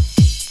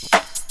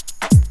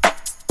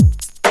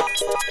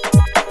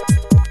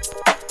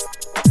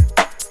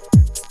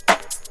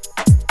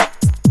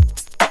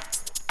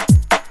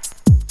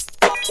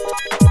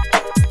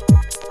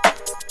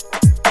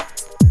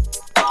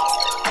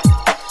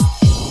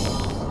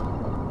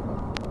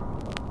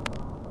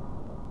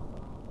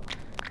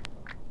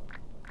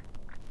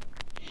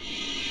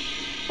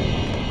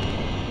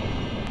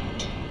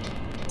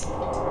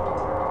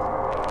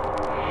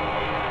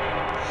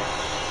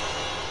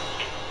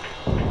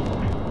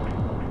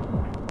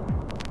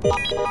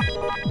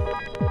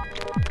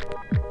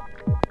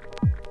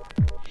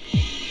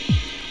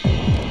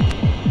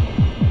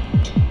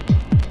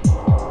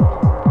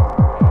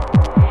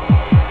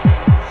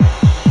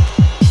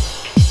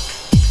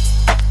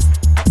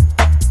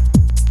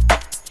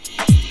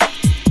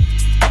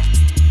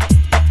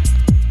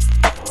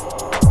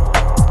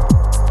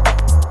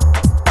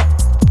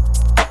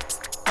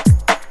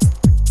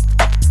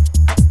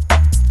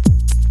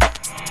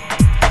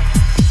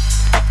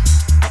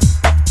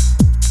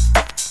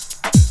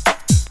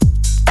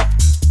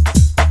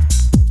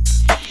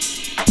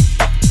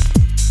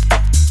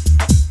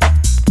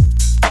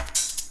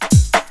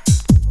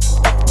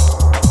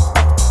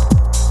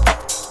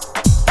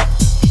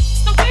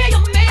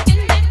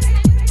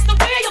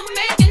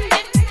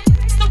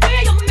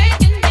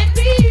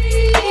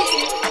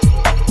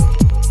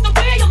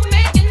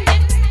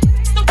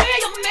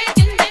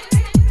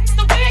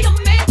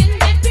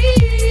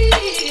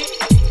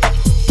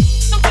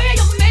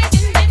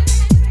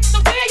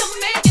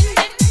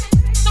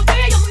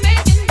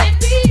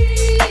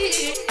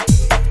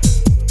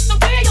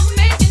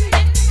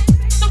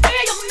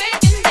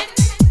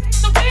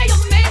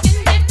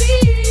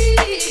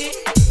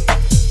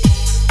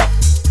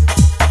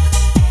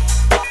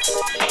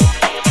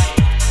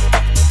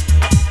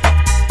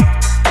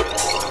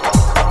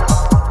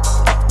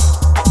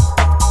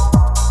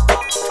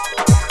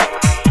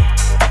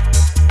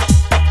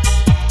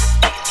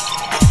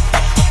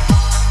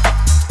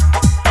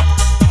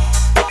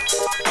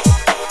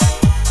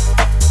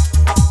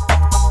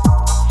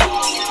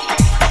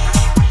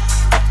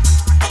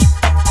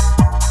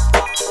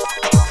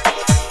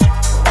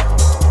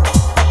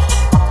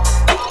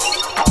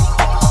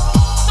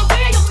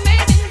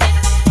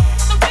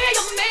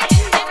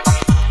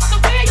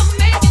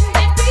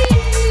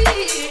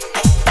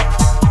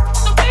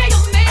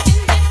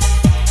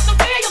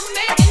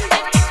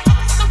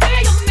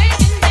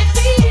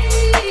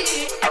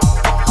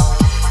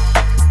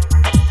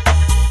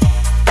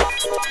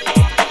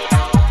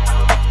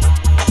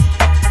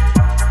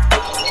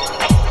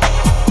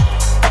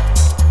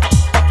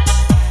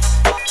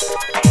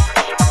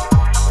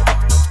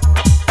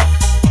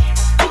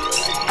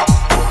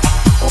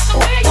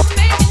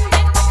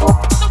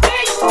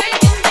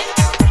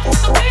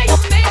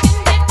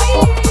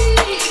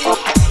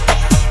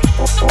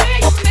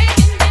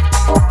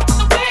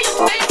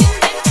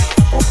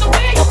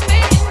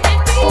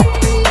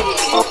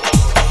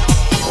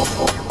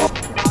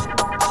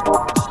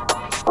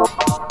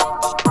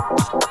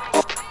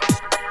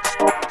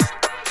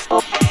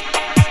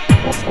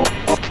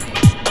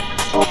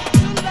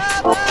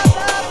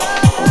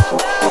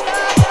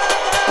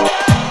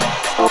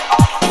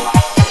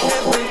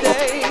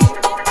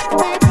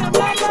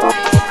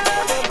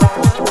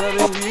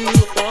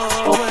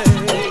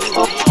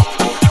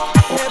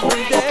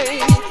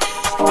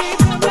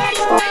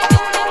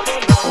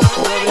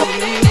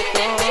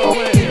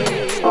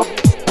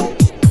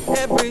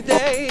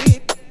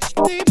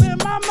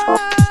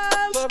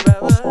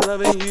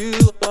 loving you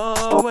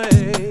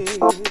always,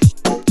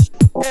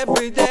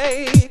 every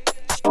day,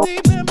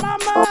 deep in my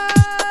mind.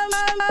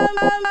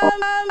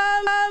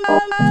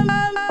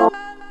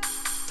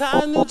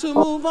 Time to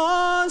move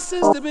on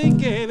since the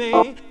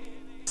beginning.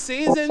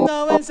 Season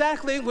know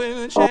exactly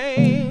when to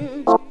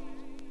change.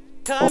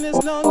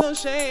 Kindness know no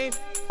shame.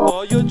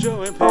 For your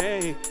joy and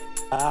pain,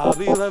 I'll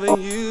be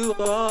loving you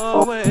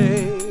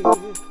always.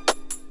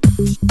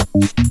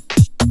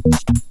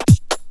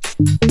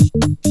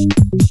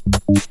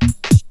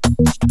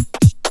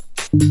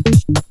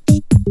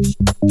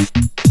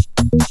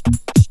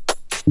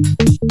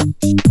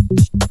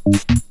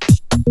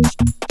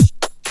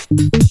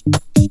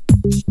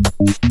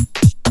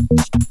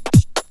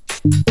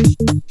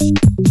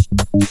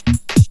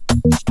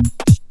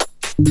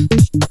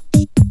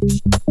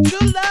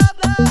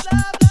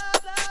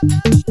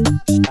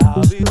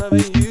 I'll be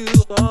loving you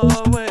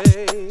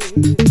always.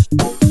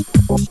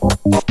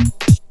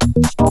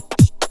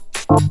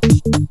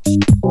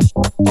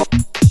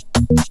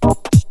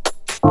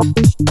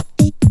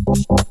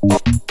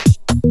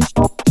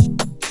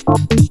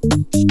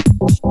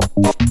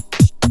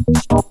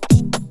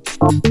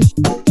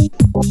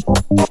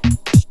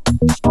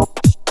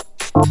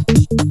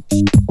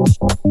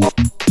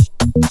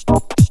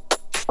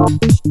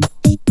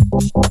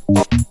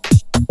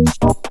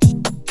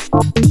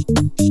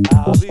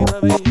 I'll be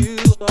loving you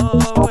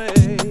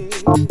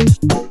always.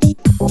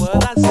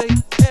 What I say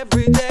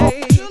every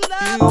day, you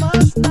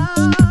must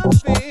not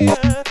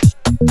fear.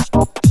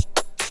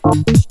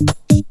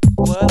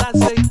 What I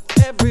say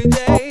every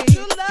day,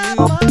 you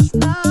must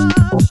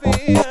not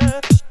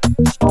fear.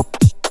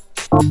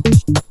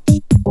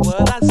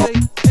 What I say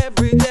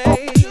every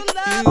day, you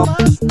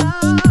must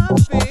not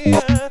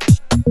fear.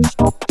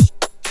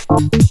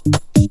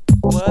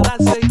 What I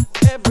say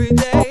every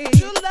day,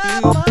 you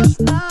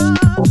must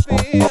not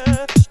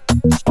fear.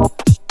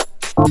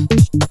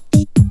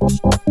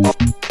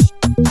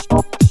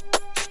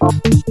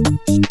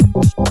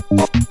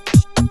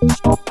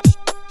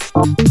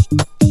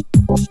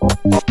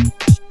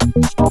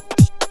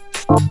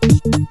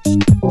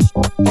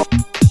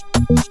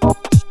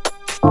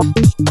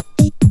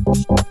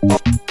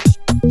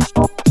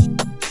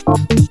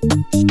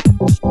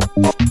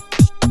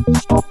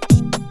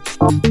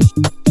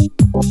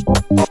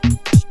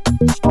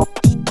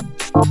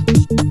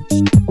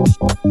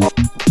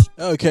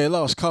 Okay,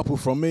 last couple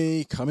from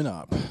me coming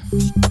up.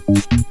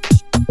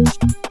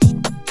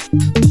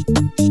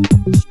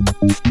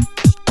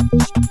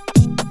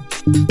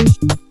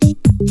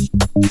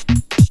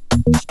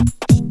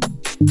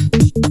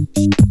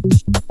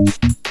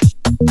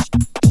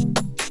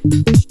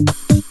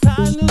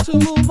 Time to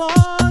move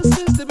on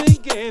since the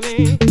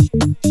beginning.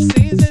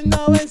 Season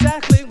know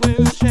exactly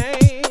when to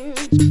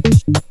change.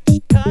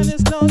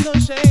 Kindness know no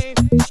shame.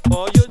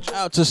 For your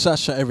Out to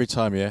Sasha every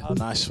time, yeah?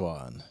 Nice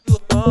one.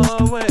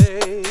 always.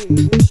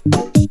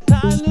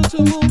 Time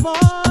to move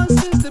on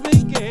since the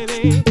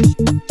beginning.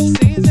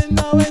 Season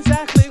know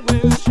exactly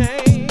when to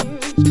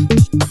change.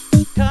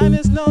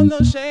 Kindness know no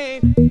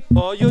shame.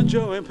 For your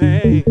joy and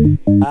pain,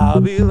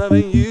 I'll be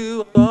loving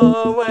you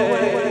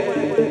always.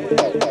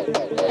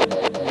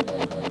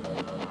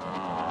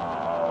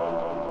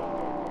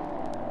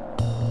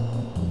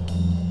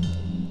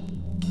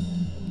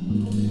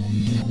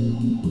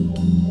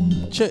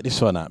 Check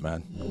this one out,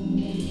 man.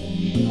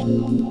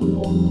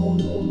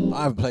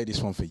 I haven't played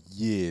this one for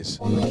years.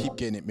 I keep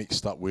getting it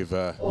mixed up with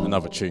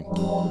another tune.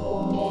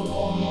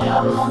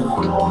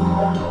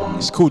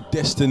 It's called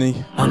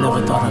Destiny. I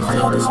never thought I'd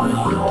feel this way.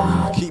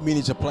 I keep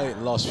meaning to play it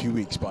the last few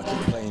weeks, but I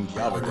keep playing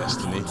the other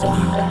Destiny,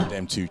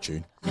 them two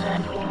tune. Once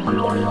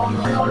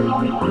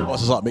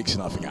I start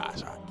mixing, I think,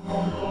 it's alright.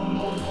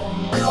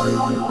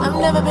 I've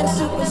never been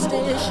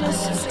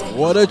superstitious.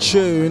 What a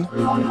tune!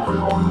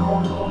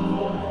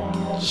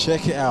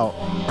 Check it out.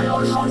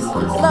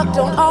 Luck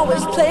don't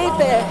always play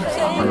fair.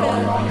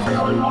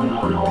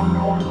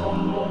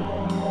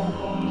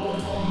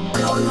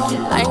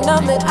 Like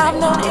none that I've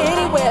known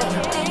anywhere.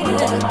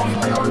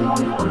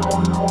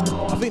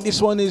 I think this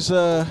one is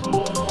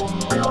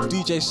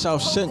DJ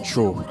South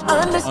Central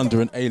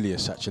under an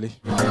alias, actually.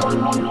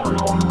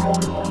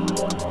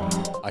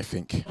 I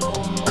think.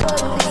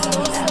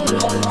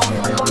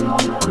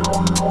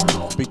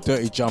 Big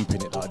dirty jump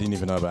in it that I didn't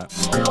even know about.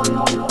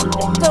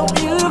 So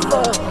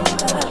beautiful.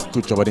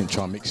 Good job I didn't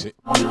try and mix it.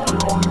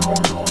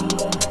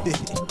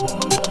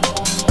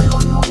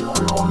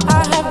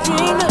 I have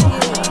dreamed of you.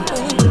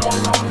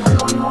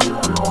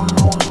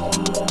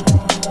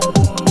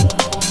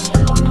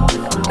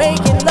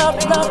 Making love,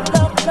 love,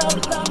 love,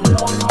 love, love.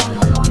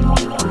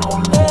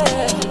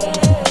 Yeah.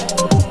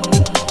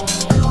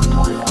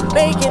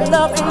 Making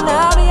love from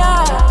now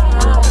beyond.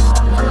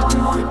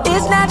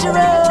 It's natural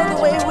the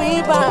way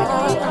we bond.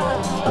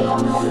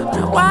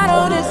 Why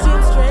don't it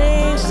seem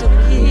strange to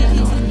me?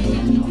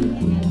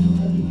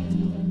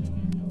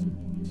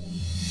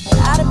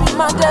 Gotta be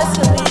my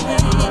destiny.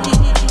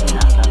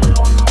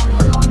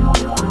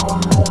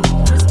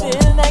 This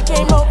feeling that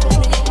came over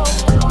me.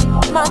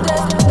 My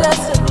destiny.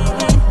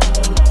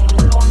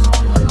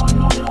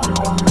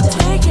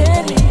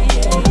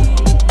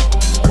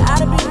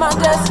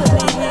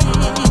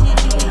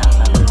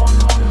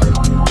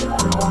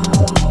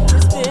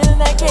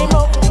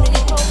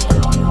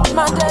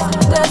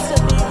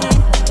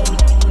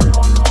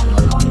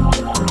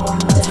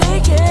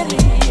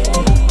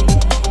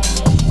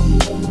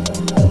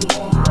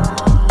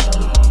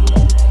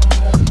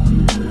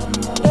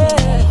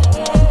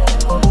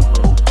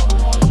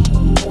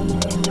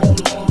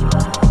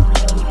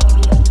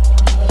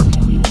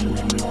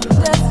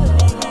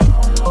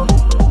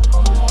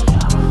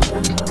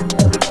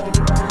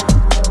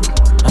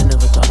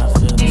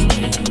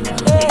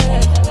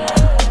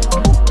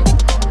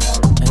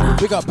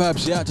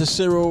 Babsy, out to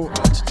Cyril,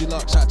 out to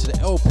Deluxe, out to the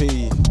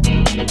LP,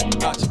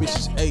 out to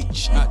Mrs.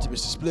 H, out to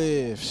Mr.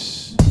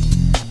 Spliffs.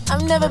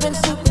 I've never been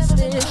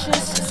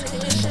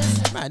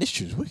superstitious. Man, this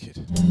tune's wicked.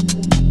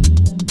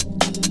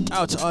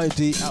 Out to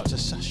ID, out to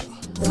Sasha.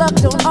 Luck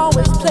don't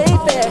always play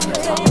fair.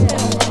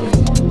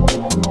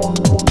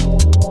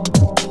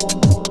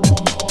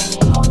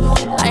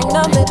 Like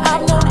none that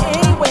I've known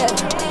anywhere.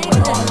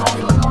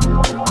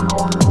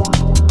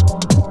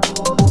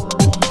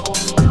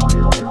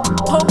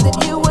 Hope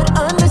that you would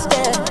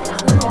understand.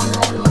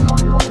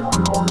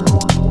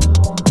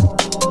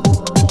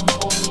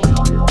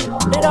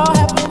 It all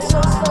happened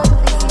so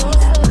suddenly.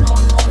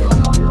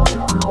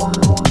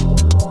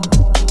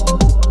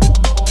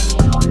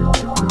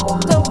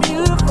 So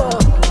beautiful.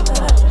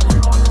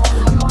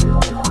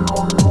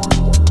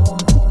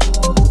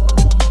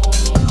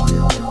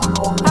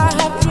 I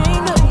have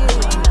dreamed of you.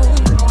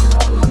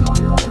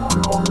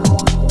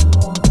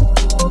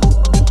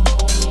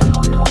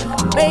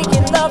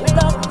 Making love,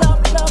 love,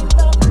 love, love, love,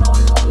 love.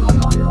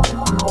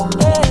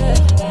 Yeah.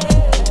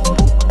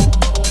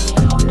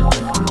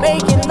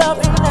 Making love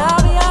in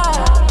our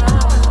eyes.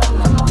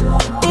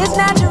 It's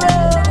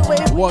natural the way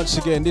we. Once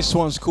again, this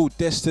one's called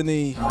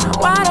Destiny.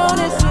 Why don't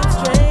it seem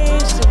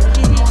strange to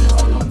me?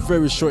 I'm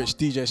very sure it's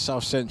DJ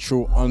South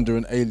Central under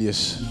an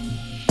alias.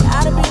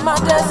 Gotta be my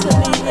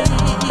destiny.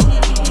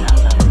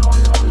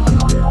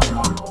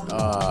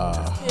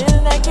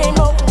 Feeling that came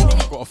over me.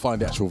 Gotta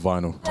find the actual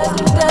vinyl.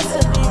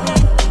 Destiny.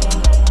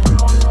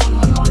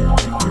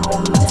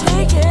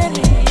 Take it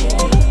easy.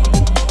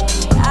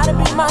 Gotta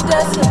be my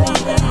destiny.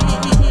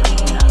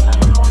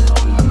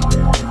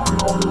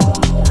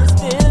 This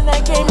feeling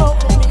that came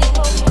over me.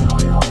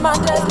 My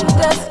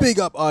destiny. Big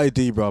up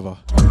ID, brother.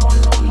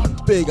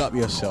 Big up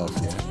yourself,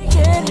 yeah. Take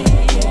it easy.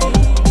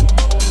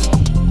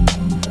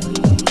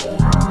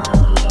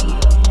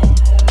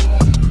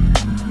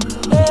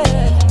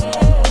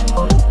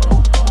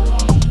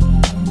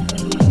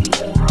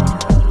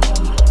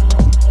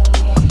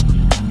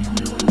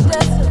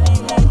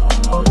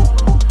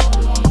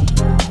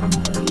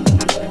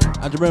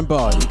 And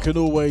remember, you can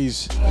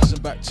always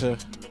listen back to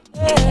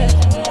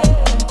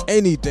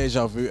any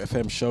Deja Vu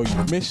FM show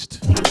you've missed.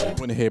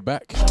 Want to hear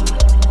back?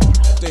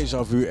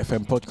 Deja Vu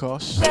FM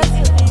podcast.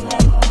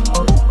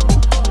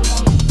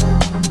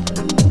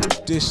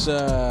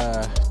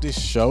 This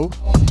show,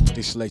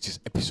 this latest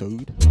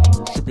episode,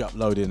 should be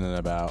uploading in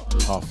about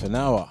half an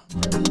hour.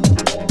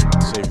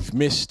 So if you've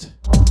missed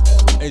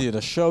any of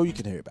the show, you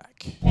can hear it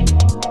back.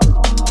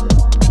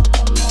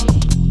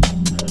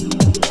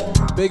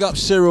 Big up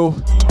Cyril.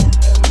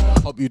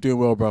 Hope you're doing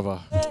well, brother.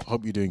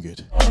 Hope you're doing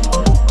good.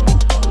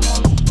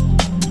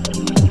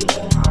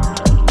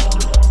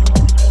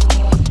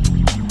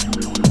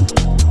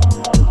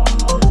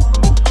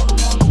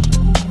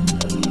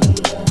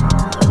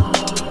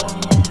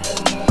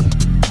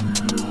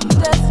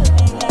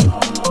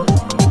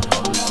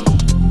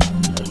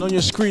 And on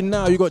your screen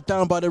now, you got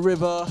Down by the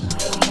River,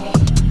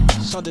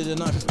 Sunday the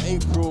 9th of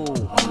April.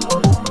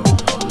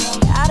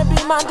 Gotta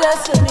be my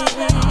destiny.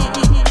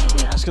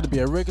 That's going to be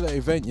a regular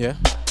event, yeah?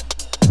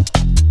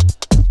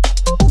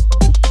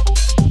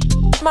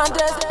 My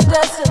destiny.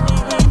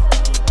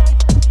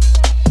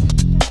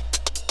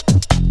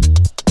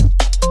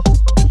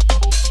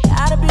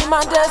 Gotta be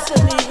my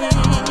destiny.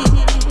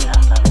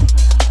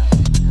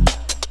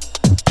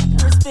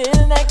 This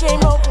feeling that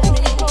came over me.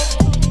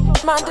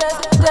 My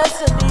destiny.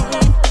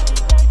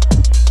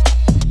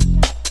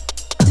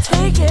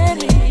 Take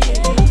it easy.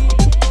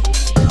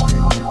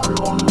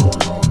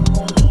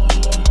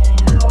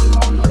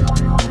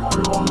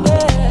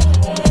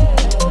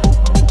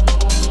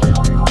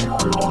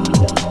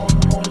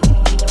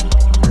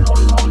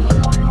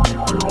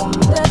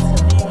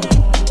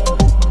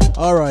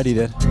 Alrighty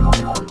then.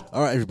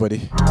 Alright,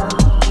 everybody.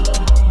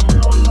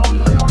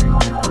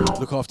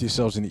 Look after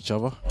yourselves and each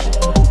other.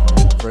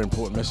 Very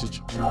important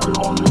message.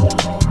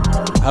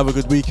 Have a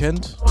good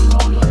weekend.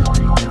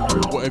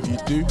 Whatever you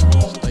do,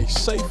 stay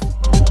safe.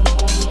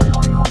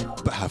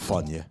 But have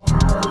fun, yeah?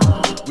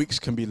 Weeks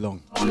can be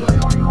long.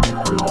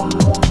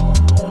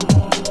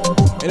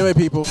 Anyway,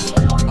 people,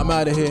 I'm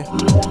out of here.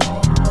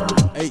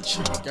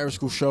 Garage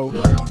Skool Show.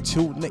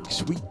 Until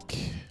next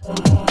week.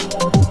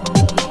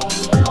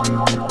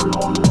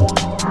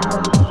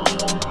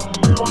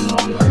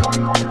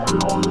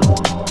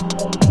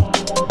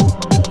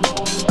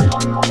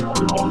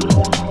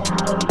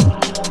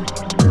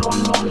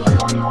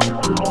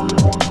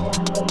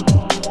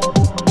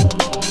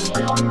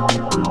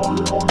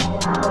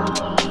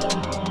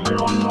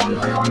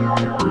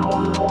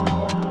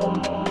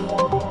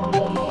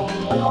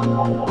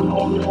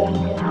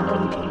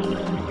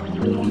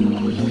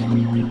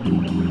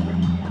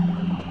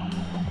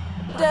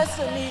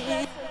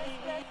 Destiny.